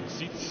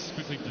 Seats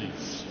quickly,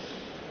 please.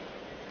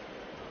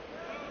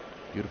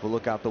 Beautiful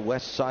look out the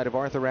west side of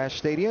Arthur Ashe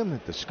Stadium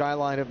at the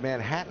skyline of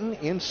Manhattan.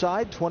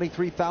 Inside,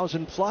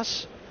 23,000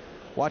 plus,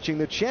 watching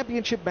the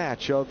championship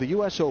match of the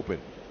U.S. Open.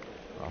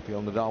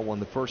 Rafael Nadal won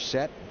the first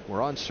set.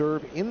 We're on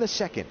serve in the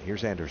second.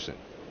 Here's Anderson.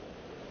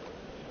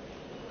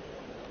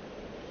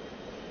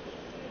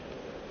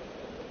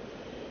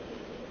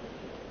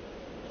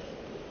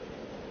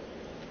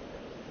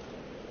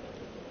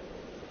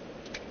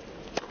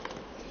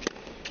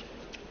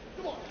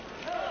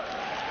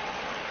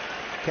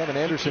 Kevin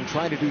Anderson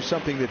trying to do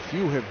something that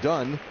few have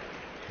done.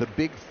 The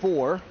big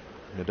four,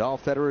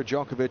 Nadal, Federer,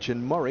 Djokovic,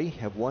 and Murray,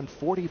 have won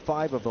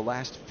 45 of the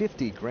last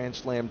 50 Grand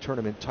Slam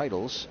tournament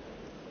titles.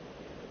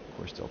 Of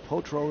course, Del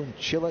Potro and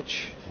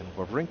Cilic and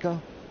Wawrinka,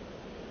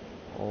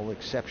 all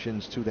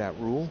exceptions to that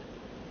rule.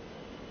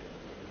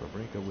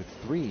 Wawrinka with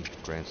 3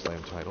 Grand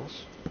Slam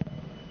titles.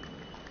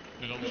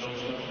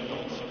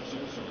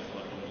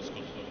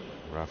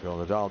 Rafael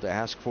Nadal to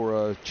ask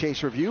for a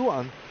chase review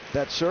on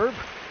that serve.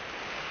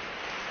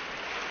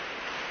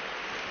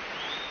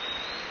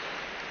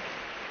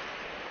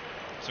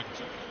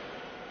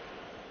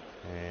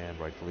 And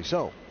rightfully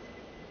so.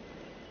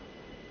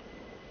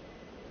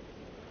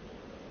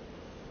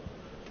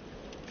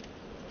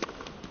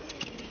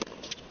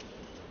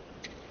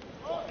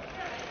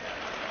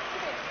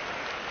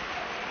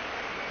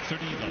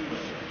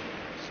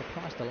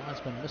 Surprised the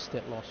linesman missed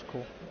that last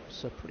call. It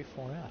was pretty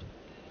far out.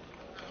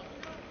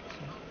 So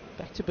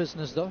back to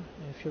business though,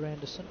 if you're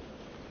Anderson.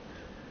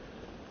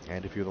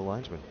 And if you're the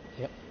linesman.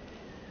 Yep.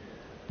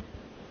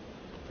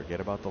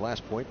 Forget about the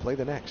last point, play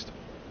the next.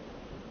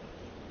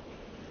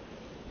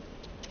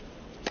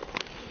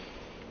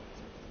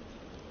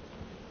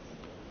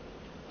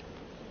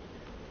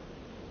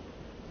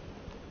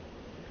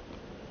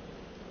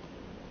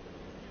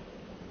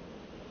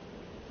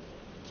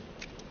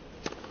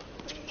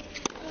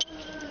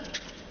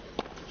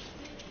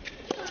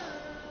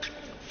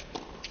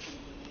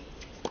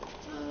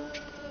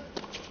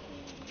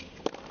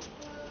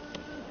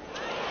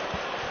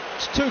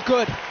 Too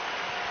good.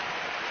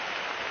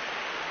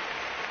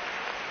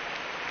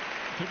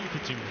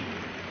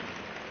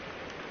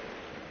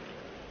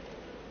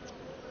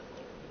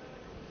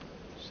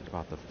 Is it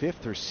about the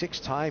 5th or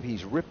 6th time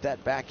he's ripped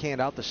that backhand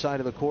out the side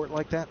of the court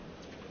like that?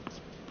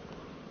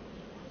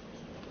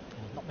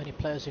 Not many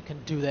players who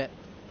can do that.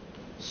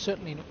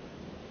 Certainly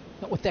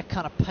not with that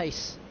kind of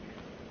pace.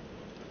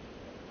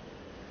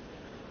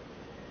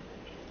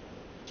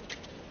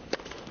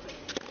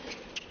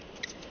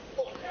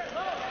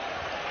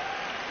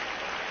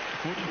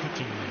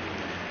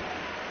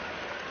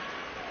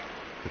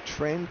 The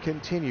trend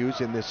continues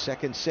in this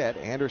second set.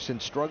 Anderson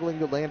struggling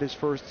to land his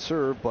first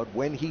serve, but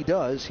when he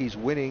does, he's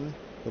winning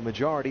the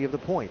majority of the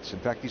points. In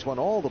fact, he's won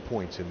all the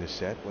points in this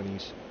set when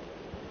he's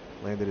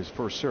landed his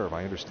first serve.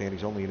 I understand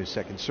he's only in his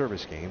second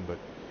service game, but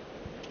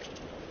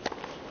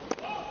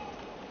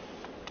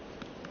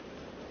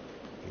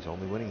he's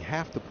only winning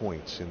half the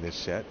points in this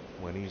set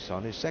when he's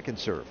on his second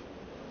serve.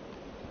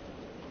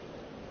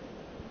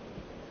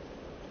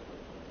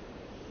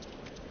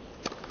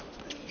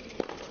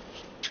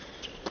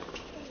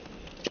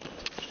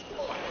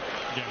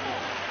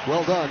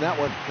 Well done, that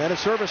one. And a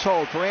service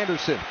hold for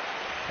Anderson.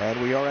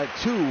 And we are at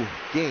 2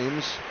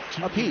 games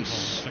apiece.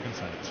 Second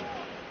set.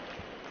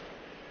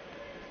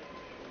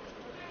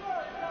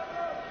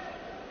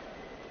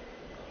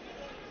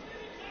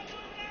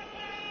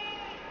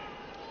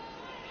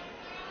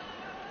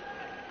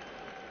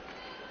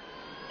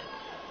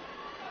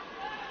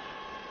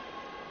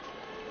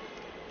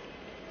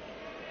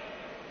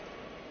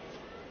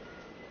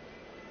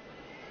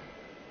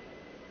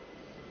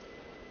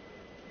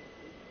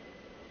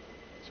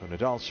 So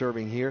Nadal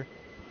serving here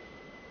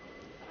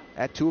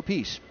at 2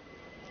 apiece.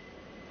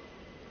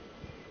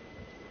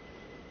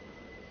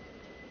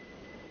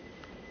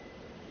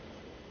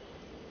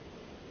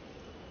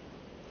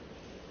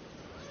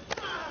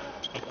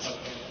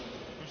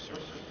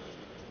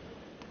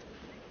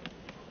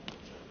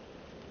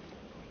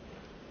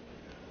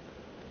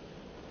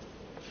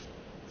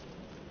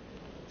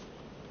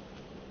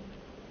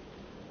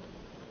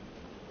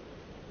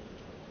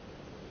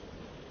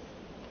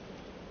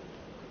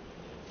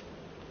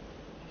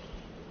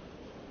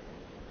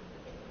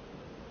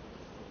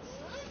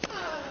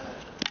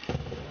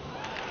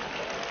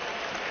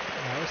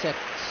 tries that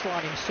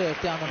sliding serve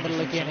down the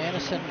middle again.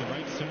 Anderson. The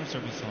right center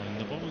service line.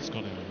 The ball is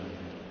got in.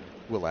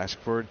 We'll ask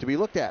for it to be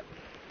looked at.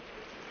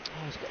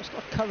 Oh, he's got to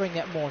start covering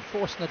that more and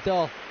force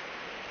Nadal.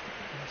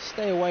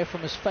 Stay away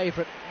from his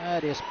favorite.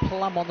 It is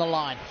plumb on the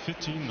line.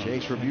 15.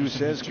 Chase review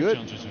says good.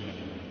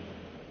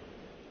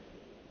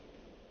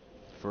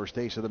 First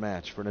ace of the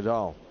match for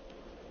Nadal.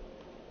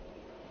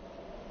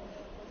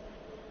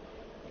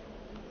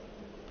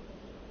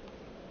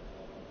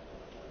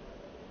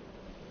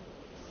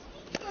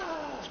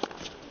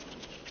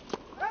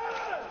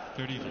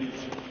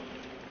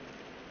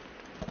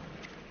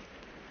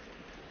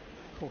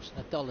 Of course,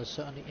 Nadal has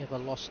only ever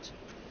lost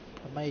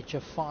a major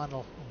final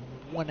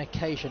on one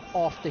occasion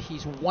after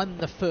he's won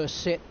the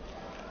first set.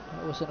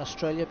 That was in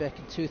Australia back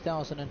in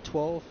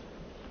 2012.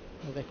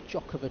 Novak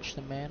Djokovic,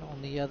 the man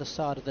on the other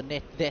side of the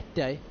net that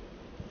day.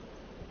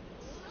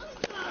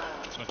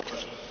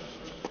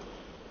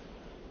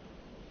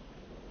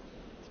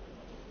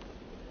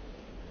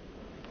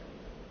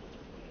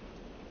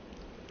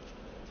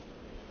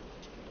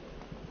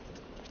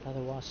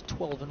 Otherwise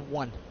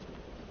 12-1.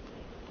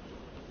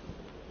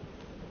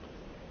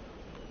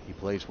 He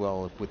plays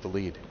well with the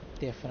lead.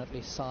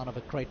 Definitely sign of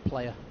a great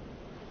player.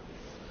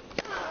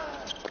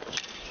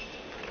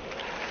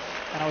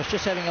 And I was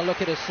just having a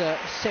look at his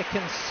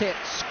second set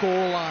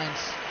score lines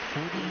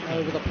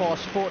over the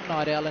past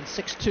fortnight, Alan.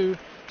 6-2,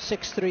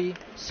 6-3,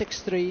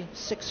 6-3,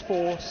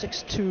 6-4,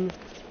 6-2,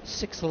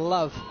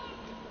 6-love.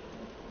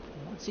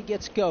 Once he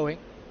gets going,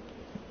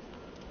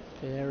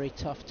 very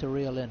tough to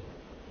reel in.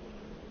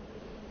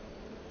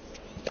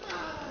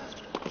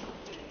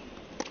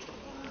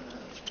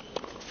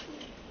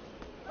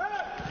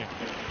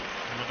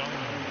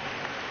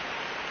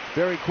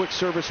 Very quick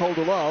service hold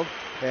to love,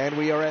 and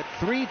we are at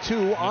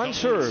 3-2 on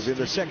serve in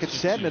the second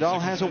set.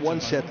 Nadal has a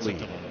one-set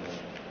lead.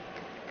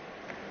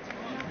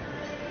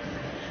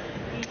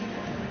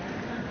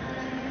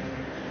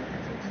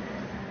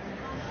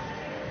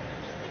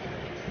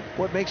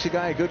 What makes a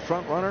guy a good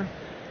front runner?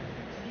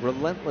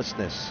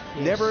 Relentlessness.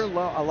 Yes. Never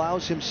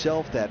allows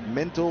himself that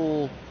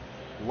mental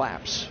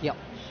lapse. Yep.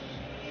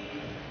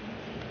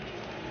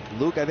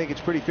 Luke, I think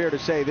it's pretty fair to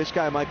say this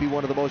guy might be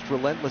one of the most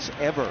relentless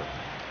ever.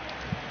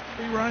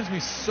 He reminds me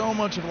so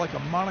much of like a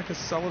Monica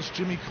Seles,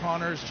 Jimmy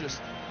Connors.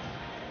 Just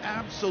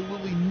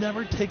absolutely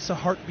never takes a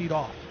heartbeat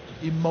off.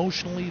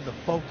 Emotionally, the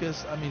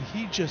focus. I mean,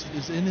 he just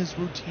is in his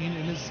routine,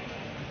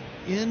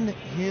 in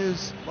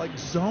his like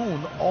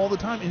zone all the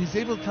time, and he's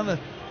able to kind of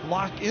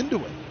lock into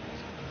it.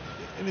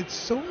 And it's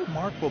so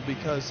remarkable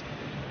because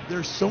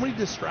there's so many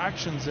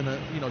distractions in a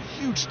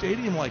huge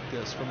stadium like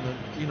this from the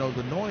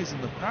the noise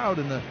and the crowd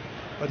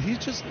but he's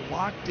just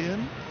locked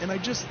in, and I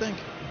just think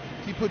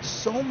he puts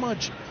so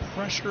much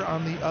pressure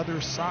on the other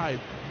side.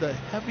 The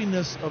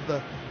heaviness of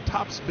the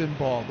topspin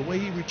ball, the way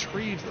he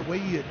retrieves, the way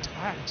he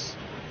attacks.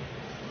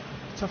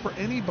 It's tough for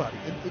anybody.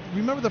 And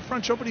remember the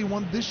French Open he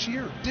won this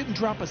year. Didn't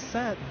drop a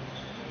set.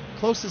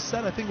 Closest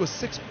set I think was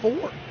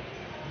 6-4.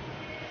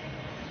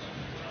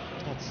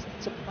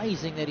 It's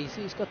amazing that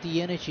he's got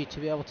the energy to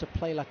be able to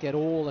play like that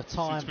all the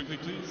time. Quickly,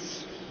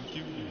 please. Thank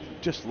you.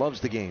 Just loves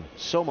the game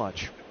so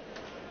much.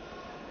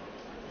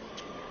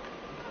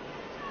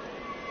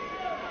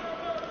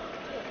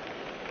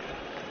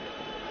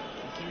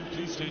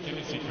 Please take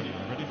any seat for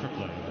now. Ready for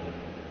play.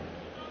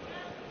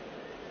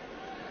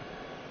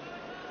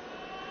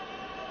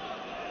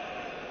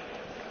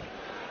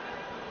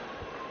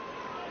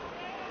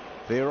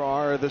 There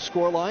are the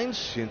score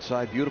lines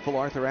inside beautiful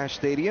Arthur Ashe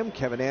Stadium.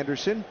 Kevin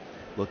Anderson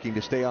looking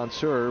to stay on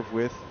serve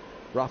with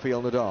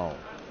Rafael Nadal.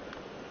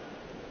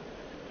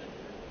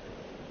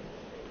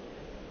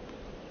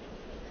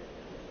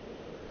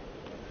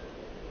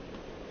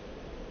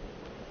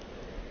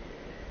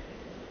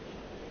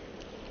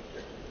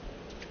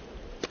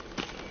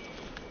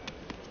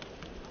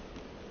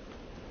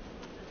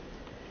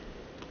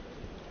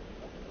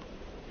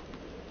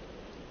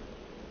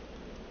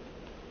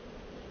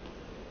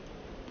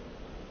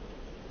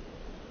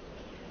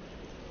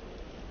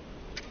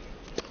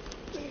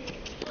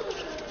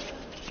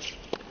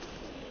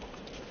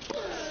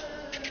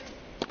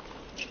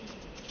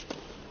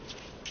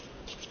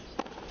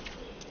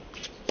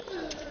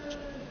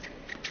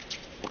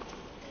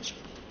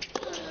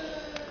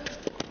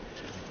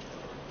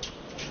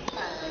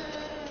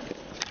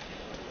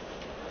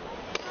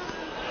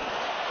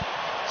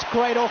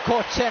 Great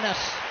all-court tennis.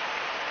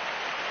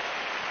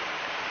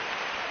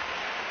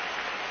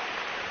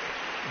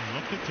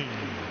 Look at him.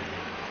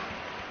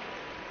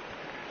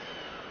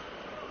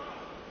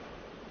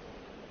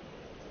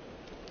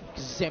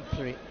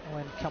 Exemplary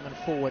when coming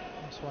forward.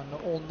 He's won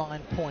all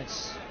 9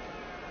 points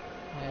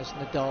as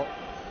Nadal.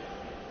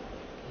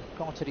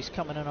 Granted, he's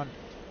coming in on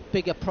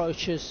big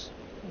approaches,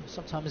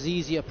 sometimes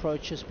easy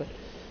approaches, but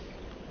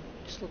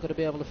still got to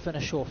be able to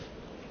finish off.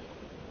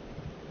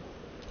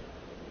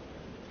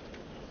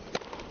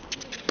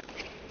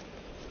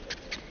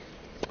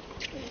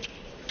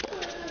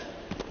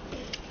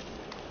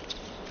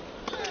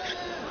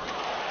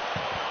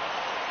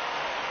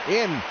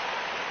 In.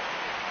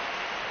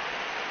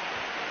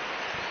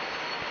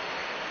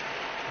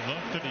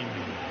 Love 30.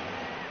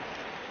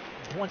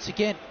 Once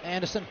again,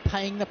 Anderson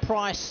paying the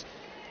price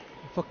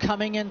for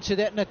coming into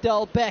that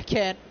Nadal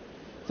backhand.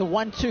 The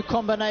 1-2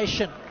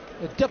 combination.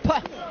 The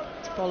dipper,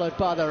 followed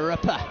by the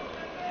ripper.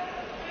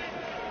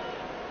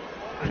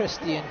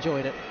 Christie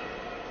enjoyed it.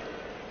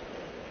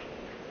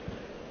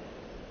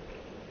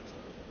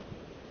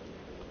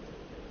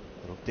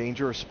 Little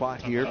dangerous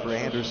spot here for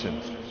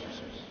Anderson.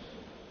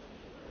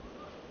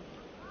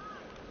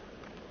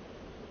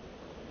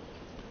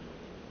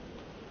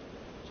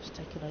 Just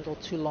taking a little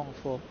too long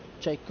for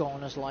Jake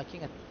Garner's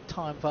liking. A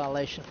time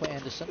violation for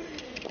Anderson.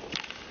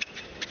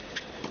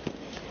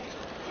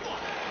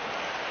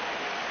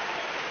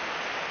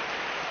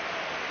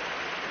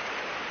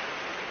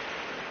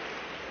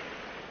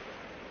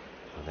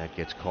 And that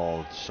gets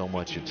called so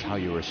much. It's how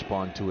you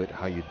respond to it,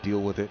 how you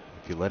deal with it.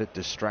 If you let it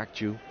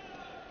distract you.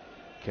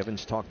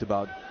 Kevin's talked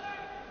about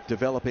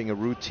developing a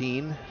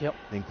routine,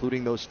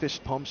 including those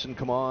fist pumps and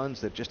come-ons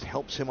that just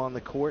helps him on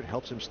the court,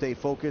 helps him stay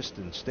focused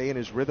and stay in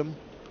his rhythm.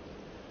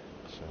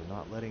 So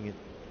not letting it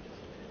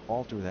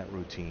alter that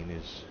routine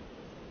is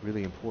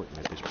really important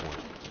at this point.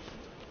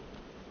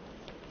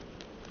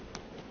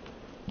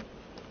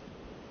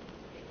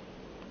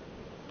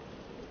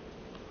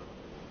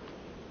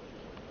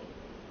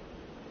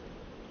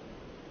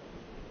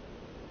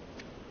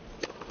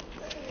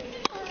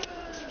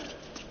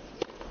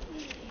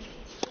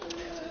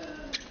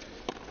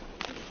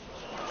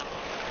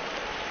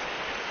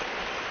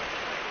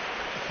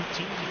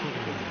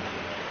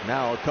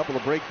 Now a couple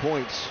of break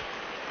points.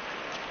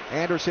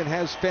 Anderson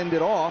has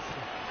fended off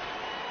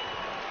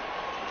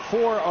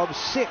 4 of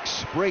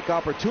 6 break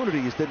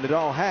opportunities that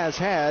Nadal has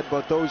had,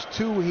 but those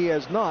 2 he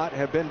has not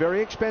have been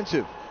very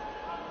expensive.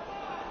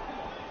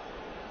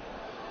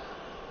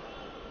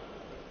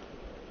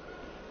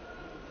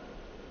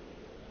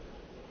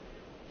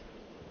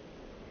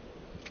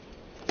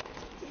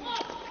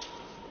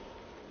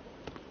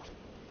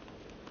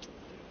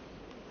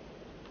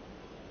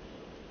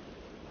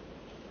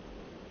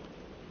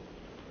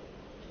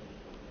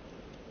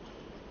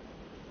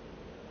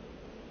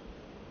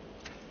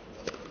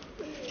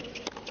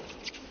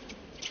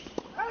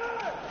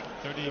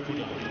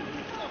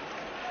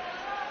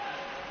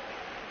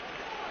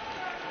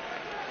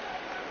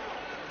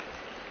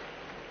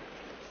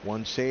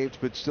 One saved,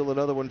 but still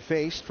another one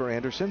faced for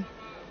Anderson.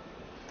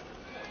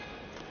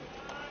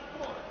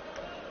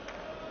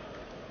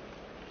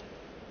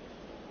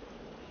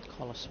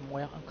 Carlos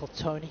Moya, Uncle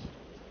Tony.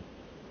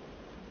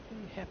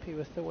 Very happy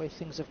with the way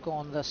things have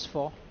gone thus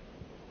far.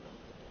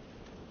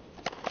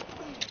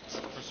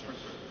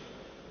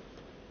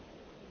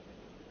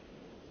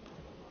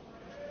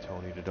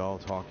 Tony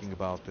Nadal talking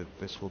about that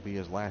this will be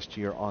his last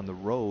year on the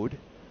road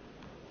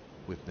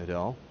with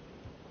Nadal.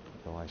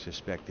 Though I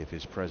suspect if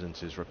his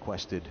presence is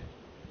requested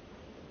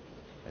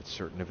at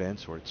certain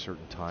events or at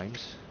certain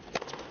times,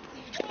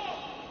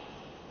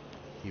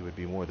 he would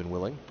be more than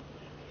willing.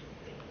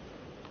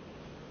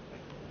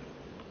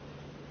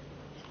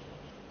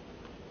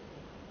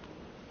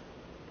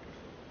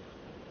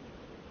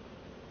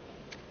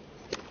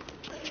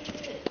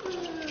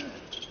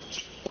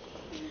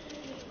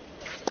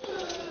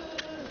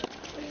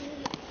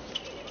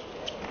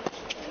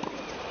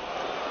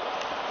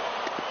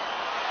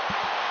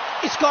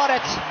 He's got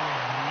it.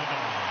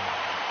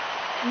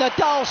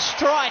 Nadal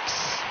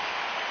strikes.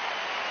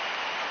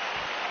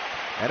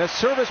 And a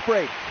service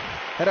break.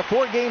 And a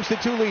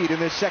 4-2 lead in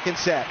this second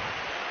set.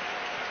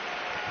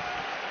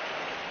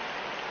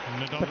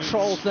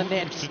 Patrols the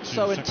net.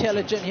 So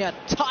intelligent here.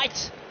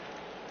 Tight.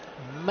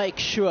 Make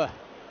sure.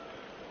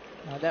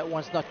 Now that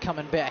one's not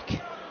coming back.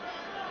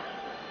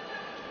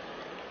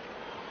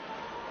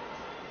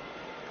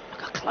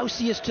 Look how close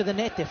he is to the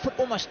net. Their foot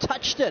almost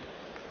touched it.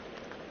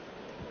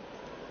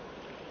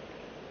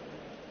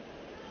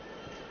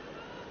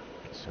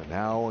 So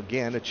now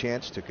again a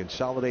chance to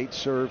consolidate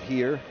serve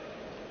here,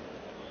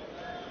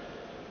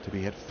 to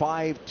be at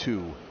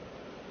 5-2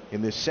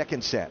 in this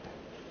second set.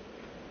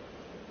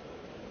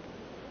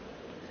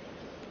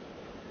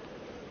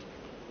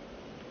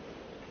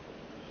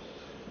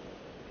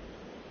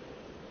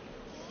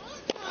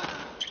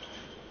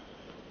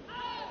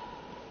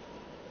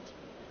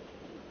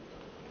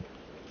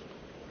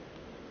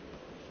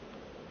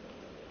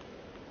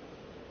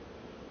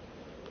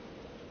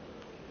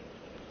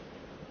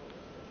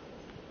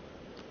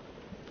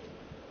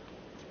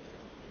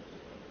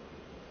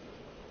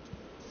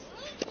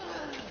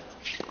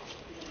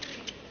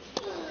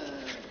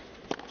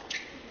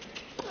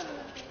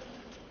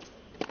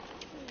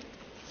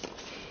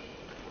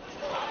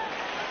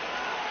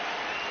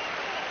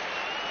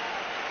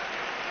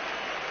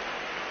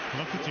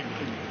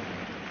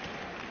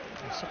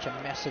 Such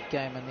a massive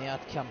game in the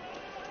outcome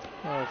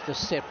of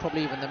this set,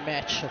 probably even the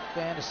match. If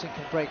Anderson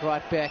can break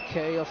right back,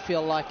 he'll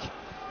feel like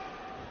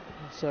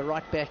he's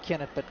right back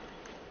in it. But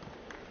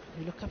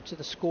you look up to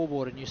the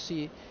scoreboard and you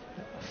see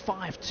a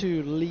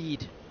 5-2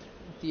 lead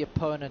with the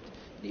opponent.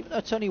 And even though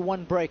it's only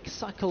one break,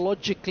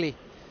 psychologically,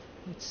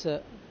 it's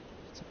a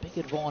big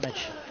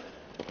advantage.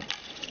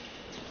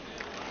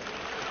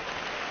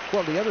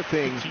 Well, the other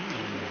thing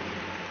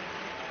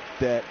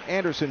that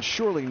Anderson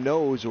surely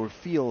knows or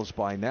feels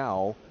by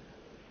now.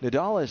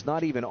 Nadal has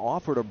not even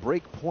offered a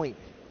break point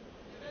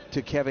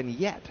to Kevin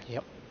yet.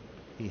 Yep.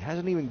 He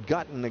hasn't even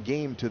gotten the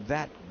game to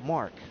that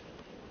mark.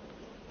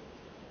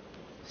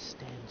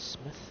 Stan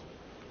Smith.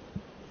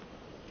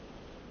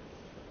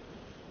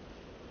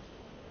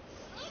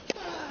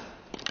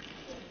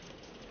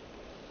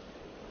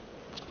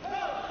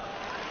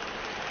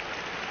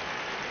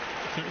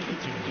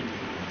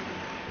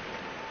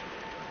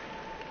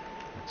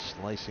 That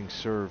slicing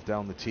serve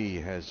down the tee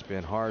has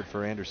been hard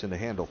for Anderson to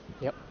handle.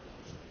 Yep.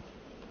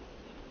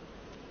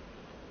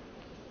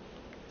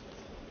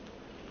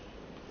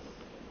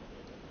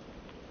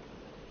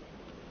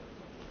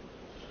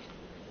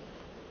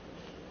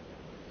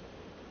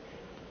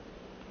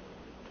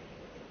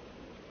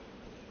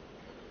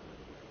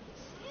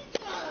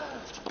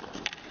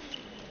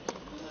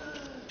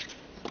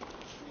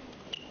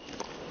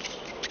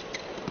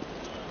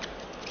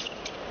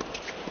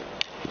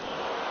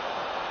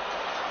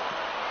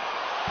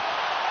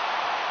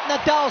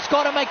 Nadal's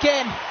got him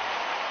again.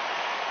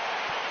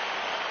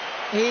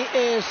 He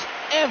is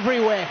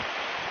everywhere.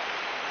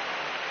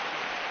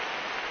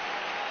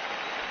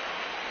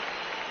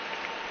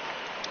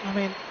 I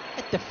mean,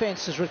 that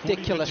defense is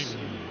ridiculous.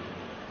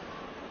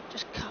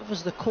 Just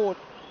covers the court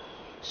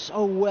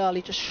so well.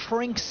 He just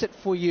shrinks it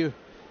for you.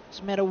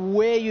 Doesn't matter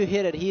where you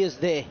hit it, he is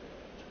there.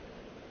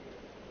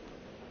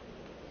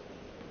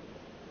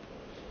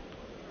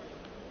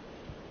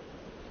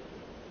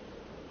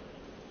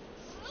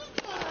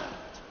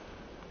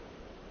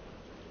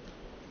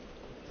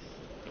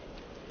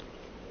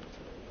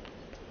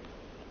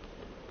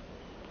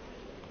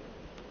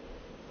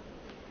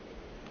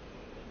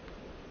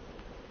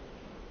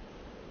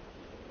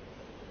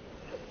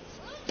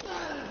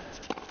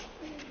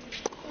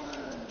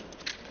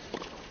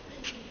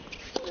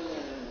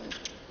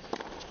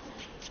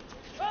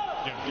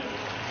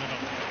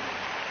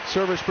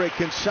 Service break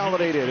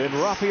consolidated, and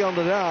Rafael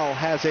Nadal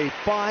has a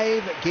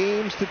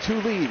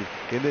 5-2 lead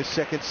in this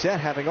second set,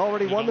 having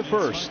already won the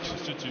first.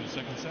 Second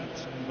set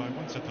by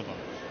 1 set to love.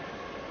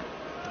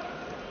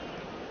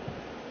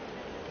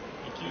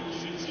 Thank you.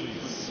 Seats,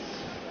 please.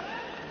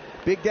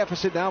 Big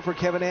deficit now for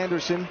Kevin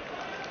Anderson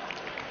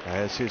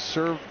as his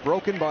serve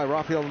broken by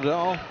Rafael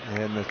Nadal,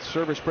 and the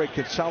service break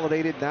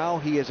consolidated. Now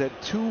he is at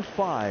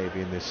 2-5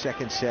 in the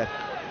second set.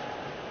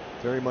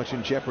 Very much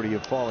in jeopardy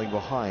of falling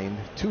behind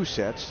 2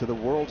 sets to the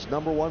world's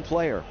 #1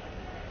 player.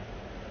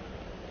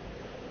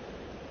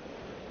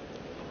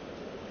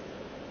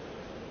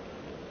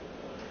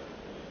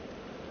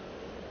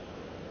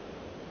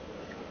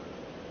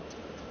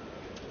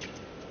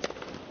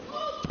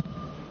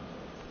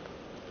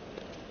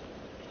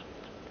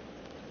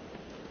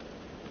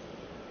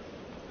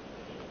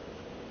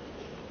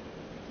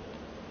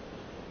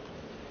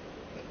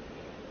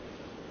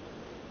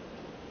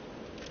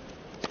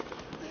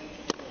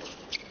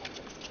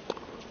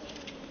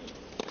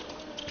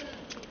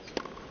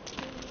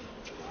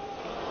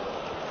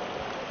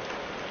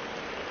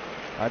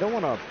 I don't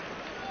want to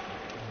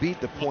beat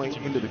the point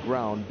into the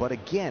ground, but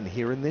again,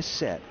 here in this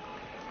set,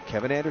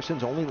 Kevin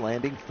Anderson's only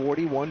landing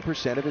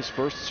 41% of his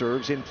first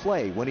serves in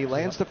play. When he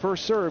lands the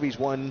first serve, he's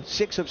won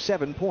 6 of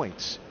 7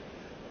 points,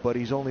 but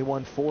he's only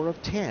won 4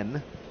 of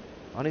 10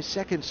 on his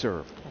second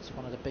serve. That's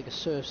one of the biggest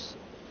serves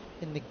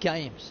in the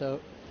game, so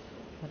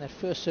when that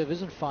first serve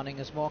isn't finding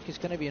his mark, he's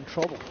going to be in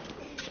trouble.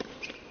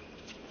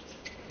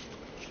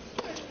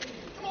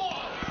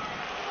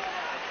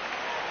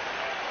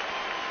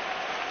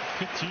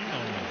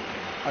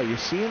 Are you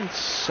seeing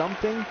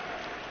something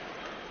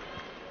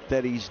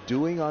that he's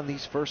doing on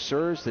these first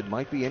serves that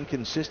might be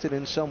inconsistent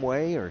in some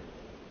way, or?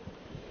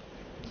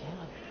 Yeah,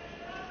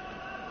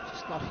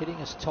 just not hitting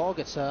his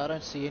targets. I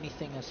don't see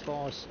anything as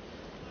far as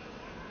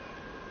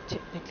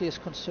technically is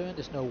concerned.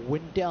 There's no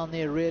wind down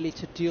there really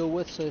to deal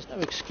with, so there's no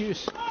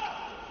excuse.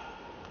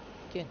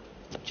 Again,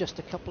 just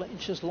a couple of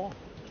inches long.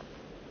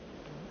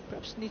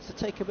 Perhaps needs to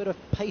take a bit of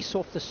pace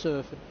off the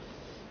serve and,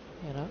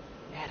 you know,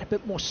 add a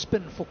bit more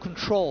spin for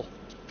control.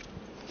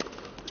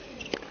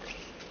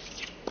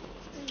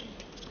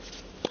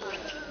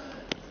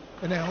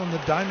 And Alan, the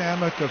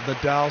dynamic of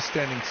Nadal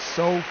standing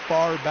so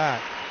far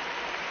back,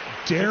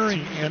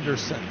 daring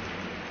Anderson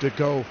to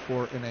go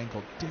for an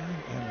angle,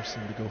 daring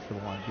Anderson to go for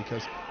the line,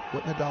 because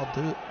what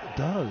Nadal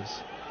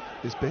does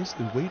is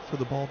basically wait for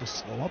the ball to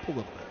slow up a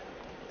little bit,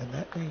 and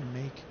that may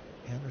make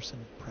Anderson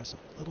press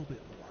a little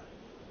bit more,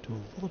 do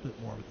a little bit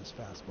more with his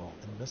fastball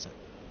and miss it.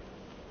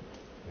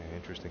 Yeah,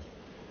 interesting.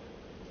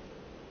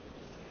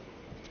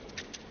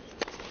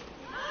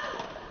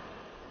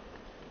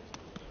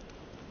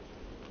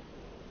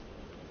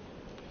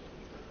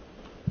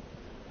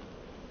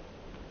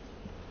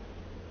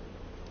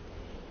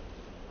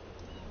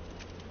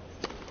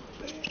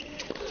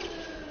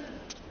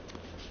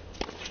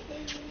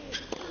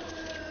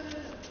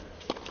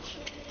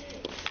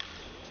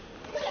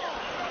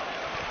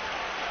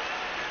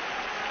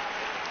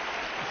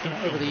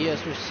 Over the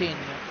years, we've seen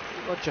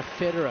Roger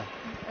Federer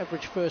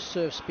average first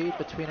serve speed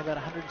between about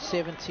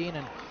 117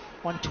 and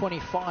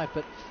 125,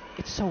 but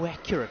it's so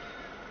accurate.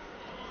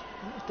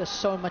 It does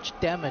so much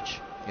damage.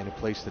 In a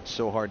place that's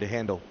so hard to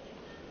handle.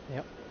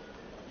 Yep.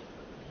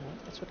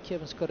 That's what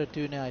Kevin's got to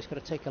do now. He's got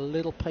to take a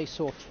little pace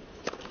off.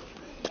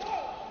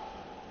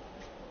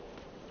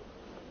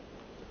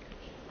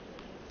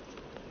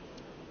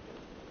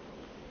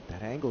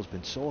 That angle's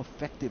been so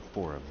effective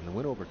for him. And the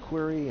win over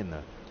Query and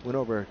the win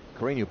over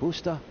Carreño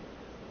Busta.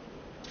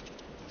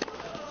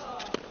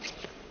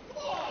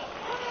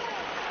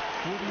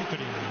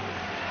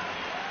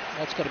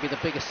 That's got to be the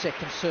biggest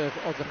second serve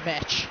of the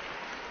match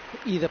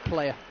for either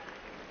player.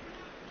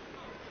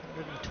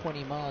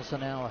 120 miles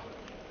an hour.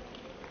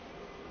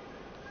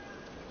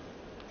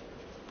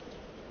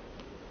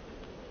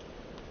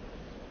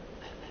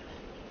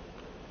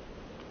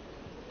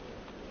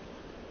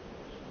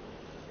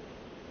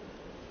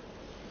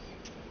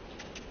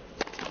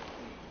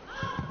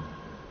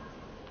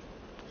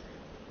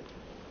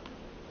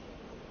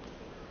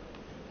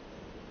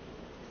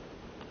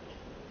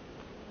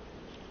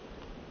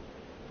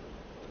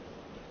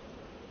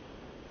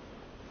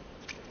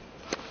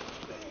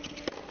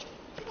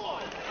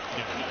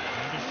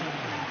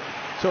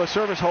 So a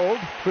service hold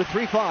for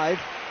 3-5.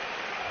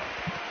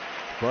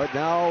 But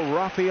now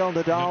Rafael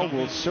Nadal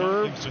will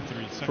serve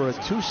for a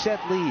 2-set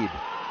lead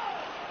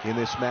in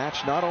this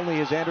match. Not only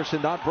has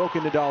Anderson not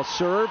broken Nadal's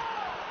serve,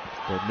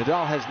 but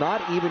Nadal has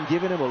not even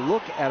given him a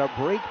look at a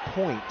break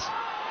point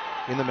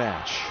in the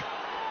match.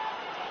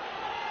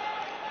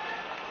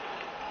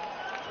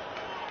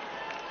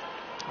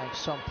 I think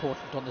so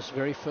important on this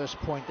very first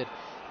point that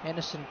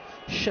Anderson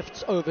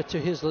shifts over to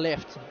his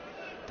left and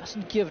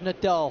doesn't give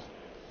Nadal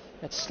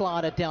that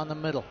slider down the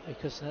middle,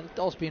 because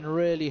Nadal's been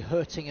really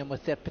hurting him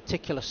with that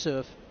particular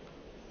serve.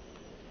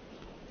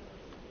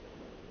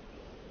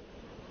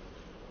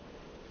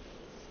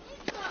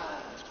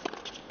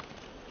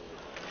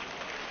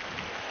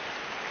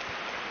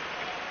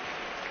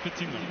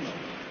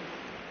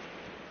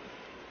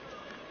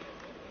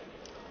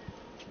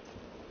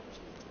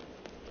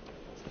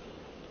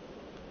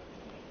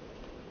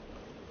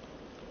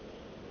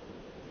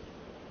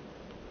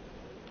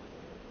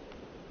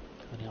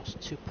 Only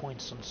lost 2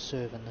 points on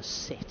serve in the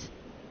set.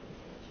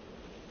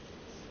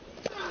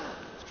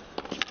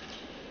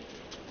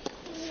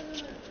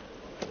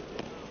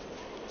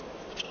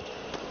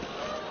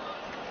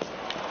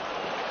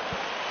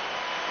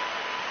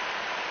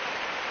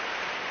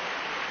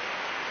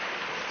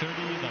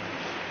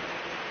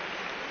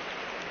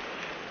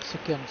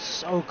 Again,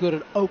 so good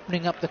at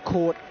opening up the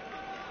court.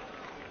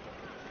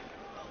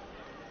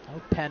 No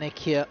panic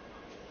here.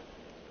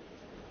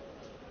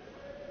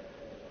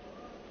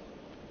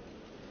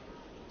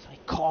 So he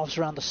carves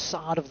around the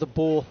side of the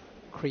ball,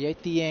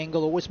 create the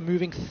angle, always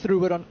moving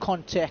through it on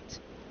contact.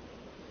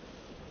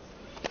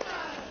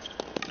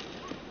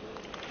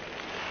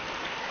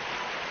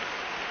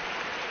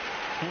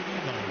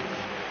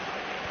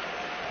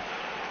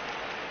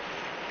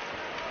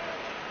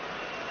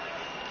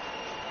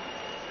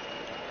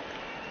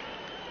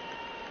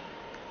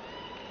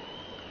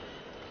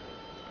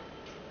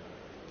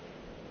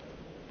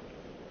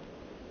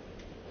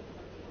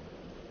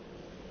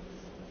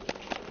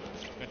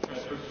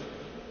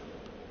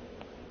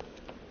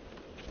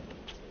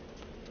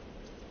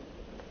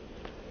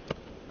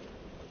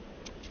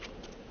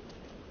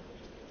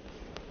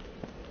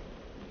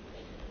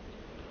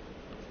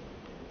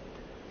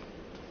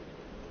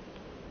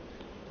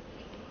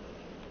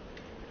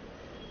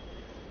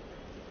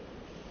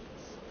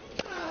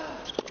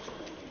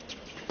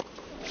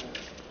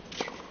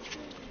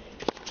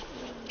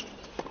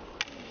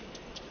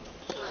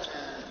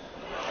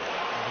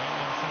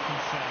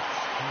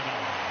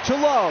 To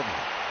love.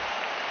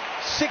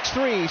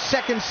 6-3,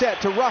 second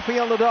set to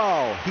Rafael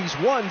Nadal. He's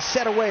 1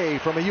 set away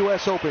from a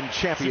U.S. Open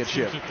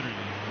championship.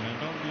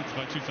 Nadal leads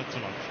by 2 sets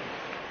to love.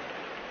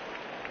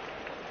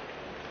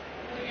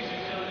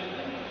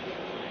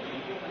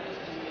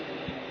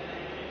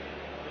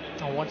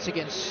 Oh, once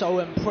again, so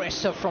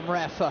impressive from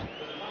Rafa.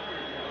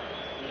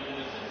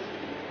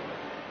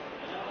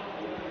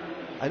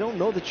 I don't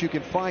know that you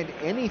can find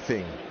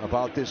anything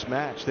about this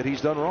match that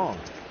he's done wrong.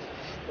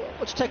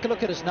 Let's take a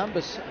look at his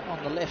numbers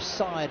on the left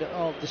side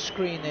of the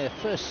screen there.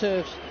 First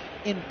serves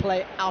in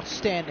play,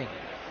 outstanding.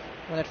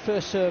 When that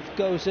first serve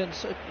goes in,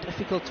 so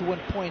difficult to win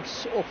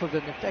points off of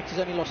him. In fact, he's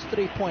only lost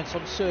 3 points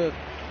on serve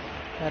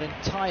that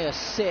entire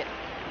set.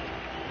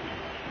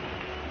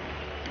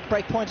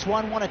 Break points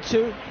 1, 1 or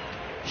 2.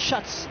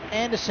 Shuts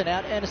Anderson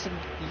out. Anderson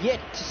yet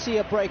to see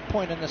a break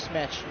point in this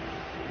match.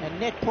 And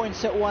net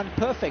points at 1,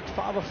 perfect,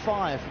 5 of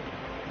 5.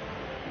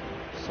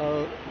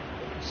 So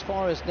as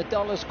far as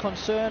Nadal is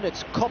concerned,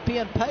 it's copy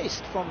and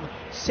paste from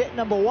set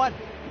number 1.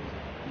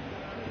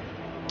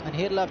 And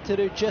he'd love to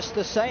do just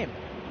the same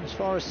as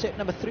far as set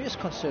number 3 is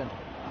concerned.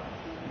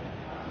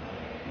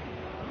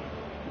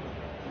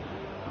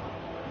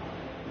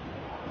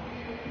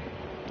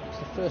 It's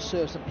the first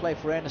serves in play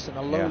for Anderson,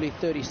 a lowly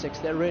 36.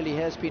 That really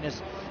has been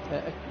his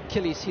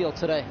Achilles heel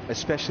today.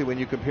 Especially when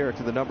you compare it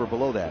to the number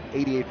below that.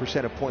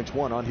 88% of points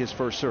won on his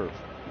first serve.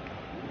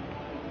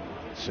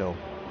 So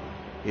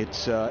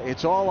it's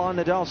all on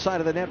Nadal's side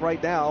of the net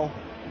right now.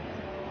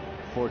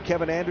 for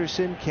Kevin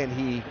Anderson. Can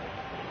he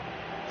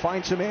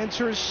find some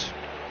answers?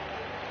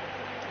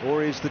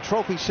 Or is the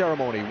trophy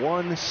ceremony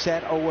one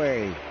set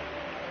away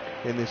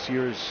in this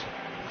year's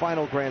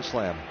final Grand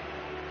Slam?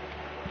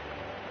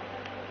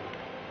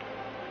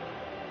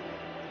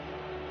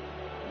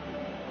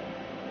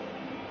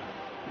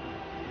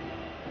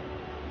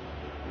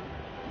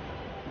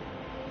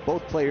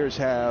 Both players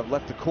have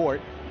left the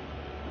court,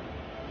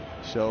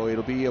 so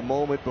it'll be a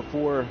moment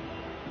before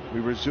we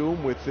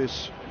resume with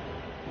this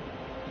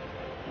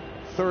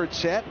third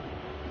set.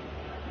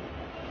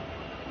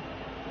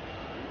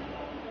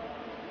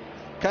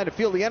 Kind of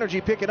feel the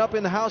energy picking up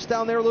in the house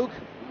down there, Luke?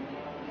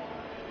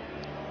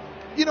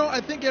 You know,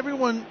 I think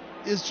everyone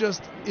is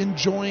just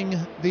enjoying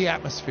the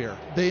atmosphere.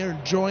 They are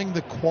enjoying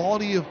the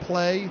quality of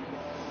play.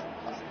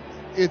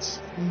 It's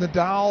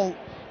Nadal's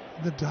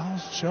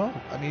show.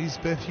 I mean, he's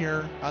been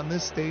here on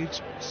this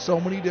stage so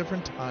many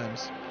different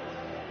times.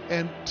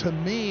 And to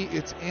me,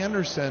 it's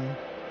Anderson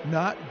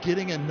not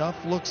getting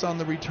enough looks on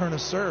the return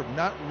of serve,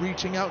 not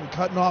reaching out and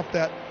cutting off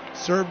that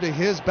serve to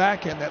his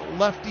backhand, that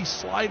lefty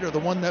slider, the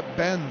one that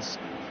bends.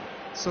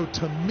 So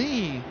to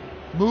me,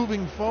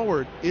 moving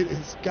forward, it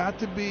has got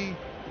to be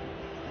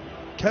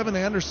Kevin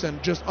Anderson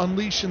just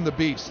unleashing the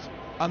beast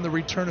on the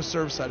return of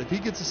serve side. If he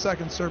gets a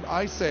second serve,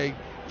 I say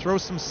throw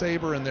some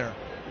saber in there.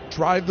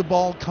 Drive the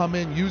ball, come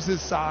in, use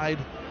his side.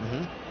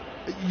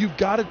 Mm-hmm. You've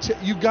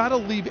got to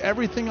leave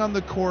everything on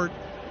the court,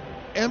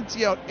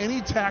 empty out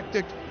any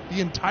tactic, the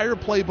entire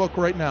playbook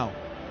right now.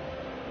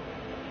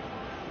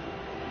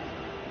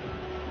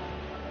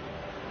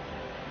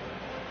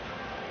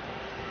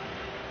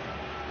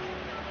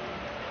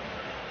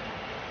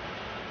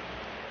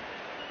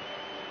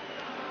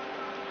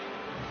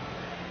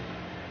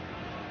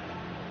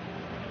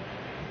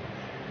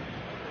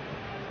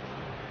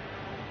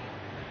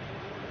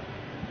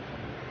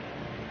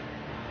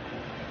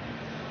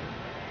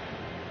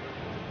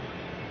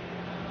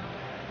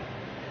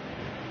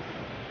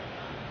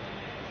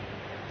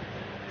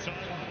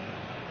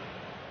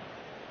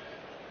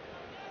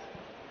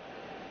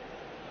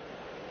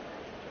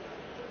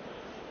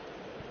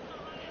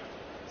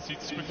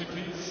 Seats quickly,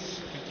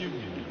 please. Thank you.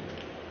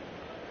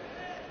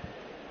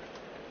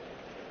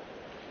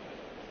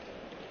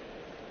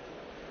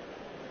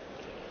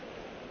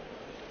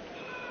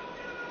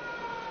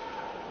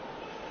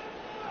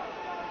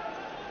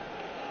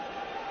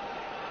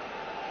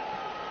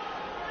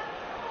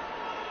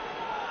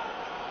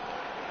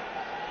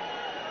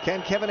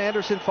 Can Kevin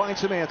Anderson find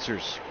some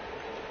answers?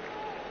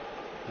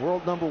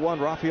 World number one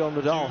Rafael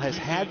Nadal has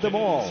had them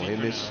all in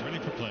this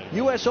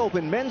U.S.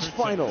 Open men's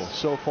final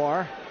so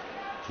far.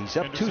 He's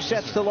up 2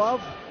 sets to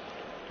love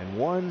and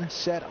 1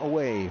 set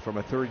away from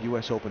a third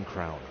U.S. Open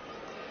crown.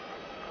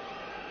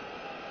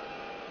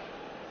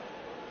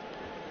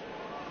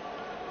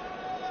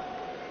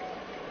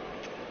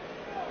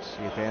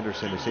 See if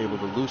Anderson is able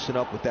to loosen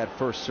up with that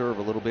first serve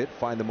a little bit,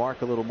 find the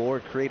mark a little more,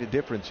 create a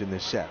difference in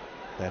this set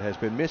that has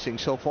been missing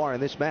so far in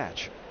this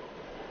match.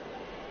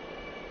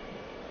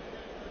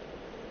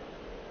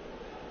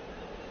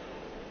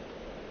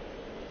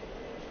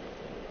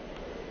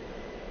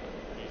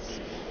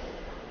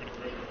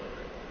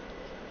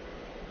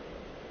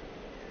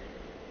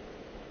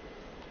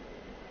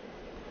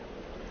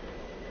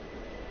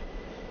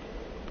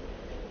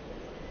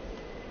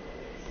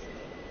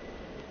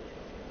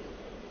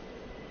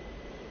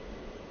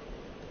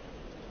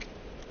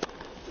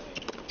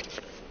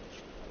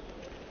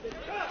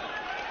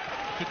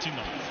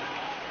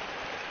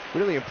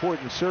 Really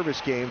important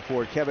service game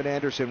for Kevin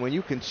Anderson when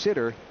you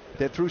consider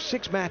that through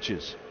 6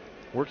 matches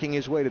working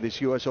his way to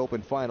this U.S.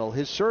 Open final,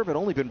 his serve had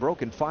only been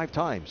broken 5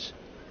 times.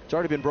 It's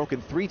already been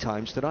broken 3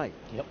 times tonight.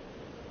 Yep.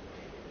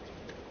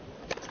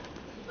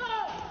 At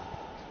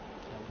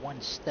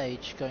one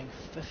stage going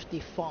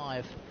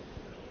 55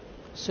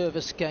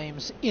 service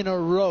games in a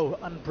row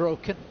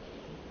unbroken.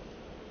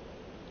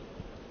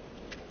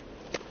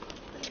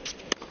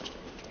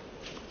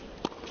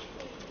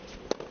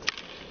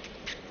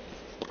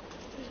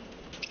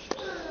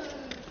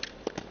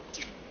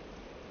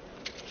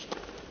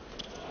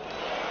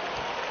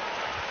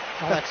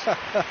 Oh,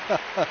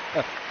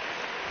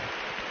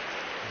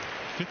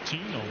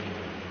 15 over.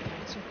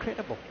 It's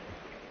incredible.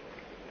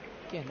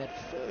 Again,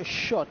 that first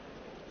shot,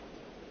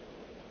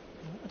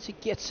 once he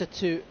gets it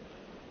to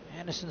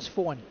Anderson's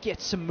forehand,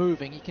 gets him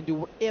moving, he can do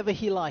whatever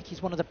he likes.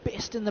 He's one of the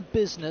best in the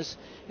business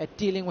at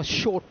dealing with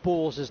short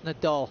balls, as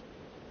Nadal.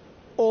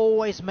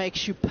 Always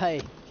makes you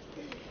pay.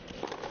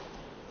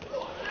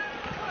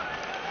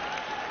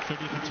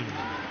 30-15.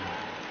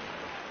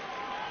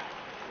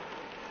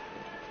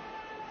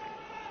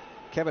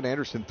 Kevin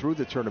Anderson, through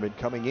the tournament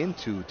coming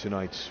into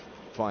tonight's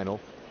final,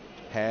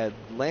 had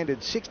landed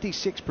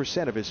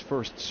 66% of his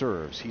first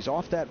serves. He's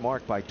off that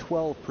mark by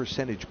 12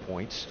 percentage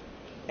points,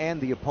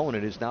 and the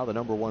opponent is now the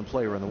number 1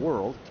 player in the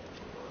world.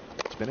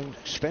 It's been an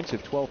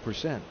expensive 12%.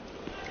 30-15.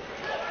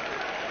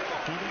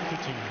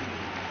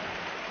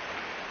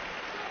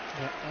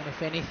 Yeah, and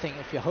if anything,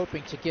 if you're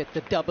hoping to get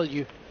the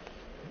W,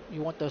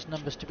 you want those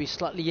numbers to be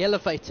slightly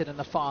elevated in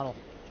the final.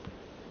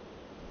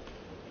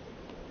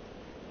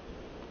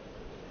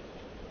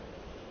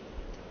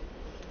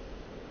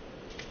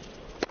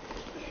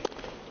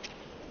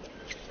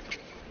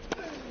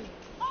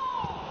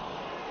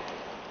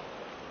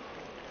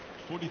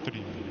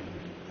 43.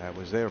 That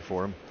was there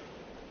for him.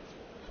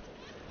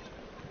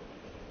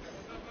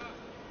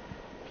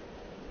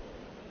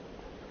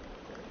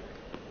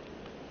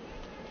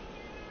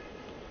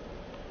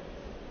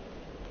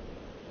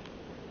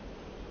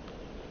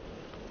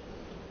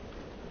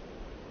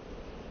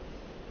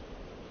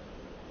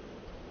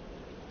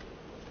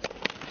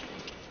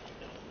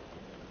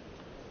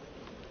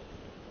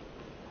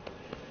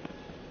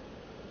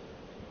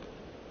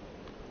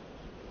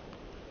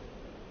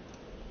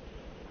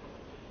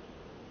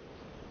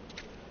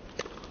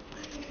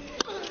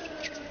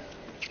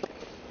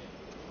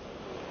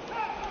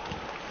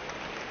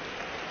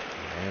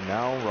 And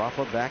now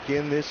Rafa back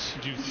in this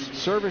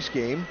service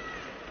game.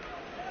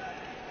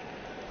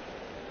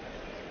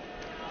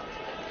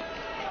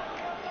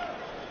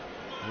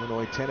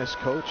 Illinois tennis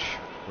coach,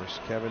 of course,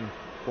 Kevin,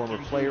 former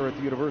player at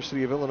the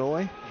University of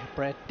Illinois. Yeah,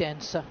 Brad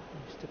Dancer.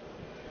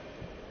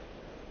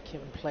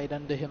 Kevin played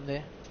under him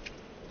there.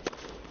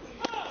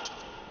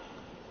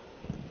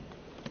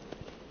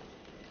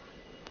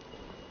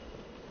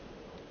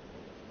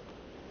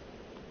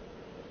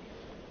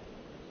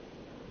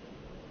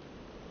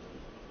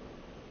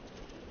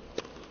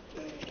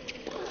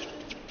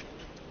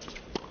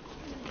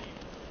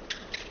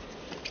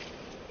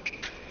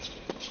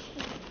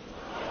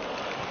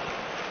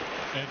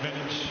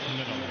 Advantage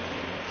Nadal.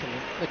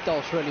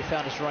 Nadal's really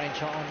found his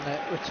range on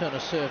that return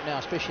of serve now,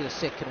 especially the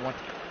second one.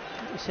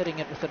 He's hitting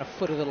it within a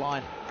foot of the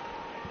line.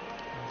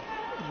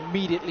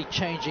 Immediately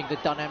changing the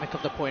dynamic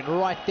of the point.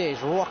 Right there,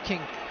 he's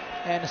rocking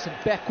Anderson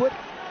backward.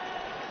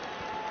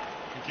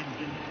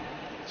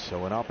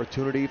 So an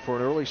opportunity for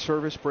an early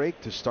service break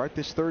to start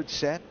this third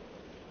set.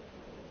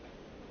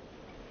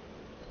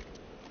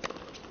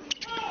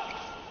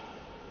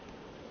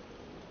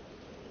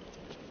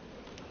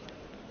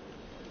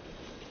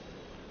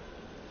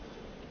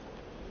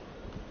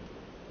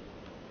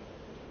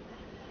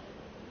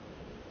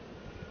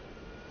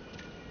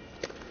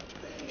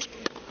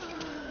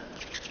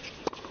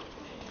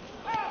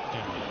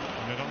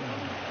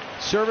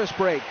 Service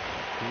break.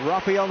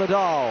 Rafael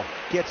Nadal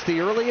gets the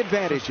early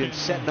advantage in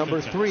set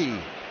number 3.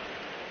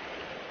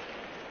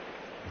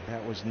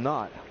 That was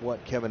not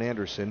what Kevin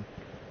Anderson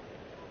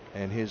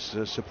and his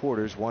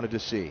supporters wanted to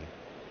see.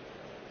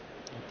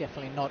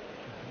 Definitely not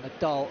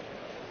Nadal.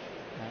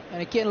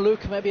 And again,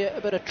 Luke, maybe a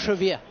bit of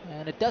trivia,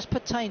 and it does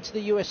pertain to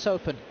the US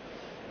Open,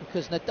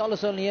 because Nadal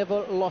has only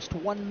ever lost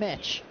one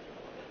match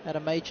at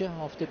a major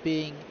after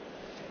being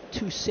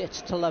 2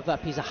 sets to love up.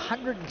 He's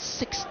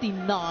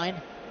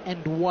 169-1.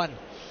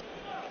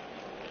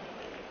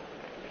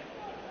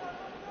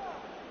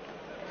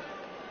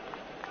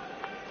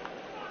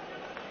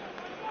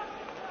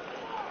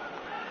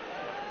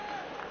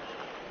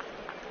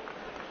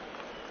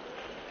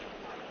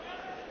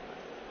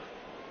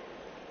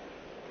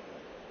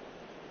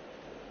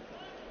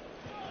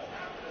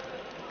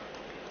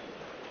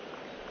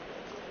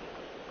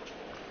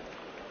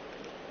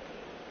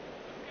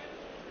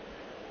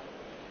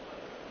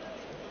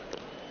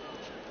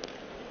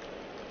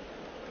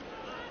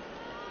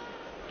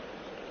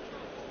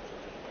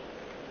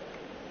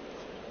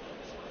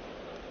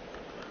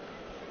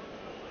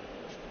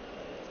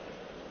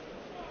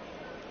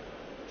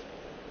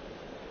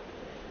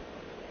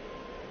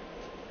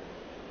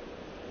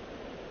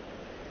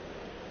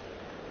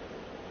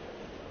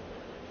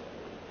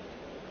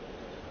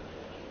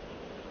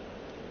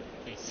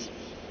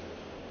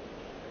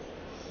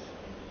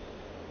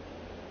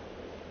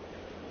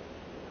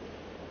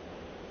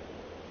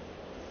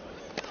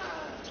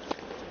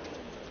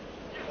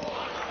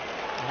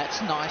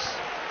 That's nice.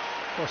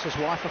 Of course, his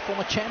wife, a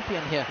former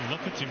champion here,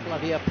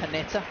 Flavia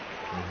Panetta.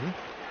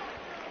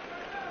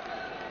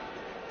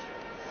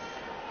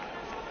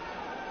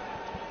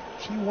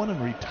 She won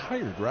and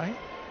retired, right?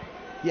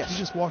 Yes. She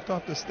just walked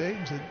off the stage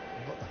and said,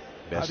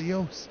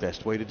 adios.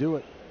 Best way to do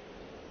it.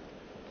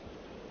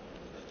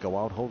 Go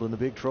out holding the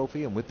big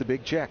trophy and with the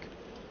big check.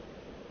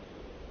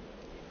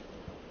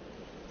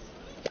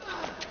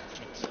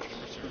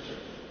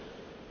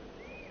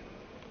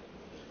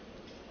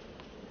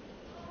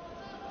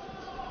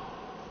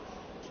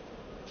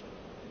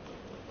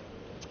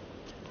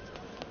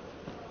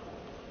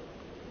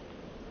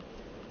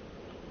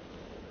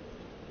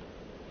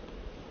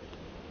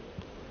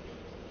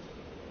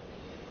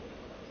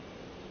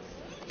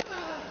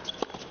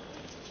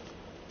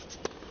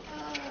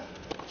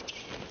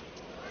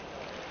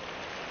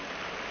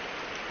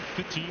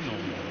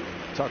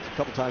 Talked a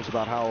couple times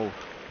about how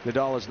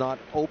Nadal has not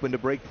opened a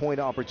break point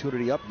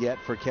opportunity up yet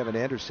for Kevin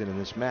Anderson in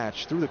this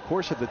match through the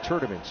course of the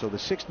tournament. So the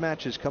 6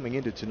 matches coming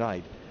into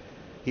tonight,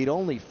 he'd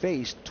only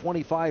faced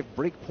 25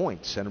 break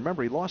points. And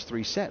remember, he lost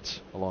 3 sets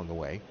along the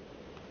way.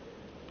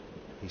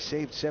 He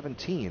saved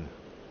 17.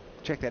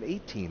 Check that,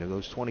 18 of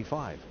those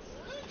 25.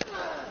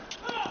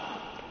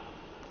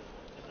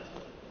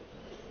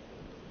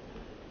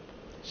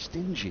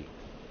 Stingy.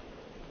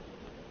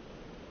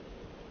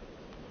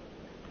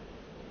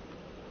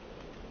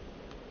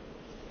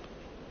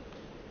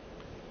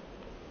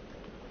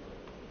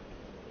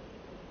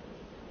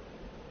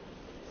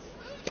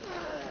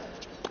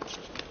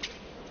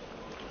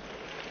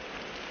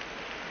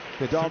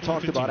 Nadal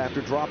talked about after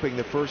dropping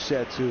the first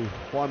set to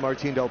Juan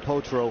Martín del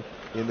Potro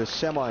in the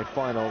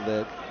semifinal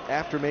that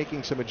after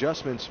making some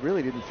adjustments,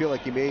 really didn't feel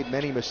like he made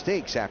many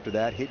mistakes after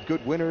that. Hit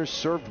good winners,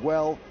 served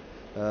well.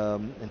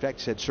 In fact,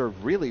 he said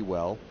served really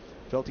well.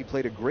 Felt he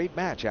played a great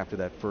match after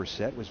that first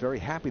set. Was very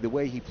happy the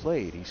way he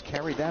played. He's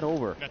carried that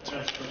over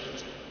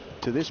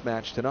to this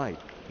match tonight.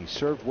 He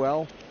served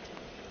well,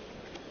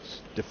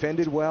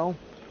 defended well.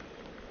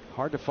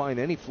 Hard to find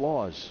any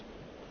flaws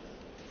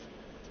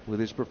with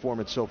his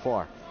performance so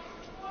far.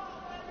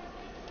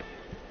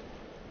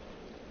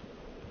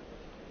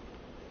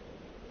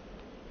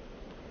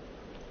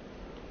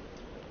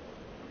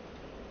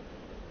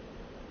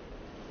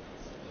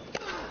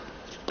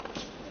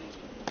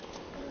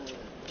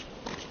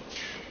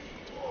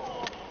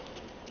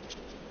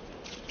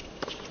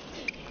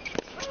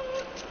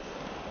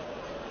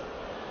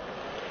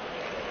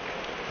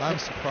 I'm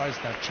surprised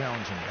that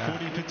challenging that.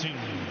 40-15.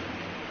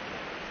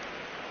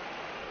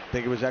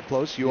 Think it was that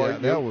close?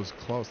 That was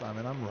close. I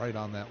mean, I'm right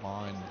on that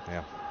line.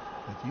 Yeah.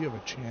 If you have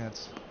a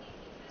chance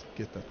to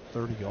get the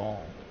 30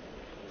 all,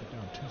 get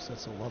down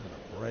 2-11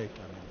 a break,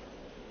 I mean,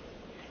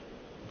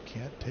 you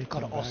can't take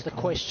Got them to ask back the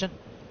home. question.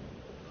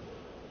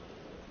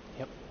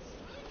 Yep.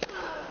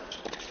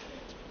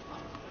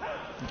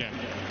 Again,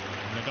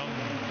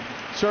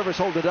 Nadal. Service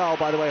hold Nadal.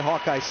 By the way,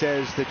 Hawkeye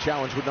says the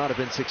challenge would not have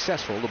been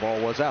successful. The ball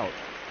was out.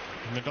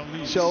 Nadal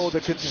leads. So the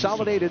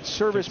consolidated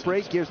service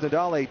break gives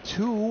Nadal a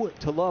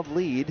 2-love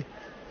lead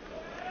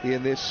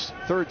in this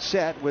third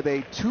set with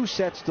a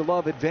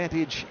 2-sets-to-love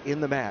advantage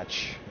in the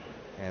match.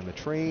 And the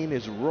train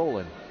is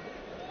rolling.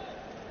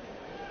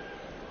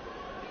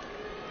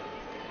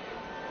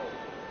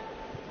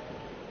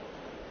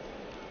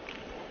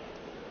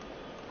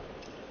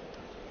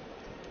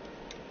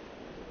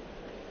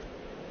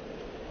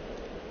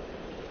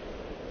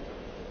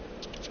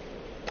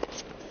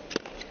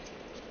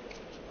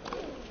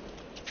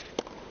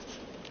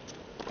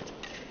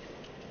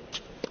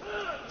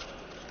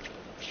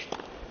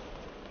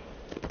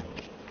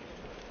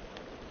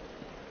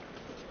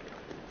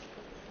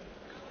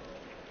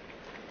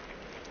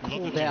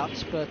 Called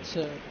out, but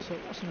so it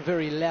wasn't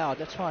very loud.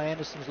 That's why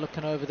Anderson's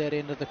looking over that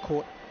end of the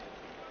court.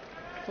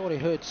 Thought he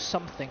heard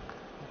something.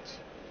 But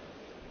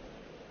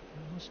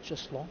it was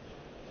just long.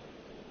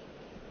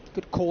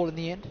 Good call in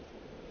the end.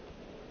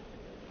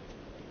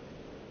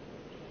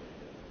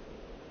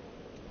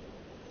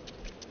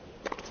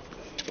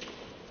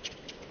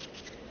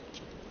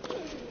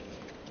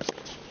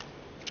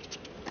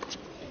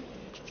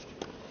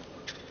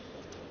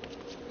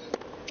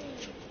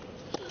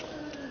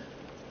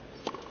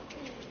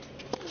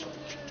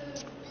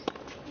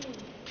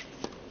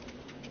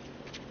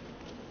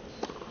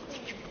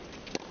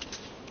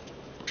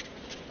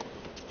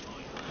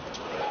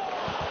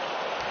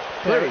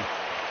 Pretty.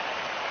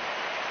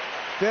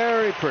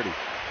 Very pretty.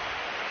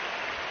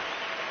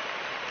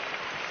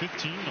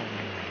 15 all.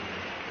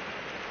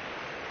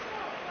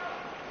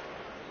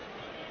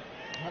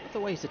 I like the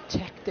way he's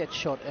attacked that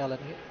shot, Alan.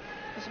 He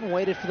hasn't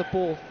waited for the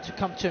ball to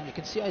come to him. You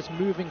can see how he's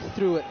moving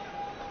through it.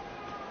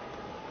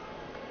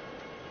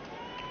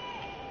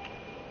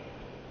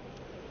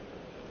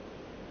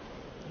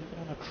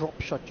 Even on a drop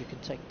shot, you can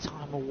take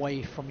time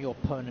away from your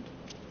opponent.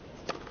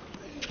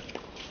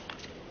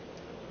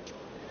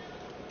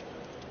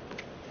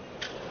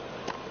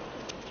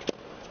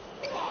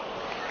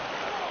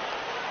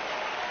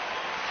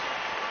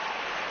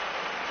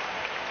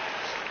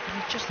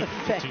 Just the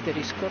fact that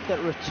he's got that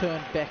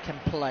return back and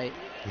play,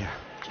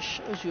 just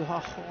shows you how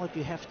hard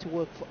you have to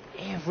work for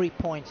every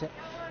point, and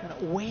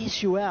it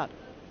wears you out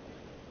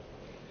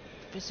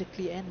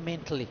physically and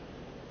mentally.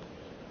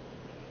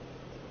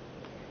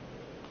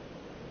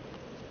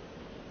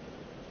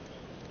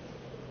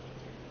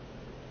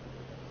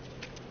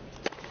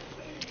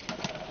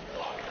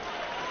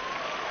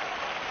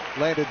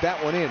 Landed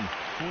that one in.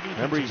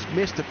 Remember, he's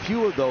missed a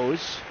few of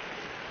those.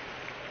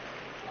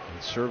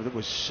 And serve that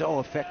was so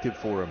effective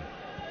for him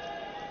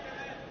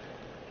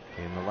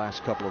in the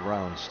last couple of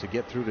rounds to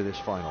get through to this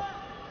final.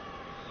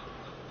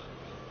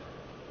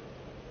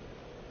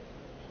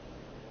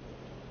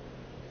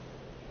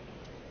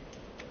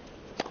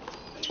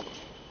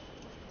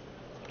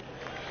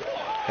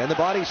 And the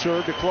body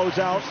serve to close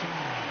out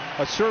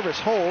a service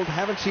hold.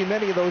 Haven't seen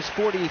many of those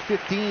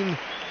 40-15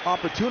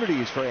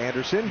 opportunities for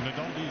Anderson.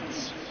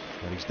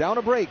 And he's down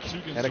a break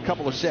and a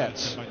couple of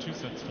sets. By 2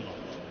 sets to love.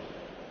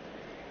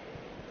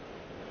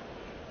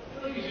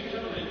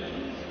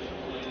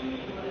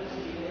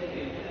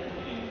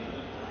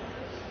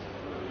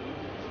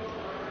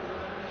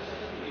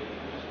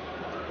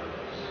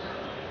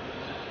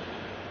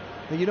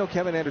 You know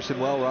Kevin Anderson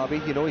well,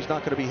 Robbie. You know he's not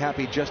going to be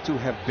happy just to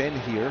have been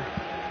here.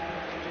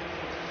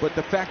 But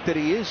the fact that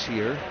he is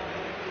here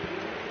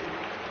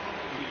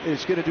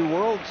is going to do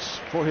worlds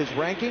for his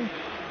ranking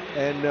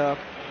and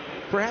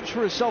perhaps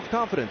for his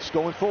self-confidence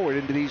going forward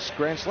into these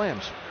Grand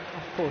Slams.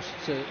 Of course,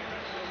 it's a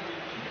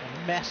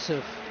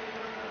massive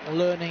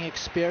learning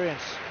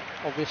experience,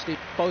 obviously,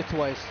 both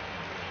ways.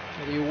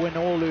 Whether you win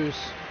or lose,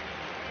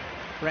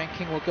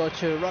 ranking will go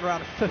to right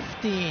around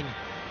 15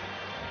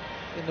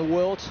 in the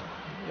world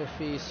if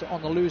he's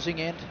on the losing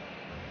end.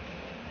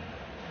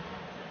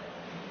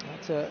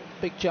 That's a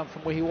big jump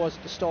from where he was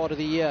at the start of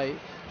the year.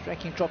 His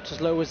ranking dropped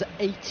as low as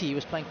 80. He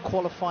was playing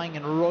qualifying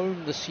in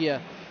Rome this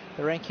year,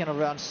 the ranking of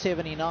around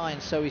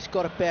 79, so he's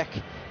got it back,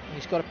 and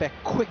he's got it back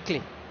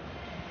quickly.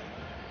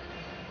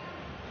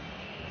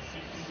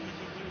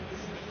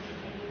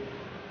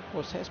 Of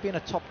course, has been a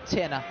top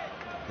 10er.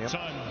 Yep.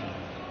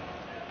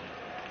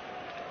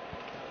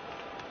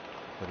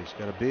 But he's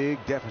got a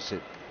big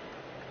deficit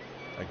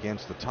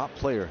against the top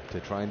player to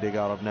try and dig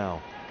out of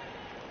now.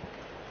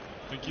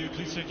 Thank you.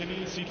 Please take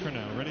any seat for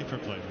now. Ready for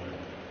play.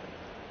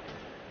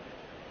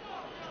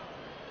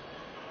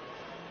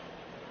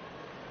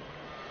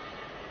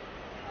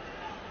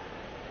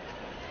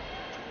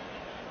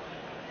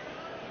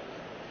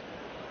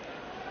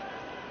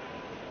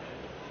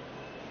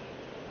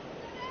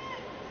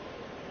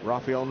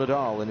 Rafael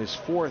Nadal in his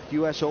 4th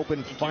U.S.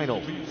 Open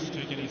final. Please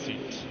take any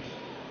seat.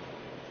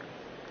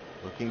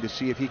 Looking to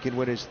see if he can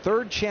win his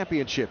 3rd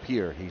championship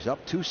here. He's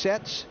up 2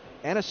 sets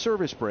and a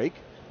service break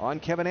on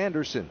Kevin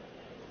Anderson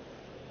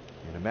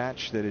in a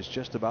match that is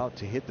just about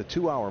to hit the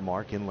 2-hour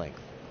mark in length.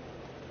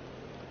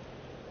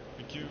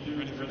 Thank you.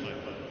 Ready for play.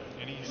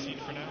 Any seat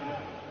for now?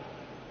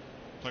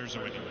 Players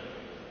are waiting.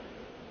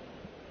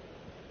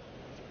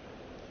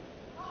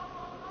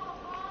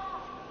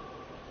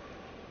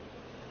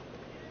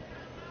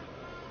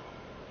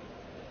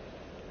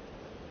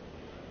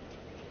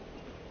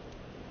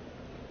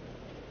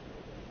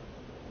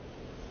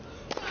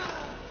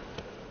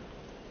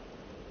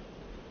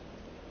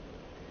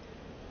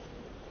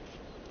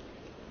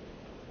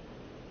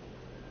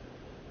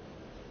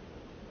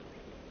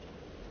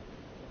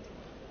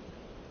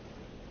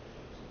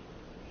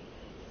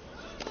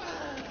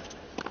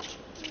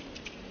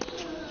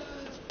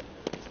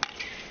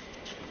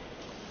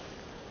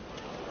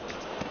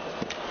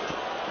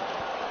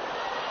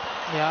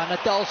 Yeah,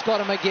 Nadal's got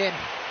him again.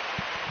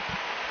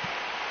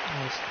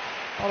 He's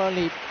not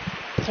only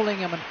pulling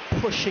him and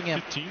pushing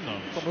him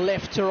from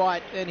left to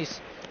right, then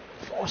he's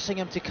forcing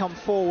him to come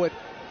forward.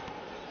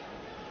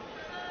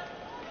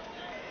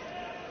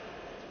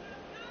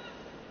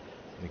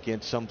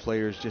 Against some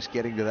players, just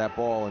getting to that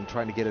ball and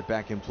trying to get it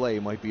back in play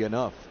might be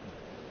enough,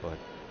 but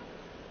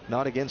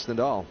not against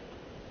Nadal.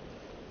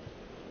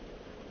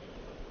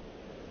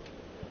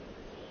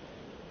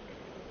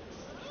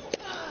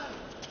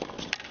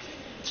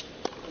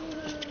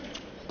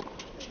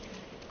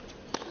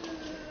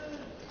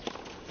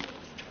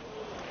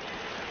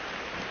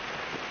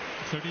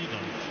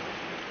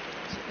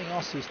 Something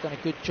else he's done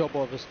a good job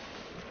of is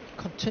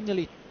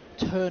continually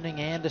turning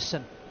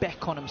Anderson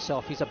back on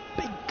himself. He's a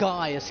big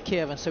guy as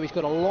Kevin, so he's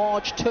got a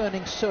large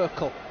turning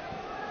circle.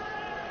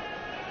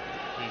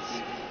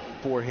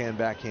 Forehand,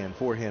 backhand,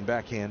 forehand,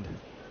 backhand.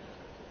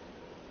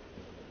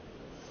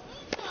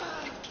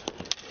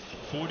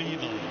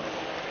 49.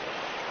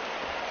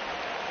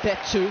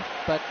 That too,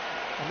 but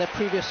on that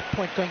previous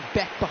point, going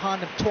back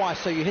behind him twice,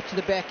 so you hit to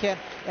the backhand.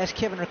 As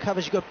Kevin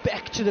recovers, you go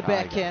back to the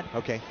backhand.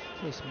 Okay.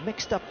 So he's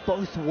mixed up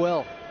both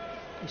well.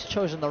 He's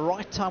chosen the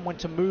right time when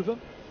to move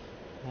him,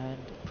 and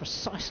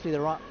precisely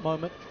the right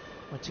moment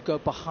when to go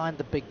behind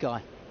the big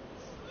guy.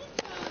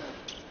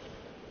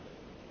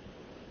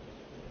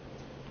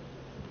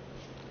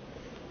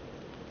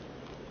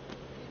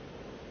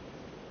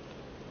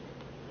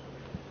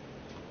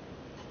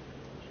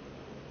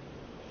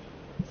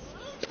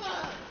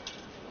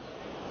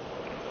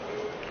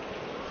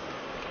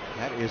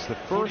 That is the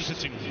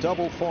first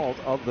double fault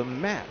of the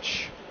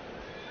match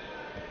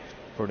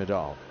for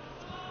Nadal.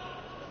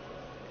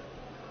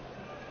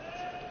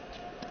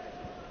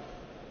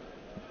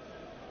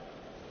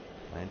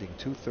 Landing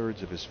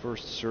 2/3 of his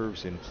first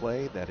serves in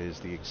play. That is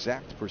the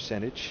exact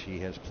percentage he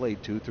has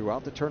played to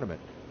throughout the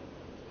tournament.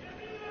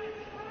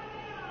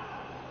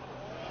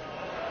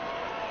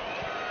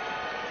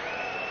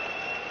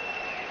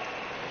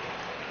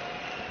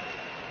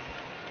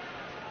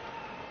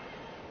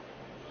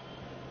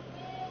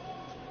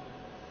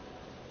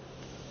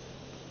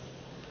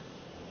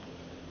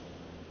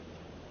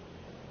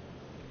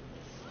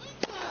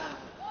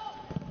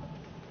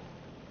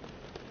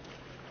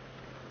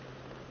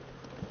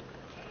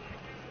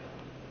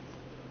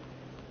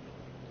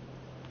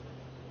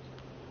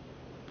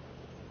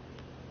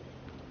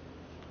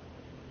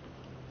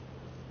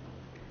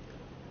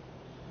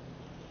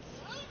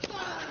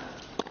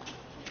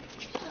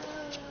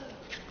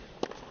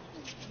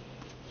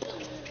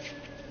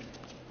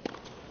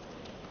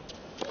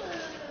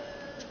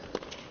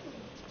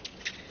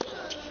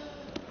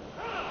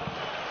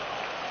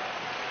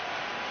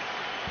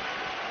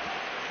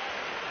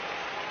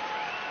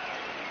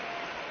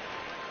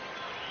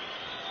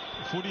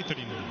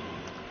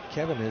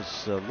 Kevin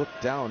has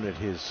looked down at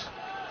his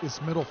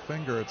middle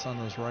finger. It's on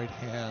his right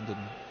hand, and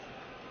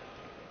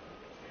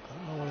I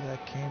don't know where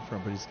that came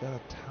from, but he's got a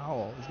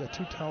towel. He's got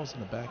 2 towels in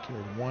the back here,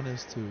 and one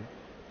is to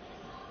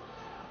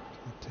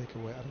take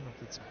away. I don't know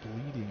if it's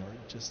bleeding or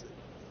just an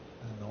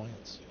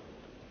annoyance.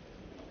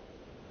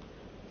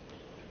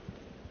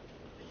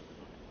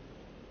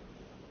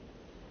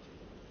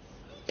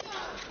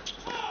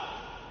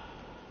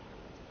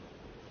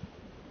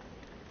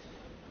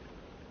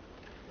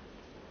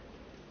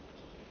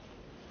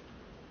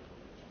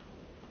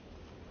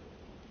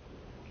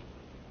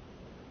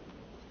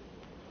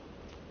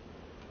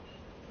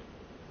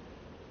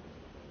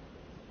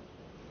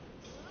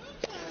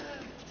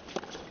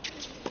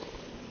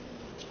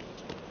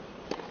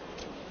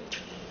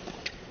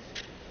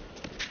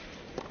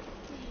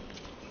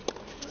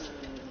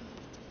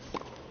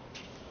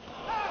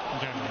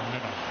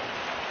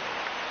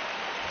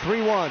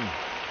 3-1.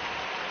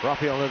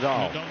 Rafael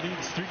Nadal Nadal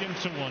leads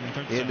 3-1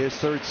 third in set. this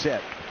third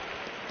set.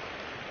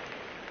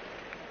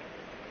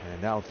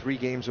 And now 3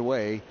 games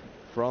away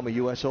from a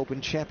U.S. Open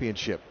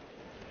championship.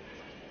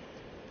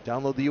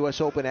 Download the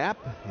U.S. Open app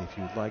if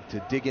you'd like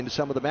to dig into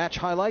some of the match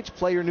highlights,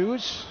 player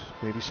news,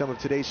 maybe some of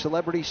today's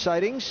celebrity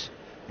sightings.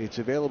 It's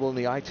available in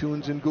the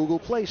iTunes and Google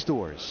Play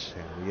stores.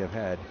 And we have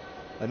had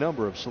a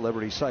number of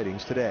celebrity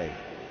sightings today.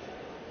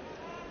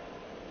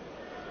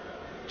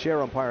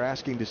 Chair umpire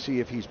asking to see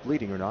if he's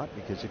bleeding or not,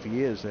 because if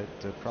he is, that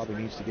probably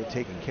needs to get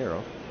taken care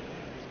of.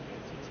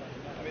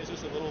 I mean, it's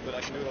just a little bit.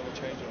 I can do it on the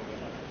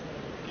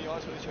changeover. Can you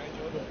honestly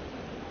changeover?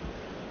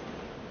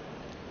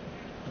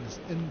 On his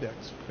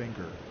index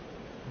finger,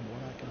 from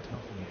what I can tell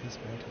from this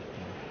vantage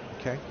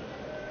point. Okay.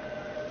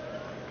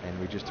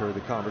 And we just heard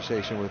the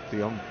conversation with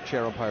the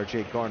chair umpire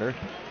Jake Garner,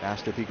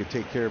 asked if he could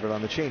take care of it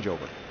on the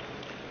changeover.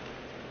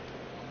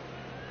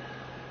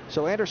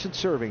 So Anderson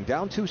serving,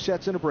 down 2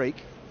 sets in a break.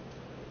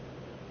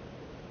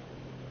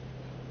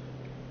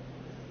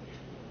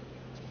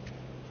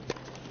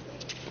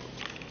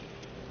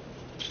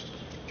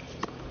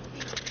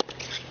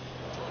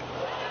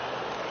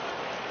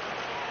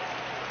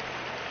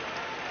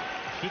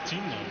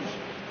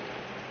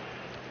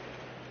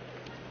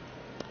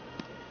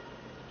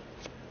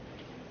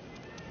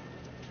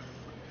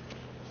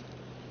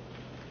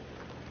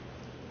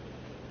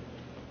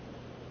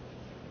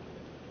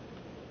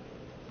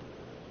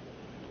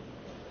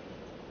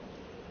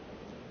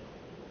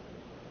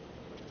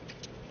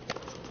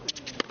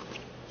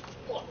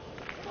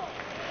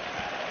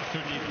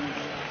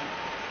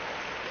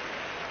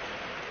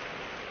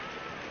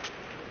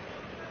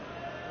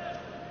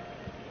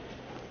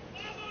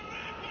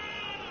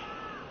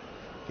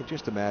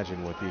 Just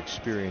imagine what the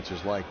experience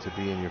is like to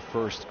be in your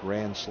first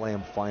Grand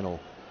Slam final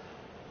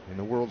in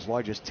the world's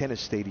largest tennis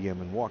stadium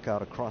and walk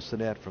out across the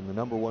net from the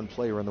 #1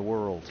 player in the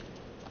world.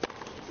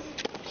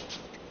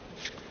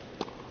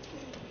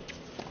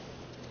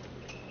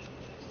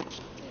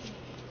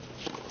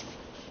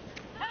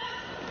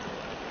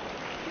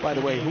 By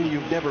the way, who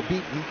you've never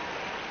beaten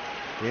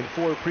in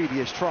 4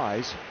 previous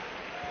tries.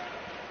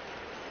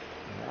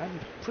 I'm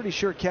pretty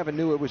sure Kevin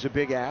knew it was a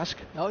big ask.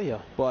 Oh, yeah.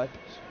 But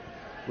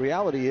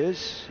reality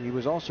is, he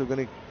was also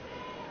going to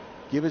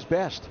give his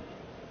best.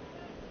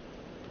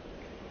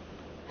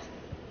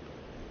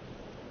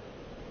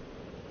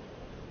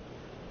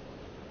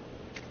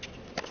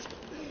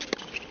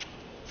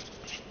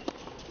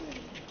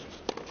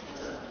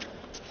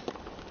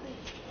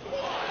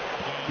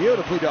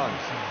 Beautifully done.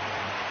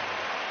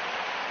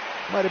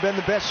 Might have been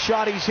the best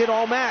shot he's hit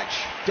all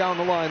match down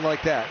the line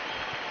like that.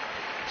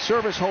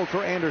 Service hold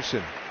for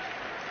Anderson.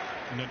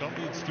 Nadal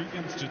leads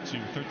 3-2,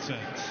 third set,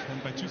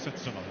 and by 2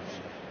 sets to love.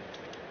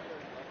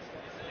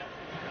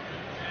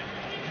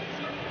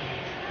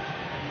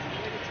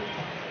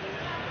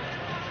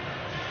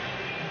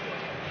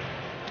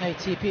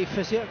 ATP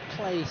physio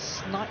Clay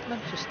Snipeman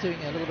just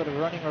doing a little bit of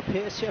running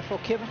repairs here for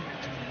Kevin.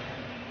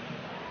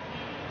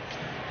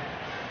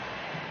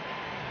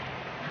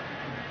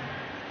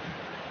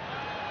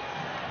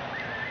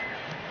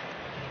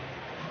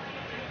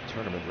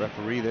 Tournament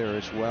referee there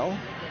as well.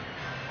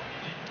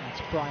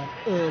 That's Brian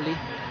Early.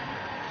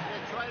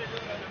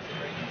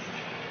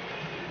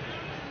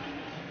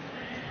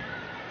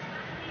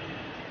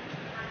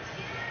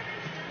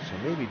 So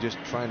maybe just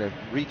trying to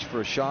reach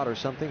for a shot or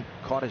something,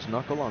 caught his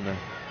knuckle on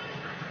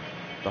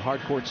the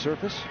hard court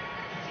surface.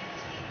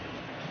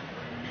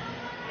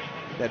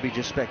 That'd be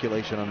just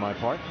speculation on my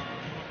part.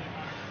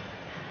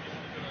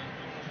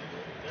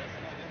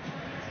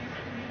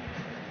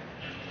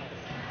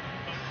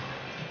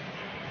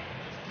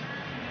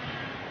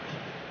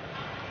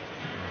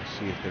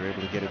 See if they're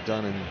able to get it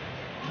done in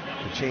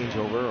the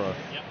changeover, or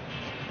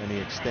any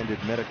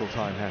extended medical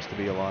time has to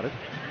be allotted.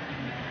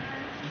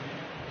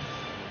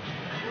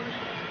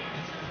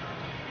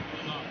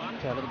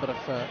 Okay, a little bit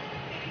of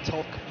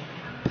talc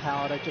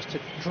powder just to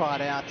dry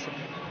it out.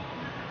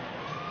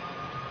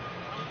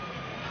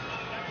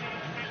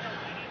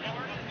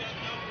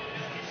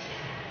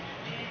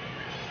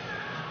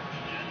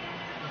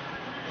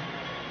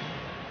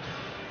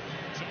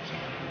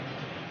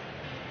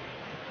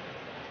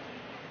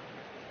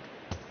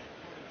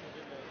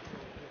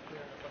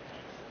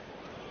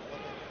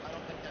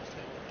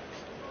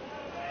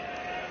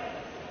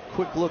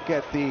 Quick look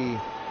at the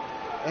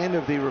end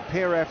of the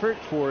repair effort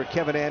for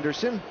Kevin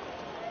Anderson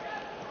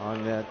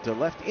on that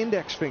left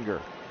index finger.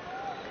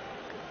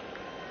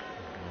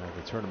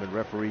 The tournament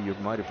referee, you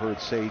might have heard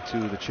say to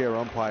the chair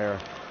umpire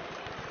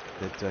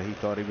that he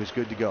thought he was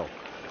good to go.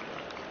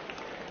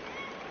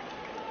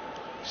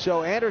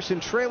 So Anderson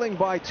trailing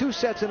by 2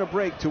 sets in a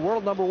break to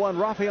world #1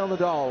 Rafael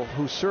Nadal,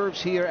 who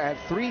serves here at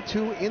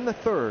 3-2 in the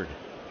third.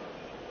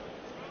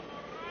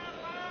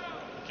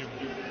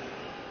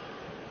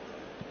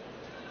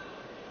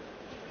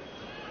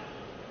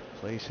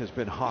 Place has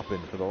been hopping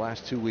for the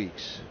last 2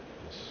 weeks.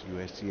 This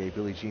USTA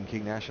Billie Jean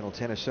King National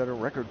Tennis Center,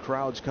 record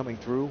crowds coming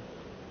through.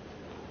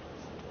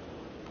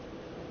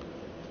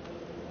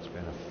 It's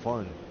been a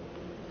fun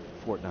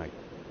fortnight.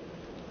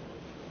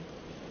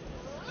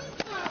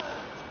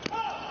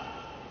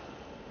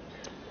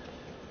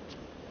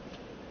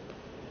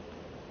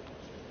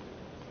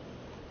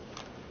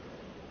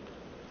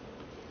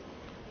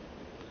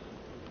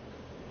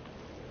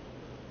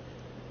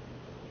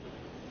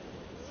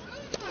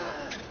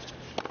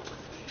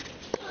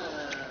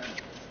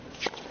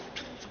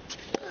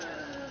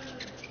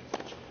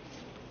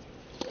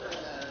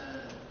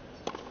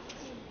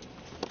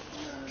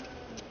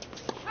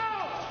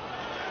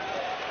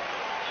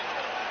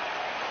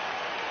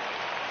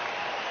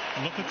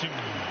 3-15.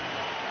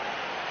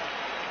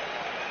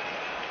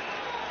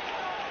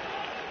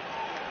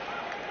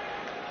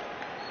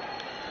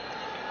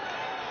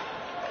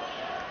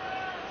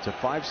 It's a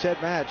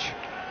 5-set match.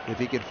 If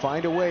he can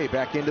find a way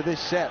back into this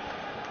set,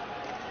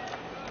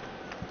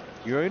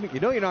 you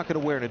know you're not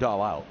going to wear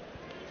Nadal out.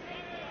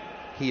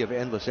 He of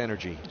endless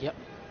energy. Yep.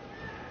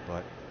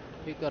 But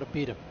You've got to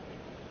beat him.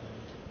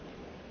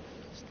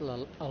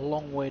 Still a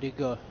long way to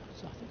go.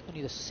 So I think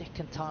only the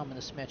second time in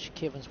this match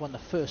Kevin's won the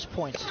first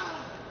point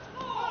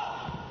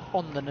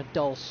on the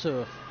Nadal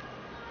serve.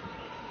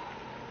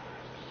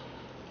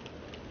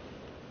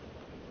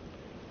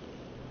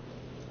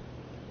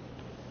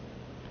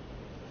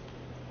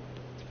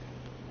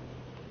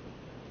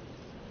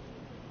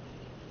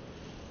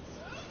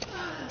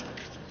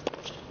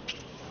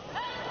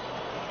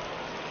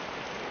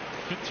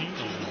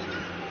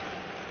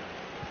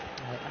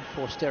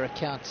 Unforced error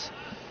counts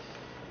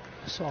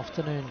this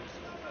afternoon,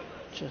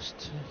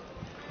 just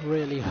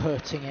really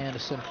hurting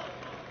Anderson.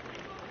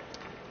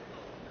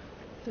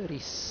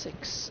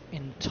 36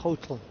 in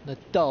total.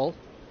 Nadal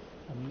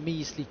a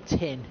measly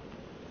 10,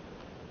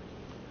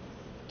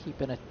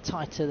 keeping it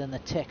tighter than the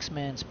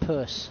taxman's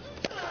purse.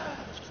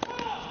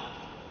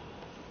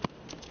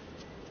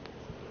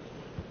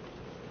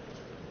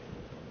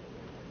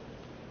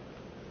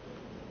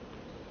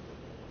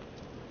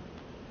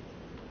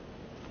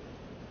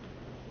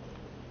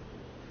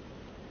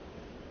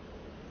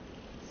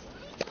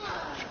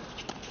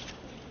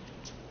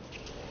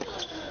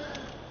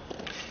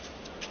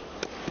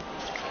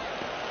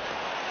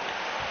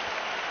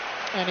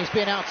 And he's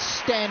been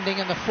outstanding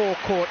in the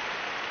forecourt.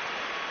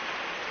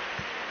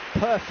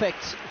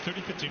 Perfect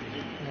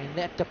in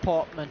that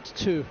department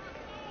too.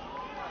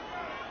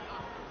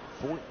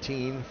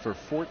 14 for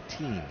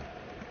 14.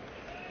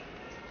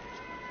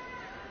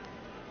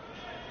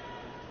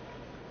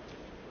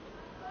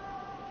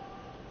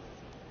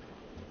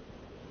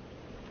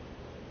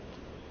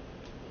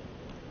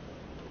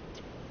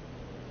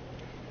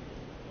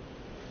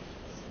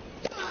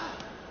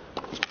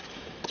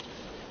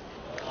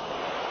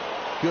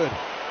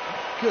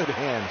 Good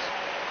hands.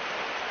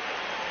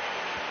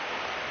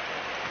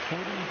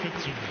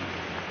 40-15.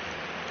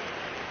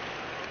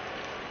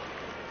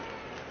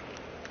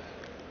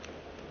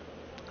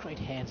 Great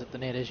hands at the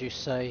net, as you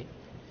say.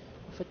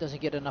 If it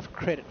doesn't get enough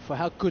credit for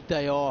how good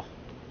they are.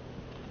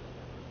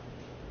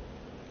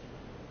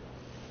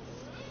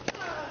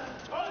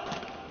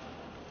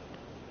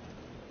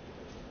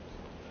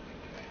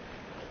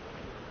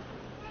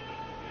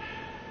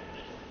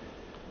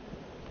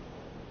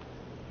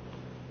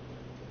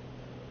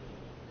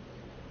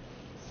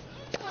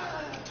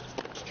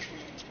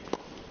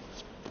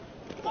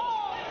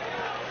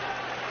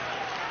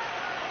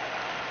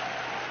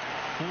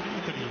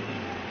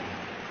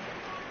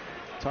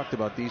 Talked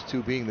about these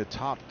two being the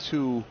top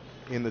two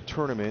in the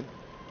tournament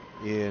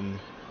in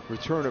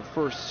return of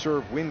first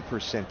serve win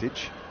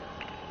percentage.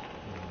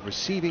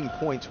 Receiving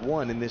points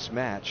won in this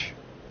match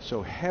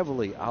so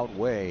heavily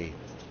outweigh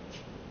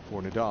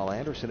for Nadal.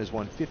 Anderson has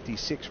won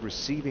 56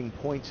 receiving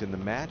points in the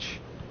match.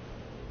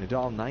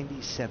 Nadal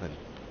 97.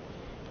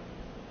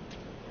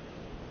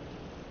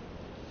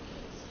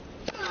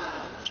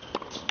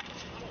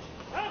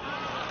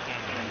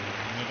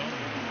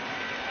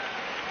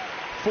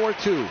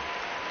 (4-2).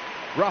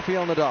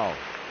 Rafael Nadal.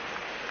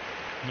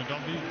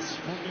 Nadal leads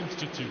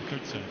 4-2,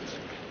 third set.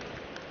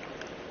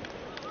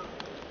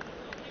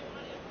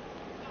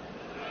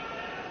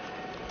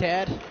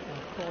 Dad,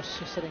 of course,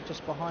 he's sitting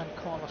just behind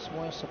Carlos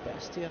Moya,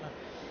 Sebastian,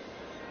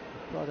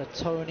 brother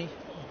Tony.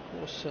 Of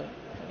course,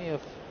 plenty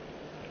of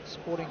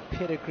sporting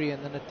pedigree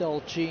in the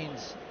Nadal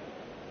genes.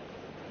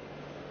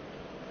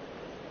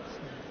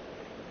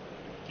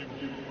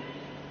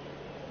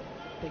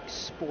 Big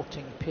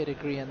sporting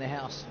pedigree in the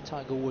house,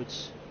 Tiger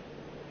Woods.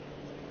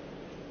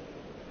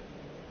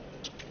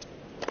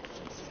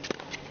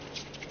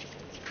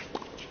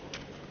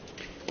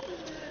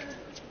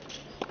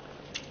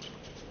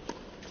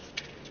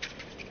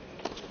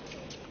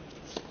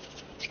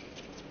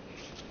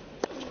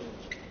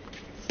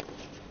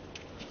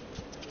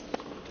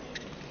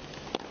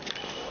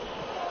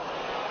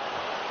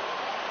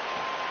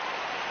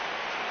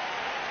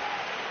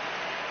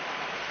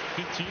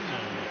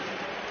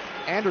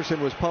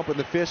 Anderson was pumping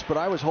the fist, but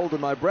I was holding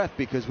my breath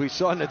because we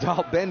saw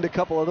Nadal bend a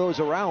couple of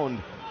those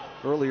around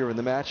earlier in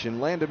the match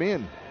and land him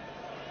in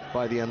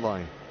by the end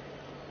line.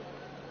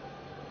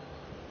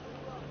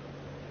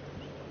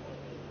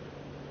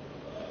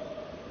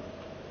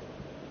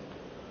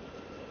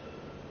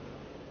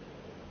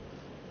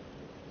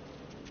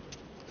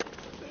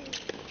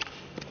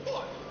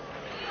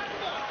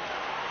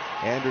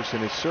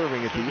 Anderson is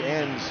serving at the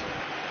ends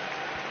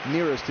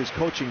nearest his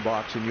coaching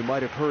box, and you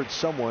might have heard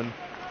someone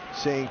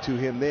saying to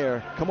him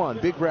there, come on,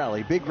 big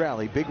rally, big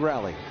rally, big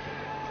rally.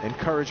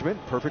 Encouragement,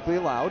 perfectly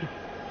allowed.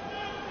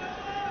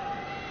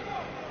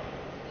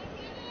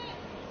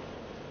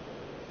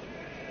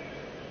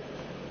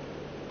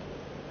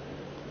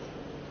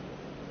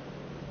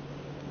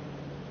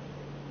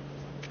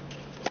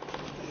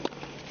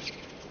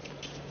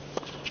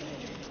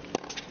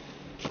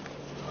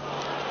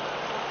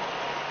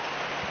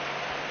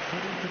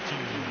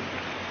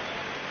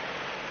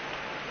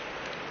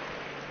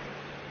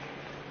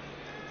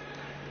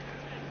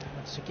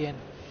 Once again,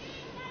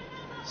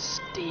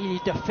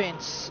 steely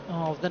defense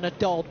of the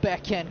Nadal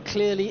backhand,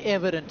 clearly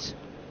evident.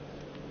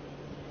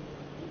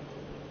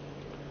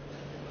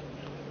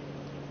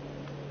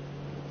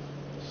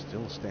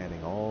 Still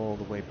standing all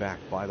the way back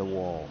by the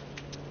wall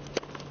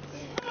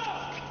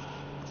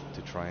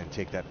to try and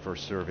take that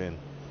first serve in.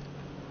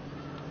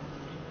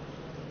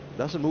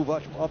 Doesn't move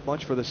up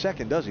much for the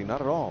second, does he? Not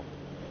at all.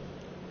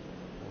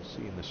 We'll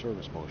see in the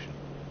service motion.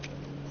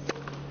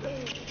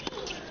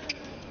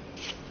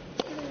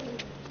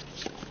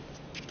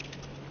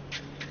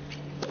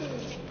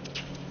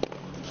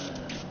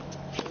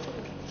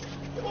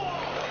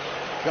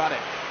 Got it.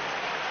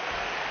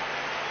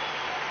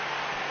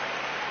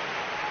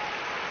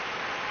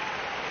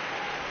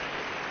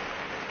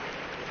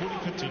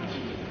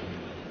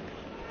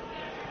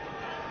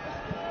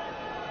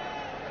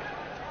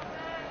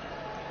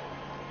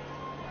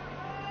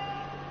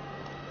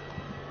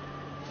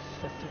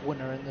 Fifth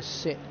winner in the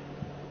set.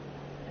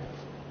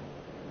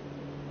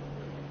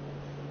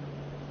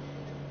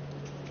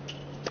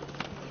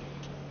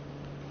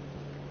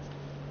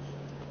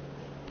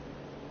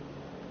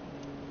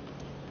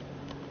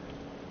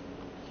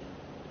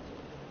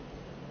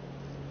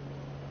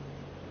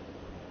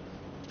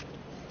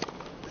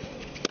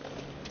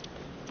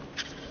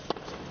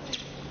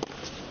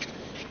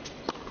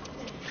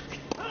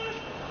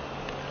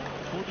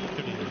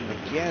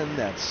 Again,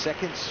 that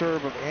second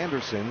serve of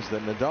Anderson's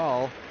that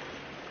Nadal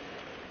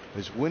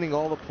is winning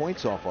all the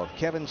points off of.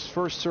 Kevin's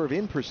first serve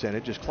in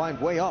percentage has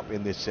climbed way up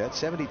in this set,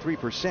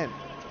 73%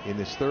 in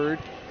this third,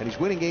 and he's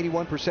winning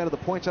 81% of the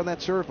points on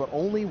that serve, but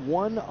only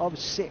 1 of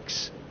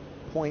 6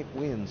 point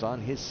wins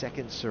on his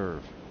second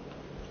serve.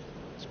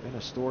 It's been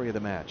a story of the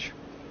match.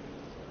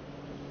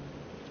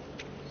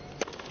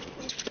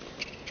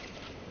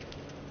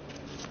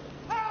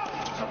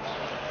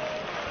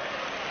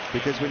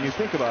 Because when you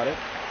think about it,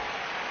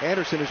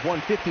 Anderson has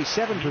won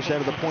 57%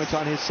 of the points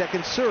on his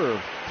second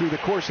serve through the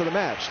course of the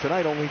match.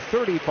 Tonight, only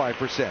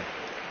 35%.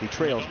 He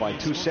trails by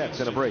 2 sets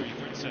and a break.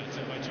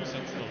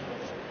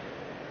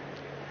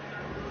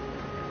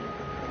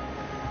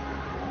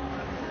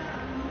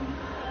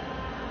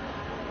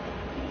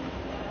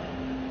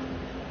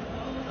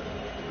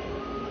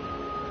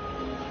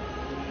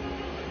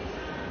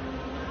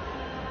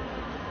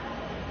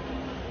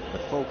 The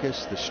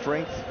focus, the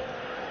strength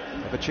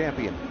of a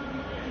champion.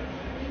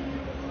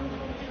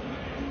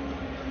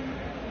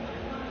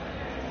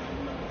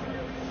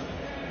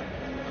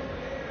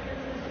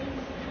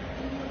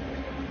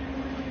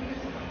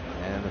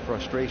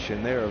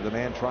 Frustration there of the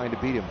man trying to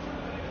beat him.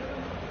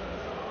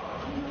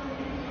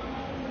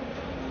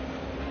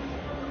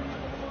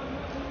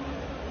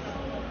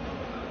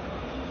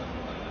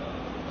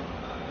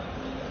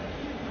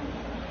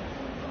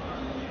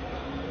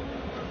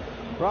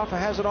 Rafa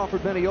hasn't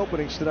offered many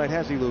openings tonight,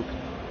 has he, Luke?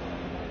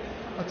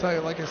 I'll tell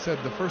you, like I said,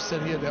 the first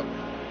set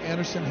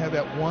Anderson had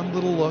that one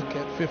little look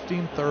at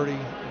 15-30,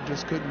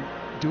 just couldn't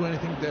do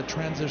anything to that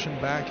transition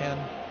backhand.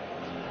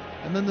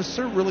 And then the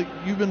serve, really,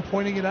 you've been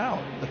pointing it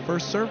out. The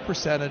first serve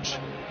percentage,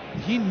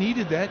 he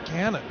needed that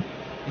cannon.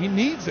 He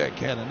needs that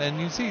cannon. And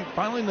you see,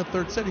 finally in the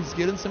third set, he's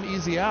getting some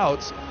easy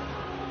outs.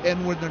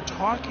 And when they're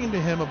talking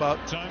to him about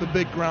the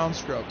big ground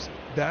strokes,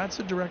 that's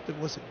a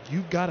directive. Listen,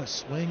 you've got to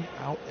swing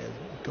out and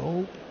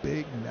go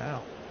big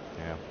now.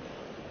 Yeah.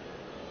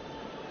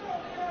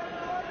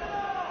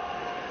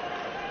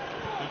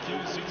 Thank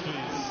you. Seats,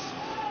 please.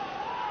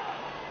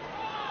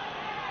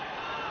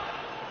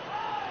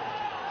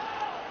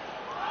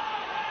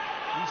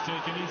 Please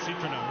take any seat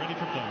for now. Ready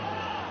for play.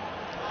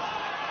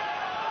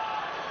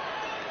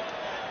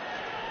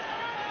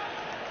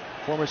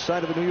 Former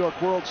site of the New York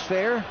World's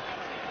Fair.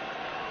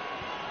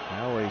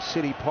 Now a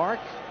city park.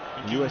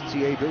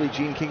 USTA Billie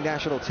Jean King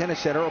National Tennis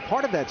Center, a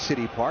part of that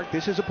city park.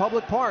 This is a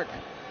public park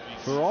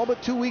for all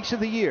but 2 weeks of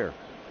the year.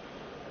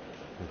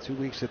 The 2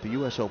 weeks that the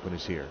U.S. Open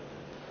is here.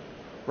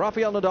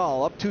 Rafael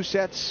Nadal up 2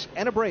 sets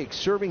and a break,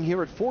 serving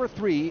here at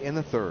 4-3 in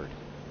the third.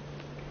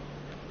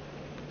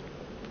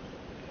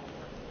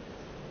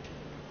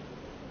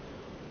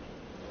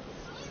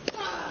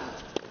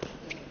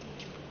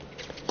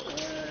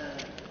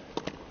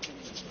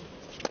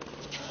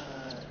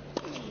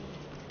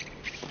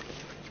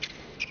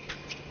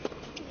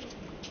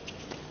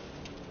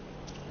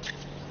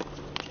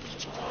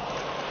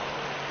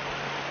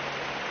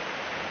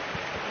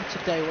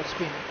 Today, what's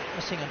been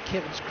missing on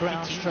Kevin's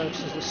ground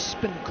strokes is the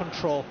spin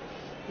control.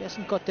 He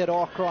hasn't got that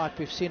arc right.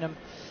 We've seen him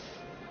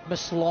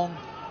miss long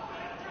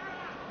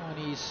when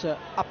he's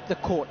up the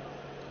court,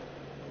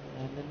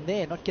 and then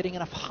there, not getting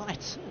enough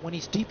height when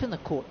he's deep in the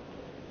court.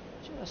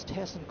 Just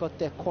hasn't got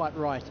that quite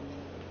right.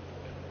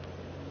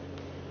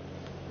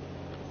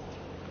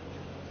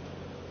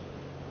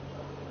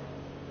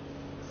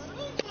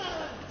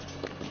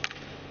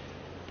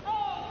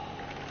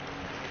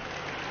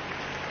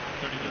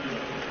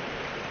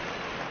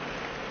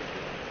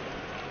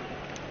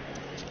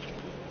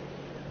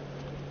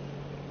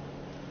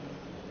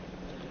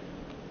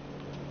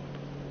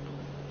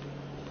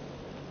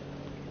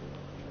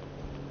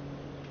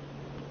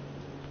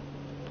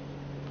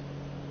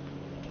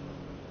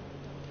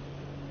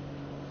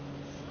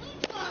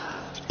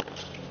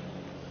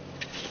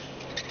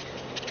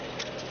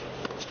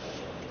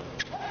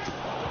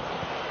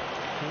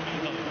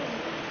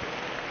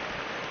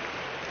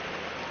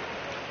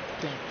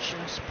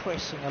 Just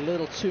pressing a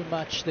little too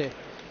much there.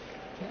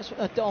 That's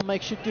what Nadal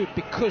makes you do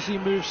because he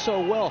moves so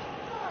well.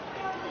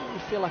 You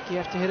feel like you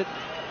have to hit it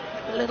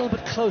a little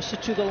bit closer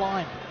to the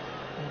line.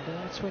 And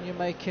that's when you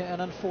make an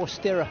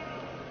unforced error.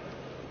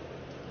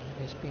 And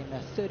there's been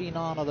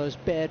 39 of those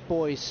bad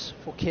boys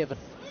for Kevin.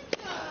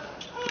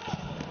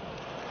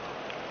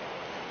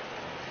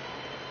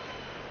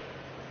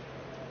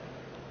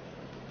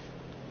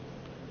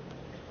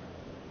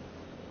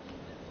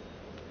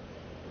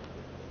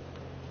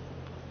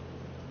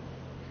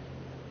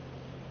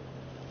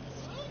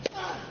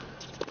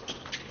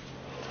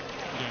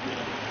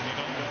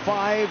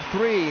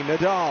 (5-3)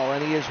 Nadal,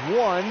 and he is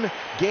one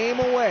game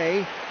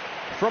away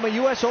from a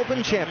U.S.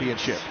 Open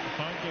championship.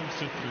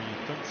 5-3,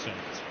 third set.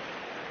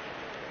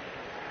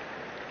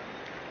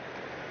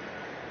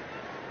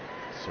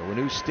 So a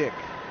new stick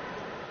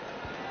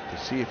to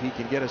see if he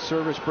can get a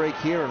service break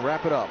here and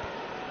wrap it up.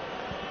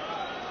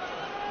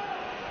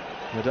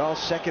 Nadal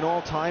second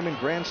all-time in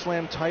Grand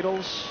Slam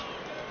titles,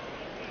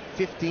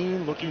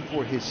 15, looking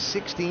for his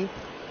 16th.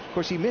 Of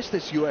course, he missed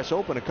this U.S.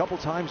 Open a couple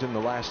times in the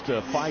last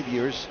 5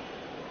 years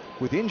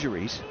with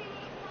injuries.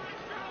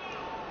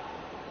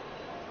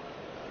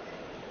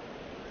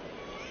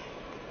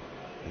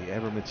 The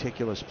ever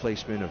meticulous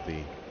placement of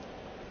the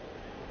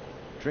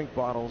drink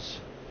bottles.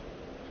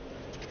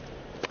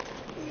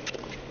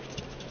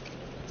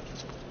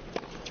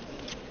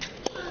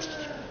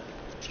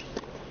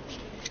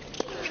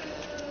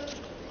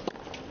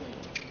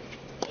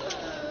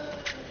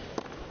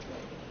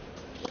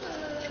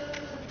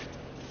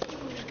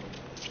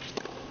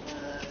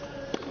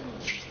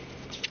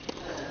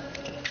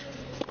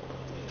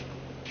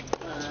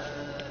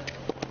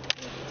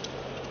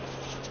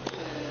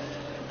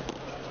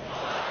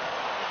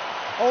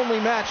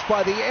 Only matched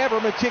by the ever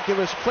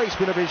meticulous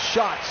placement of his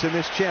shots in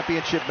this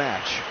championship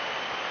match.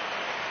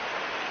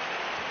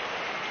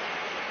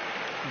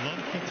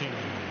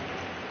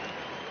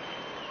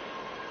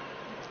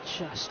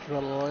 Just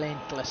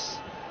relentless.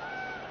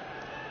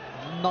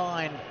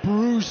 9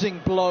 bruising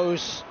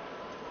blows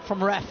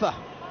from Rafa.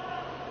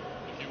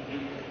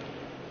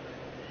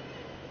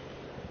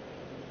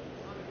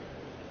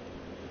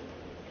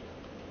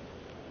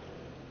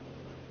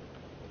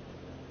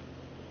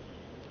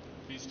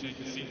 Please take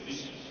a seat.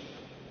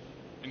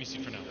 Any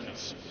seat for now,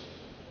 please.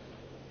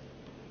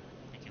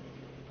 Thank you.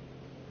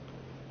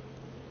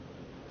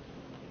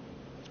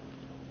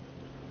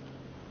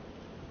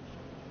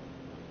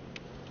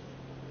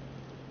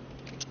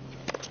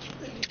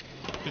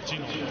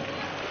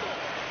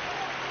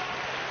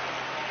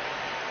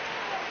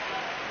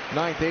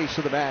 Ninth ace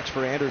of the match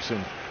for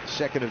Anderson,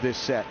 second of this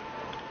set.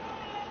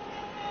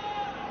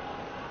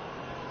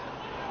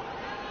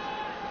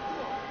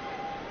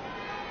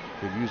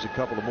 Could use a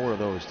couple of more of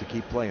those to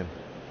keep playing.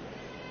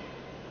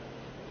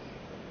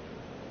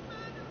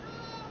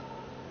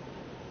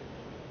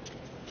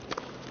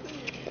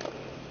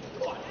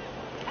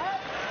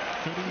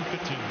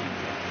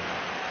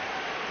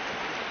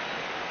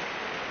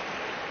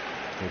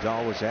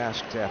 Nadal was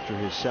asked after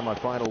his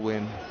semifinal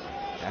win,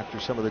 after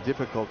some of the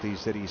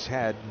difficulties that he's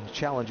had,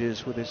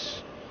 challenges with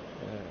his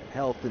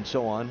health and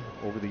so on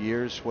over the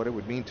years, what it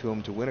would mean to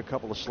him to win a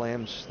couple of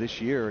slams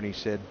this year, and he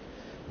said,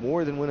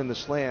 more than winning the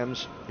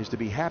slams is to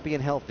be happy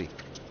and healthy.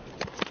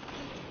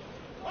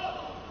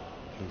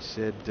 He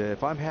said,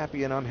 if I'm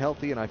happy and I'm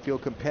healthy and I feel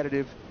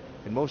competitive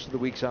in most of the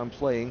weeks I'm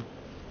playing,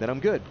 then I'm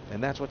good.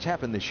 And that's what's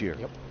happened this year.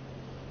 Yep.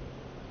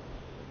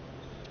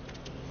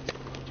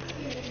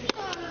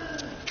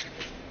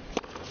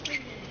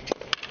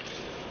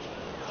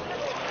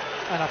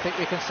 And I think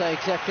we can say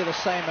exactly the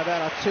same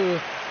about our 2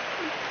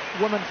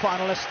 women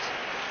finalists.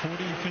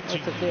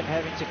 Both of them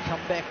having to come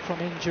back from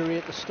injury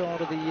at the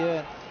start of the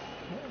year.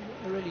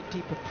 A really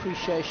deep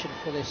appreciation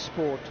for their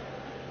sport.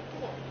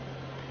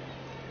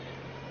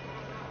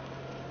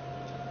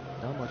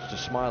 Not much to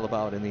smile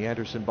about in the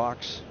Anderson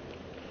box.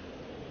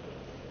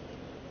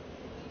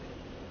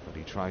 But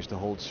he tries to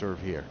hold serve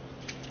here.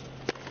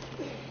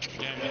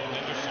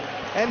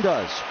 And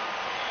does.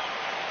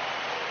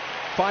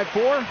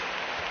 5-4.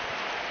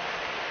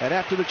 And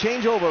after the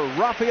changeover,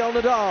 Rafael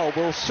Nadal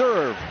will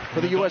serve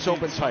for the U.S.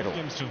 Open title.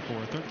 Games to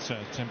 4, third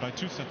set, and by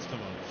 2 sets to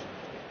love.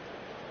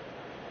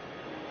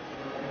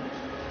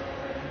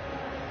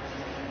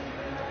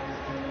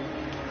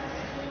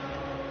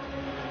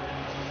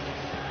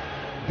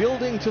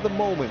 Building to the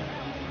moment.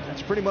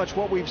 That's pretty much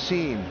what we've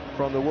seen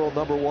from the world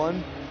number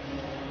 1.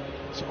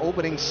 His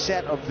opening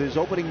set of his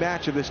opening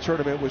match of this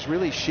tournament was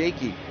really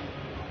shaky.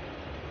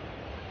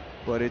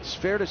 But it's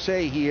fair to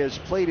say he has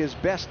played his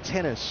best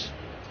tennis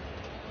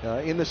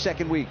in the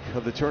second week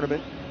of the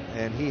tournament,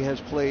 and he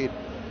has played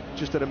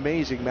just an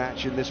amazing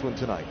match in this one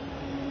tonight.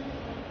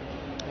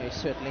 He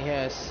certainly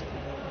has.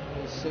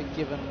 He's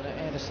given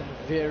Anderson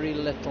very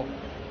little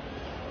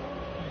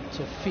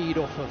to feed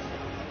off of.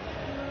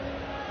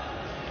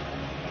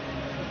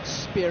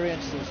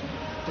 Experience, his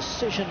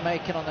decision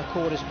making on the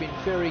court has been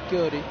very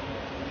good.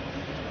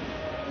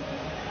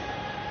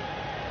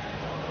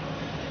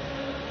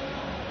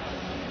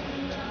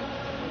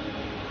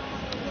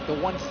 the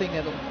one thing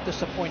that'll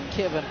disappoint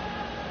Kevin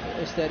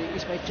is that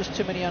he's made just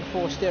too many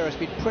unforced errors,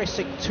 been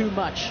pressing too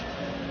much.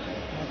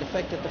 And the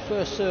fact that the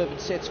first serve in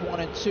sets 1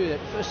 and 2, that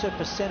first serve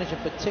percentage in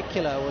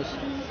particular, was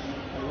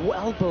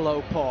well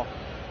below par.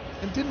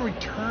 And didn't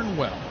return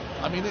well.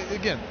 I mean,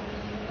 again,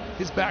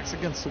 his back's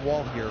against the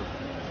wall here,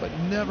 but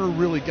never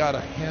really got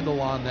a handle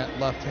on that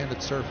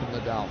left-handed serve from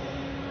Nadal.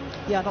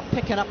 Yeah, not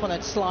picking up on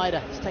that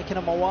slider. It's taken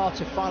him a while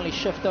to finally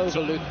shift over,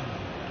 Luke.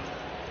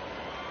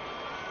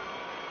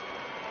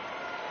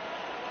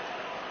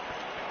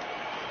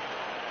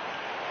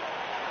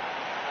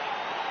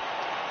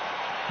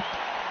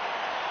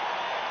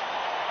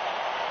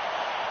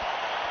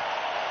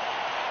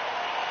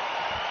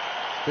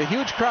 The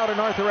huge crowd in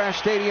Arthur Ashe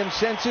Stadium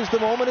senses the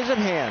moment is at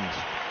hand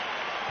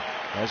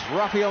as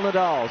Rafael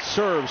Nadal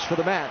serves for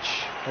the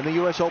match and the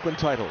U.S. Open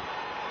title.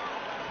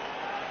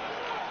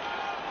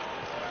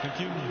 Thank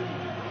you.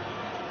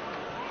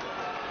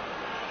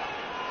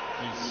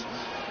 Please.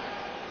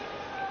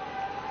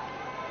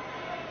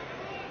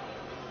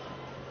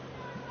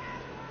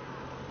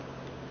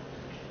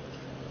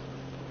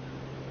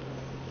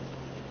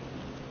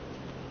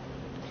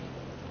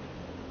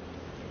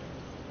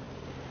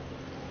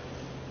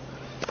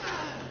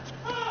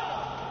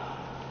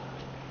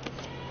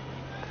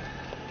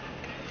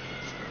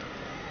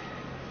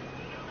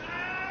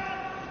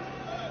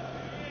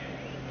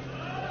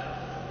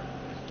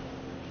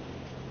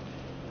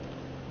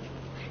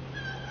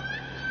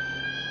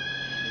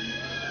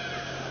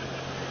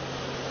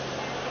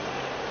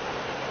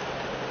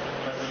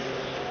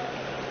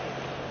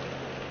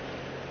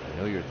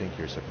 I know you think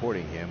you're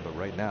supporting him, but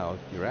right now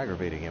you're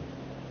aggravating him.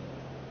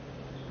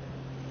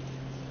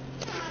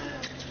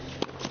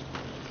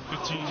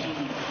 15.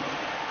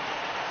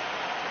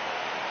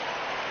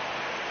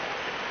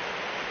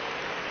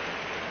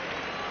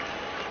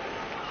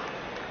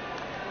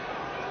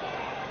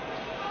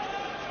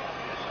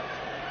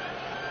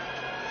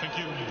 Thank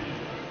you.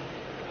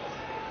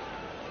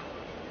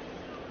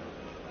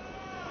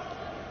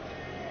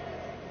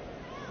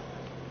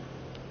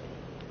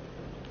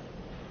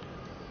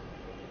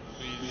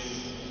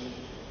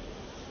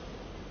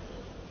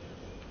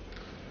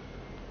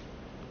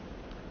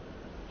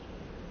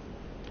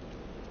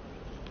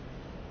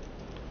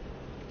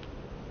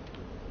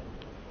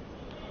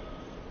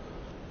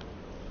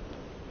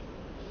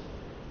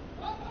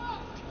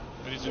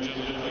 Ladies and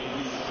gentlemen,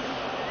 please.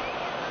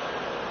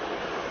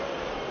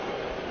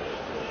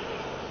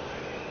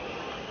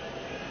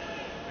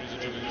 Ladies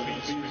and gentlemen,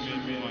 please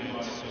remain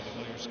quiet so the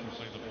players can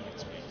play the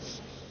points,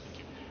 please. Thank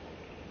you.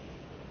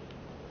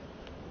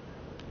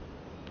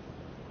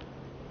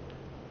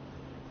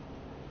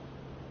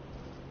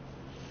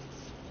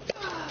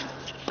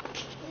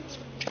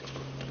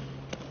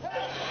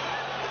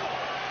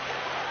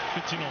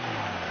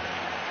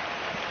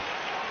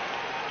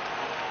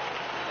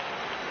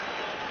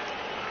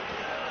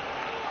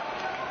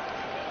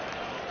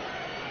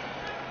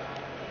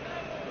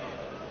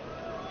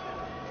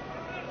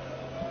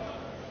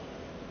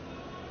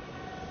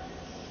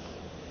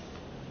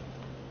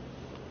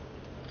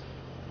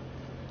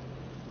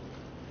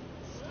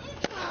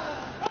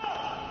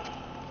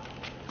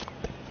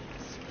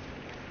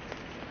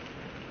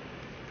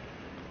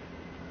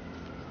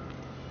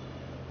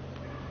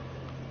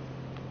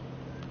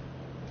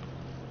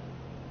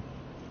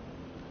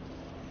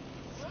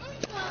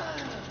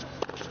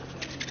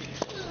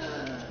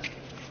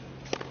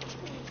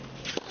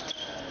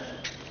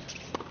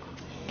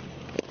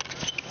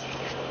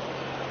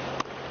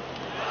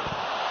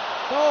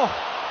 Oh,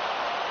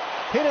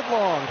 hit it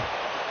long.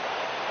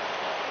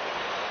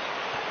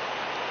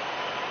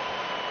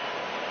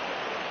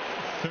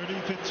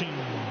 $30-15.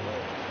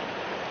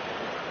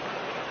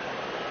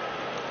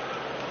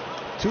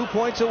 2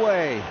 points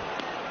away.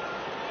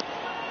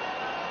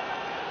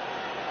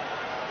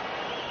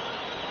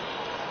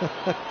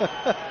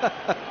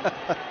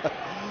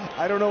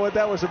 I don't know what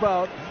that was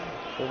about,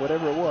 but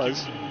whatever it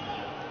was. Please.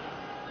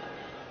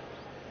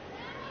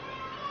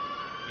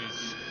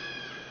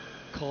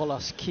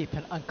 Carlos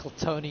keeping Uncle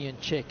Tony in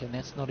check, and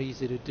that's not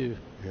easy to do.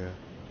 Yeah.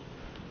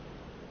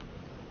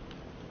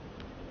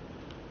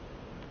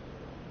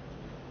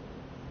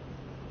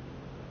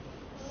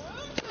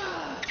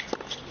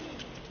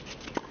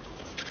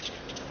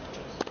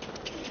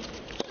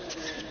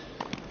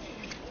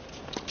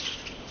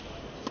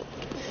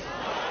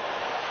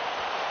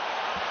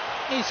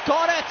 He's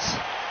got it!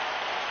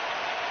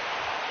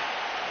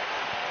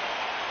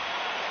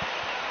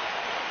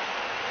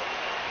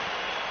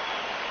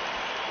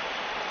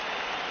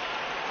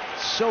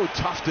 So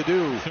tough to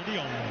do. 30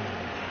 on.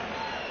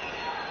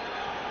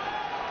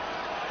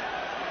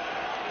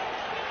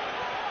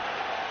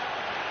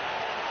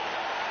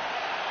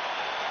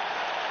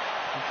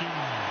 Thank you.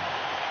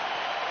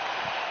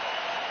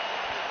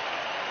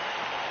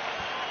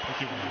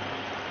 Thank you.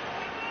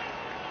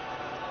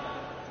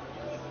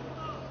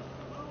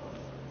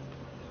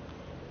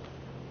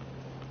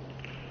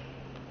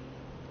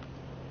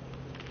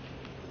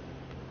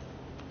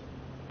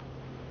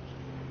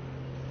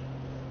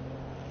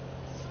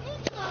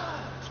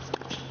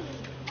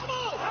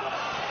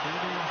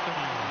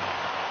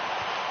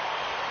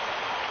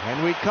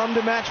 And we come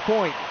to match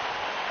point.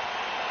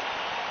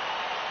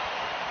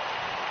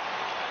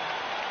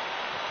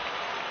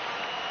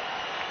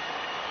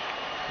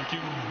 Thank you.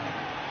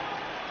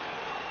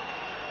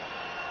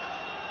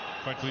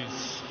 Quiet,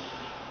 please.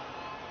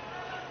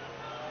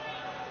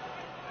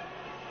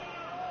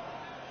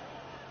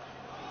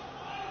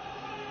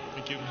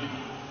 Thank you. Please.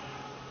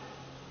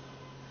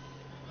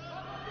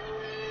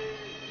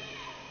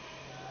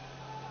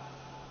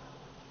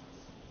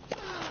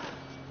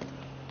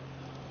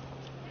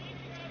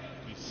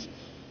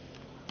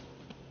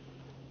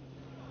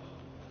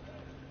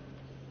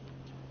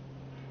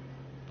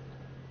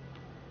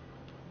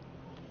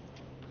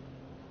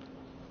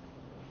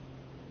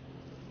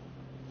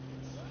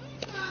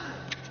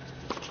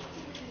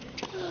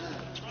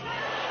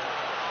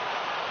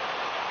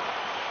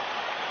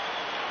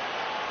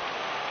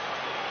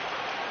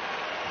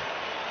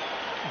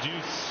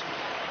 Deuce.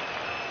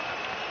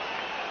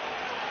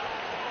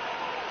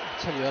 I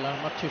tell you, Alan,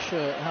 I'm not too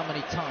sure how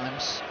many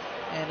times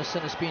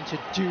Anderson has been to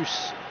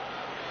deuce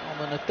on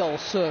the Nadal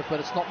serve, but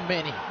it's not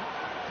many.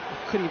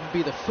 It could even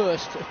be the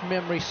first if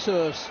memory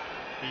serves.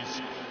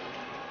 Please.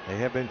 They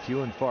have been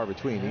few and far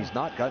between. Yeah. He's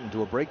not gotten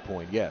to a break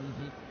point yet.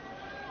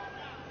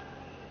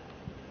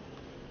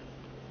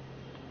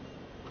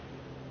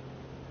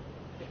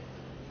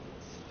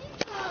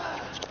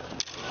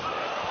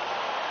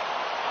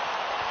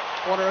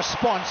 What a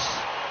response.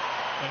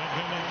 An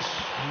advantage,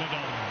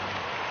 Nadal.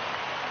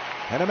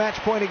 And a match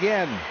point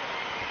again.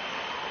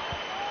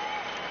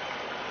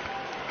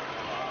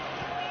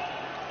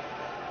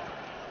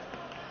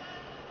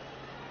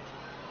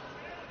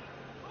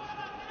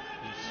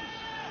 Please.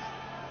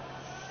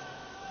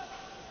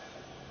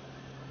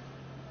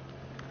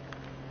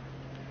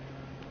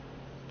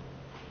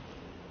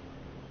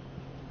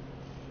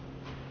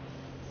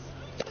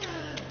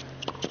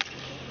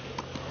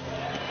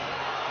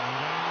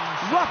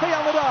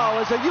 Rafael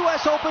Nadal is a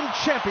U.S. Open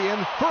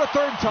champion for a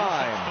third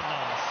time.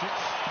 6-3,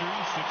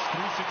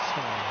 6-3,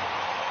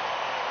 6-4.